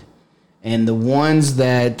talent. And the ones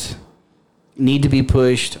that need to be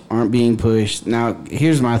pushed aren't being pushed. Now,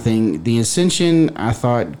 here's my thing. The Ascension, I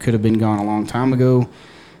thought, could have been gone a long time ago.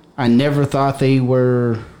 I never thought they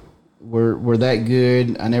were that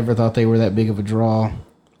good. I never thought they were that big of a draw.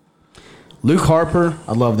 Luke Harper,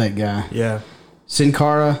 I love that guy. Yeah. Sin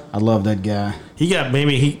Cara, I love that guy. He got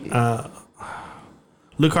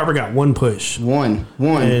Luke Harper got one push. One.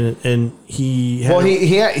 And he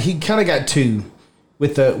had he kind of got two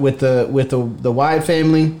with the Wyatt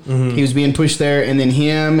family. Mm-hmm. He was being pushed there, and then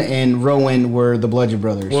him and Rowan were the Bludgeon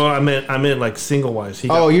Brothers. Well, I meant like single wise.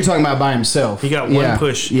 You're talking about by himself. He got one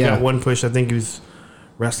push. He got one push. I think he was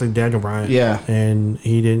wrestling Daniel Bryan. Yeah, and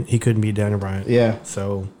he couldn't beat Daniel Bryan. Yeah.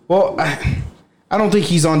 So I don't think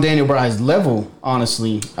he's on Daniel Bryan's level.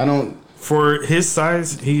 Honestly, I don't. For his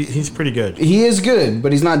size, he's pretty good. He is good,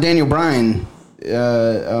 but he's not Daniel Bryan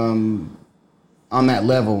on that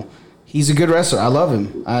level. He's a good wrestler. I love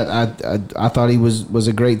him. I thought he was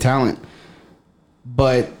a great talent.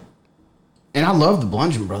 And I love the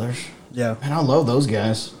Bludgeon Brothers. Yeah. And I love those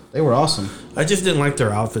guys. They were awesome. I just didn't like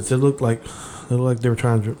their outfits. It looked like they were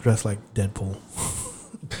trying to dress like Deadpool.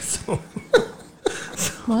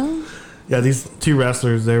 Well. Yeah, these two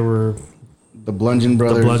wrestlers, they were the Bludgeon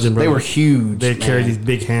Brothers. They were huge. They carried these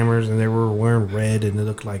big hammers, and they were wearing red, and they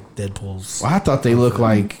looked like Deadpool's. Well, I thought they looked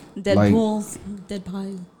like Deadpool's. Dead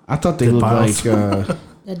Pies. I thought they looked like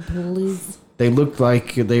Deadpoolies. They looked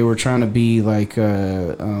like they were trying to be like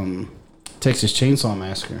Texas Chainsaw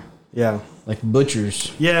Massacre. Yeah, like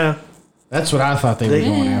butchers. Yeah, that's what I thought they were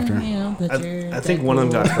going after. Yeah, Butcher. I think one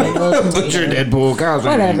of them got hurt. Butcher, Deadpool, God,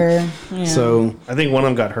 whatever. Yeah. So I think one of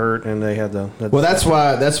them got hurt, and they had the. That's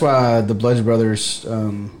why the Bludgeon Brothers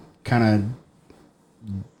kind of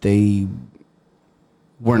they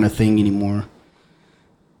weren't a thing anymore.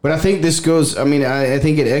 But I think this goes. I mean, I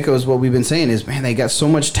think it echoes what we've been saying. Is man, they got so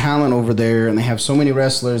much talent over there, and they have so many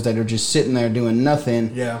wrestlers that are just sitting there doing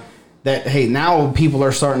nothing. Yeah. That hey, now people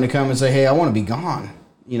are starting to come and say, hey, I want to be gone.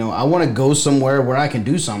 You know, I want to go somewhere where I can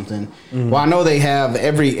do something. Mm-hmm. Well, I know they have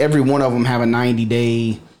every one of them have a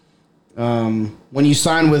 90-day. When you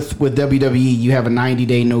sign with WWE, you have a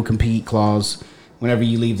 90-day no compete clause whenever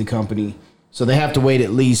you leave the company. So they have to wait at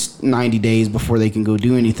least 90 days before they can go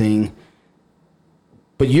do anything.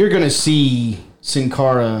 But you're going to see Sin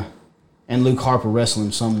Cara and Luke Harper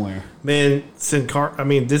wrestling somewhere. Man, Sin Cara, I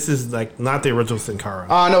mean, this is like not the original Sin Cara.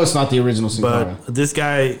 No, it's not the original Sin Cara. But this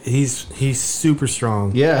guy, he's super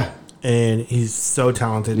strong. Yeah. And he's so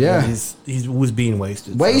talented. Yeah. He was being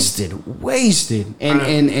wasted. Wasted.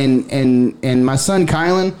 And my son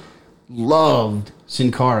Kylan loved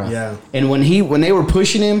Sin Cara. Yeah. And when they were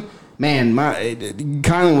pushing him, man,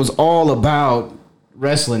 Kylan was all about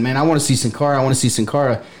wrestling. Man, I want to see Sin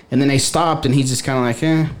Cara. And then they stopped, and he's just kind of like,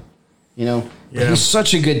 you know. Yeah. He's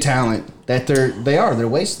such a good talent that they're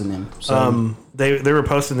wasting him. So. They were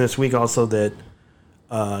posting this week also that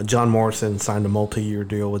John Morrison signed a multi-year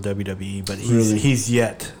deal with WWE, but he's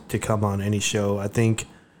yet to come on any show. I think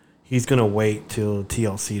he's gonna wait till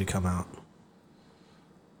TLC to come out.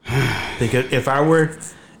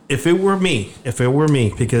 Because if it were me,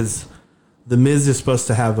 because The Miz is supposed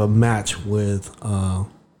to have a match with The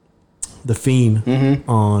Fiend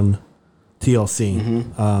on TLC.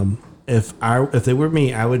 Mm-hmm. If they were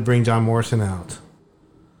me, I would bring John Morrison out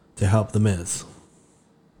to help The Miz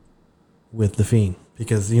with The Fiend,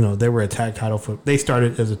 because they were a tag title they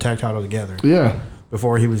started as a tag title together. Yeah.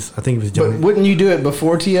 Before I think he was Johnny. But wouldn't you do it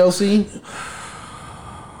before TLC?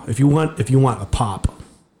 If you want a pop,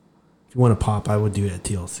 I would do it at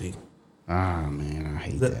TLC. Ah, man, I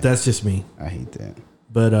hate that. That's just me. I hate that.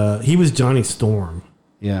 But he was Johnny Storm.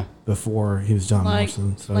 Yeah. Before he was John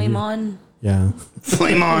Morrison. So Flame On. Yeah.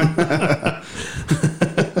 Flame On.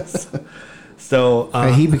 So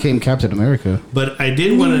he became Captain America. But I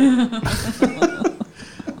did want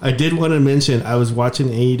to mention I was watching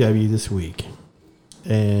AEW this week,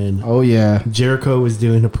 and Jericho was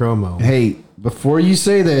doing a promo. Hey, before you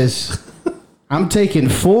say this, I'm taking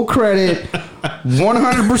full credit,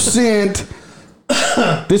 100%.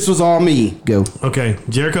 This was all me. Go. Okay,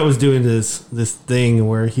 Jericho was doing this thing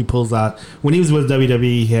where he pulls out, when he was with WWE,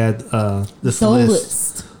 he had this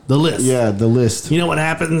list. The list. Yeah, the list. You know what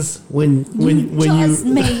happens when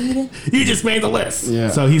you just made the list. Yeah.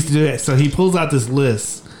 So he used to do that. So he pulls out this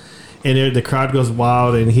list, and the crowd goes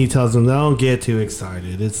wild, and he tells them, "Don't get too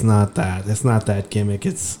excited. It's not that. It's not that gimmick.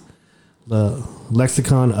 It's the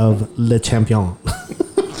lexicon of Le Champion."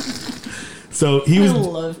 So he was. I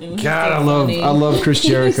love him. God, I love Chris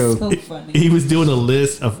Jericho. So funny. He was doing a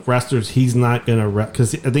list of wrestlers he's not gonna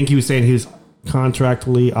because I think he was saying he was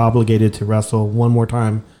contractually obligated to wrestle one more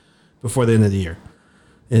time before the end of the year,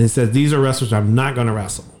 and he said these are wrestlers I'm not gonna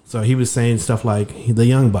wrestle. So he was saying stuff like the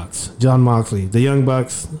Young Bucks, John Moxley, the Young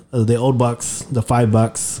Bucks, the Old Bucks, the Five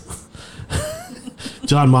Bucks,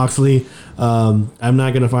 John Moxley. I'm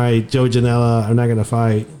not gonna fight Joe Janela. I'm not gonna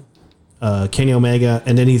fight Kenny Omega,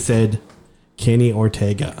 and then he said Kenny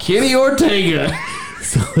Ortega. Kenny Ortega.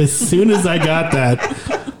 So as soon as I got that,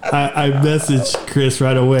 I messaged Chris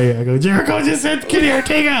right away. I go, Jericho just said Kenny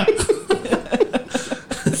Ortega.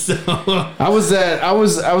 So I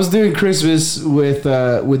was doing Christmas with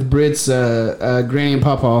Brit's granny and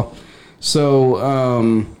papa. So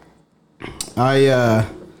I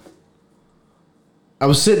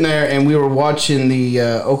was sitting there and we were watching the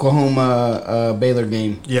Oklahoma Baylor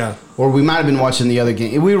game. yeah, Or we might have been watching the other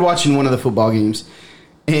game. We were watching one of the football games.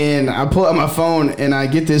 And I pull out my phone and I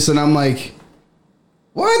get this and I'm like,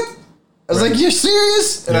 what? I was like, you're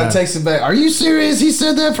serious? And I texted back, are you serious? He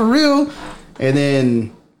said that for real? And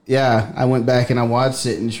then, yeah, I went back and I watched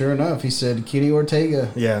it. And sure enough, he said Kenny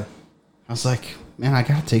Ortega. yeah. I was like, man, I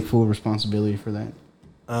got to take full responsibility for that.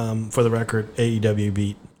 For the record, AEW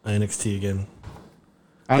beat NXT again.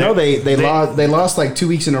 I know they lost like 2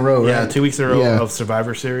 weeks in a row, right? Yeah, 2 weeks in a row Yeah. of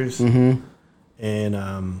Survivor Series. Mm-hmm.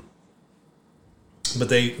 And but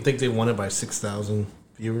I think they won it by 6,000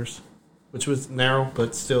 viewers, which was narrow,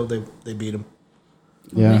 but still they beat them.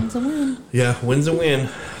 Yeah. Win's a win. Yeah, wins a win.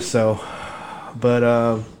 So, but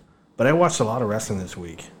I watched a lot of wrestling this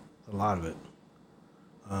week, a lot of it.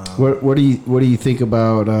 What do you think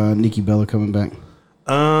about Nikki Bella coming back?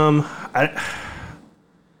 I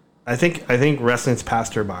think wrestling's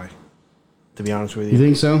passed her by, to be honest with you. You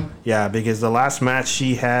think so? Yeah, because the last match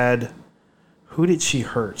she had, who did she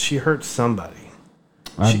hurt? She hurt somebody.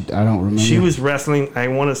 I don't remember. She was wrestling, I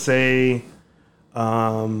want to say,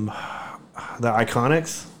 the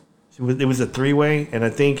Iconics. It was a 3-way, and I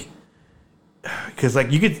think because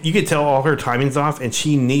like you could tell all her timing's off, and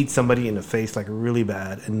she needs somebody in the face like really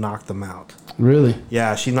bad and knock them out. Really?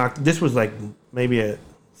 Yeah, she knocked. This was like maybe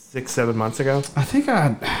 6-7 months ago. That's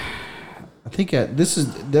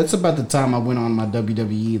about the time I went on my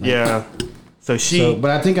WWE. Like, yeah.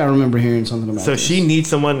 But I think I remember hearing something about. So she needs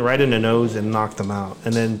someone right in the nose and knock them out,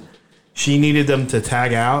 and then she needed them to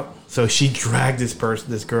tag out. So she dragged this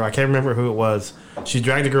girl. I can't remember who it was. She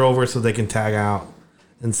dragged the girl over so they can tag out.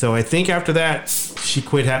 And so I think after that she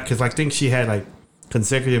quit because I think she had like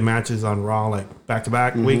consecutive matches on Raw, like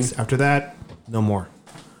back-to-back weeks. After that, no more.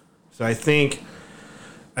 So I think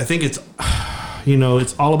it's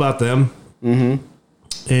it's all about them. Mm-hmm.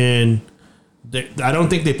 And I don't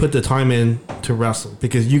think they put the time in to wrestle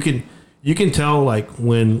because you can tell like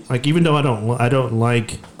when like even though I don't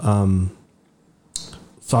like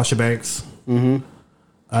Sasha Banks. Mm-hmm.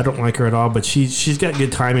 I don't like her at all, but she's got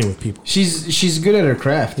good timing with people. She's good at her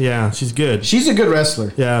craft. Yeah, she's good. She's a good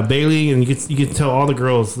wrestler. Yeah, Bailey, and you can tell all the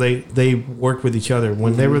girls they work with each other.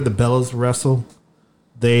 Whenever the Bellas wrestle,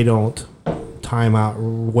 they don't time out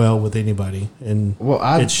well with anybody, and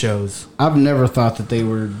it shows. I've never thought that they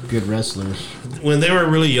were good wrestlers. When they were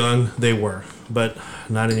really young, they were, but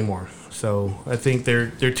not anymore. So I think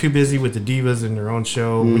they're too busy with the divas in their own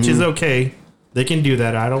show, which is okay. They can do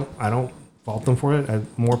that. I don't fault them for it.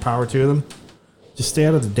 More power to them. Just stay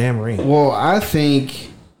out of the damn ring. Well, I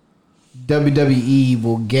think WWE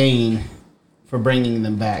will gain for bringing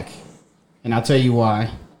them back, and I'll tell you why.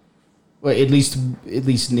 Well, at least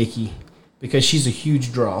Nikki, because she's a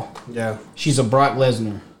huge draw. Yeah, she's a Brock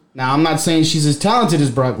Lesnar. Now, I'm not saying she's as talented as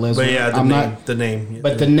Brock Lesnar. But yeah, the name.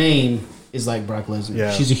 But the name is like Brock Lesnar.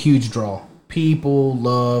 Yeah. She's a huge draw. People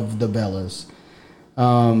love the Bellas.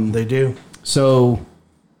 They do. So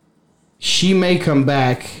she may come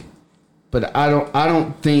back, but I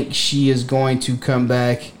don't think she is going to come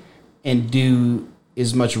back and do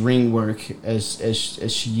as much ring work as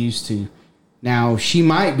she used to. Now, she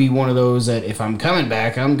might be one of those that if I'm coming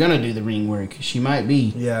back, I'm going to do the ring work. She might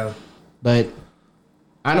be. Yeah. But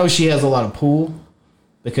I know she has a lot of pull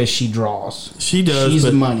because she draws. She does.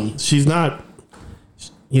 She's money. She's not,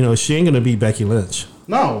 she ain't going to beat Becky Lynch.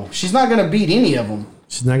 No, she's not going to beat any of them.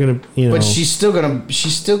 She's not going to, But she's still going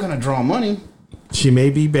to draw money. She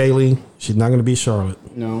may be Bailey. She's not going to be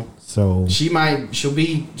Charlotte. No. So she'll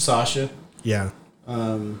be Sasha. Yeah.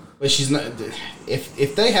 But she's not.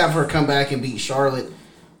 If they have her come back and beat Charlotte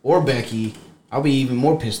or Becky, I'll be even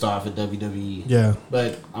more pissed off at WWE. Yeah.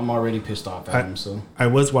 But I'm already pissed off at them. So I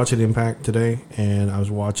was watching Impact today, and I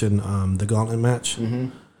was watching the Gauntlet match,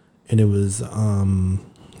 and it was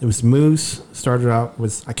Moose started out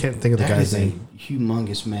with I can't think of the guy's name.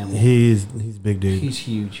 Humongous mammal. He's a big dude. He's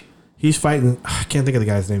huge. He's fighting. I can't think of the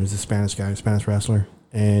guy's name. He's a Spanish guy, Spanish wrestler,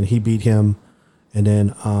 and he beat him. And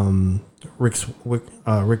then Rick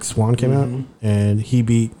Swan came out, and he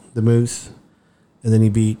beat the Moose, and then he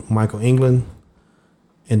beat Michael England,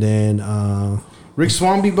 and then Rick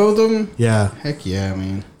Swan beat both of them. Yeah, heck yeah,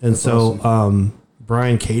 man. And that's so awesome.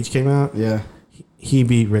 Brian Cage came out. Yeah, he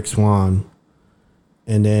beat Rick Swan,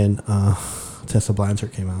 and then Tessa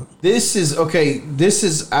Blanchard came out. I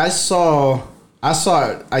saw I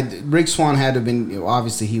saw it. Rick Swann had to have been,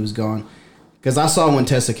 obviously he was gone. Because I saw when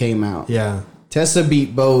Tessa came out. Yeah. Tessa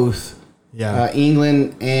beat both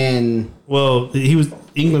England and... Well,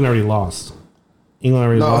 England already lost.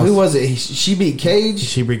 Lost. Who was it? She beat Cage?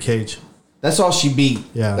 She beat Cage. That's all she beat.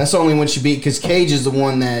 Yeah. That's the only one she beat, because Cage is the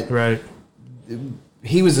one that... Right.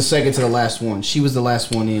 He was the second to the last one. She was the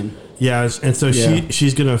last one in. Yeah, and so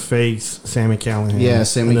she's going to face Sami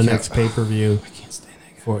Callihan in the next pay-per-view. I can't stand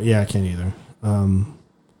that I guy. can't either.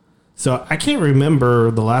 So I can't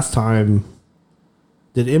remember the last time...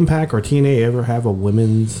 Did Impact or TNA ever have a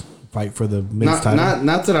women's fight for the men's title?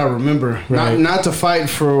 Not that I remember. Right. Not to fight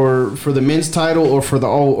for the men's title or for the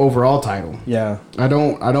overall title. Yeah. I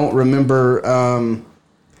don't remember.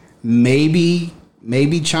 Maybe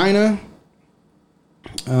China.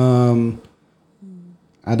 I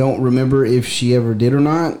don't remember if she ever did or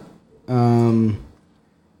not. I'm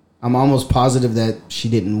almost positive that she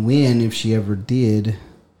didn't win if she ever did.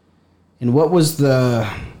 And what was the...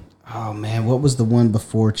 Oh, man, what was the one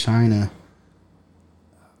before China?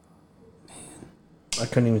 I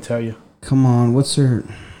couldn't even tell you. Come on, what's her...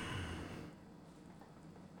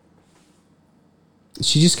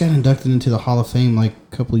 She just got inducted into the Hall of Fame like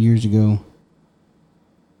a couple of years ago.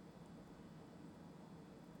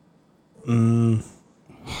 Oh,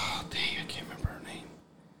 dang, I can't remember her name.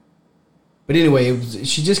 But anyway,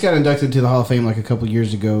 she just got inducted into the Hall of Fame like a couple of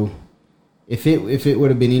years ago. If it would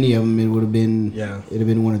have been any of them, it would have been it'd have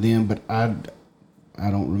been one of them. But I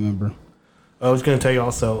don't remember. I was going to tell you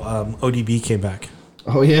also, ODB came back.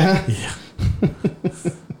 Oh yeah, yeah.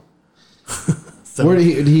 So, where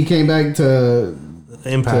did he came back to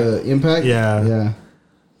Impact? To Impact, yeah.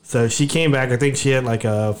 So she came back. I think she had like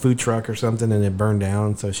a food truck or something, and it burned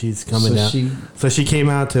down. So she's coming down. So she came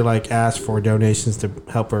out to like ask for donations to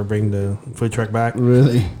help her bring the food truck back.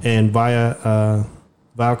 Really? And Taya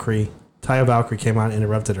Valkyrie came out and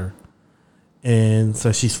interrupted her. And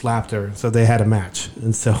so she slapped her. So they had a match.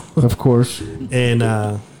 And so... Of course.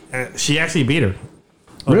 And she actually beat her.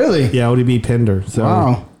 Really? Yeah, ODB pinned her. So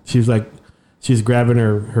wow. She was like... She was grabbing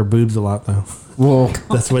her boobs a lot, though. Well...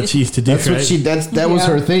 That's what she used to do, That's what that was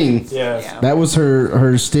her thing. Yeah. That was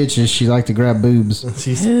her stitch, is she liked to grab boobs.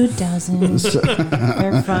 Who doesn't?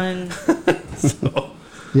 They're fun. So...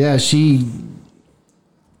 Yeah,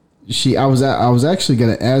 I was actually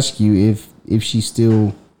gonna ask you if she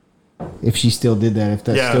still did that, if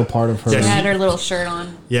that's still part of her. She had her little shirt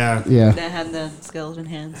on. Yeah. That had the skeleton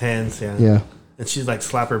hands. Yeah. And she'd like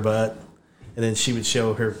slap her butt, and then she would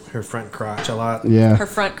show her front crotch a lot. Yeah. Her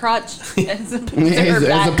front crotch as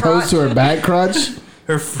opposed to her back crotch.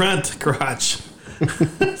 Her front crotch.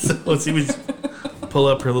 So she would pull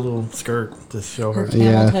up her little skirt to show her.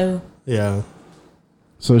 Camel toe. Yeah.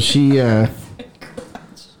 So she.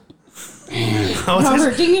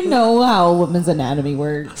 Robert, do you know how a woman's anatomy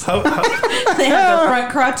works? They have their front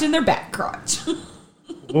crotch and their back crotch.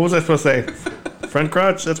 What was I supposed to say? Front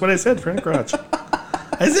crotch? That's what I said, front crotch.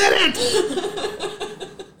 I said it!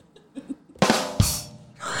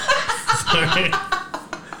 Sorry.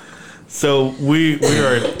 So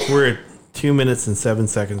we're at 2 minutes and 7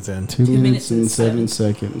 seconds in. 2 minutes and 7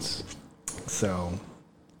 seconds. So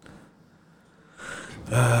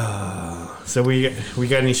so we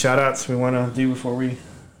got any shout outs we want to do before we...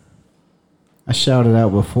 I shouted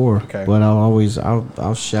out before, okay. But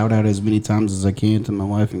I'll shout out as many times as I can to my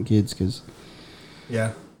wife and kids, because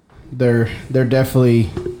they're definitely,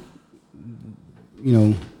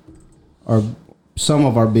 are some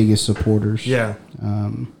of our biggest supporters. Yeah.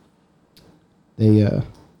 They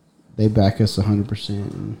back us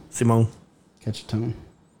 100%. Simone, catch a tone.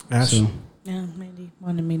 Ash. So, yeah, Mandy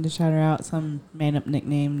wanted me to shout her out some man-up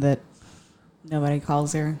nickname that nobody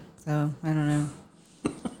calls her, so I don't know.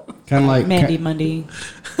 Kind of like Mandy Monday.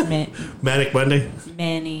 Manic Monday.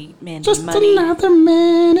 Mandy just Money. Another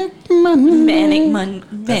Manic Monday. Manic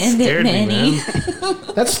Mandy.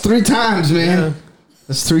 That's 3 times, man. Yeah.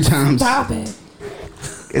 That's 3 times. Stop it.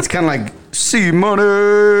 It's kind of like C Money.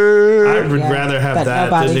 I would rather have that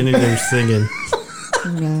than any of them singing.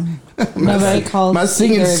 Yeah. Nobody calls. My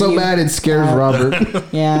singing's so bad it scares Robert.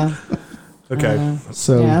 Yeah. Okay.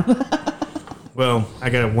 So. Yeah. Well, I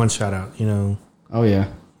got one shout out. Oh yeah.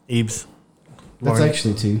 Ebes. That's Lauren.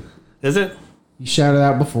 actually 2. Is it? You shouted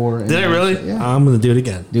out before. Did I really? Yeah. I'm gonna do it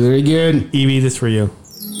again. Do it again. Evie, this for you.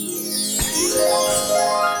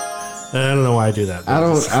 I don't know why I do that. I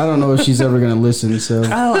don't know if she's ever gonna listen. So.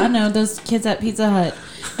 Oh, I know those kids at Pizza Hut.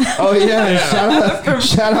 Oh yeah!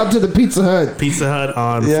 Shout out to the Pizza Hut. Pizza Hut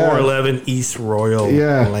on 411 East Royal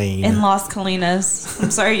Lane in Las Colinas. I'm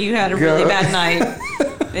sorry you had a really bad night.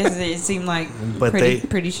 It seemed like But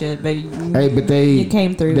pretty shit. But you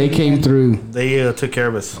came through. They came through. They took care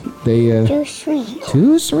of us. They Too sweet.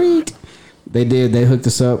 too sweet. They did. They hooked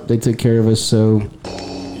us up. They took care of us. So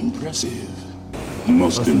Impressive.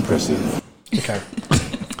 Most impressive. Okay.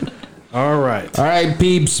 All right,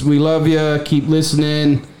 peeps. We love you. Keep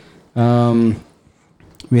listening.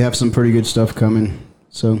 We have some pretty good stuff coming.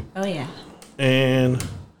 So. Oh yeah. And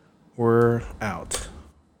we're out.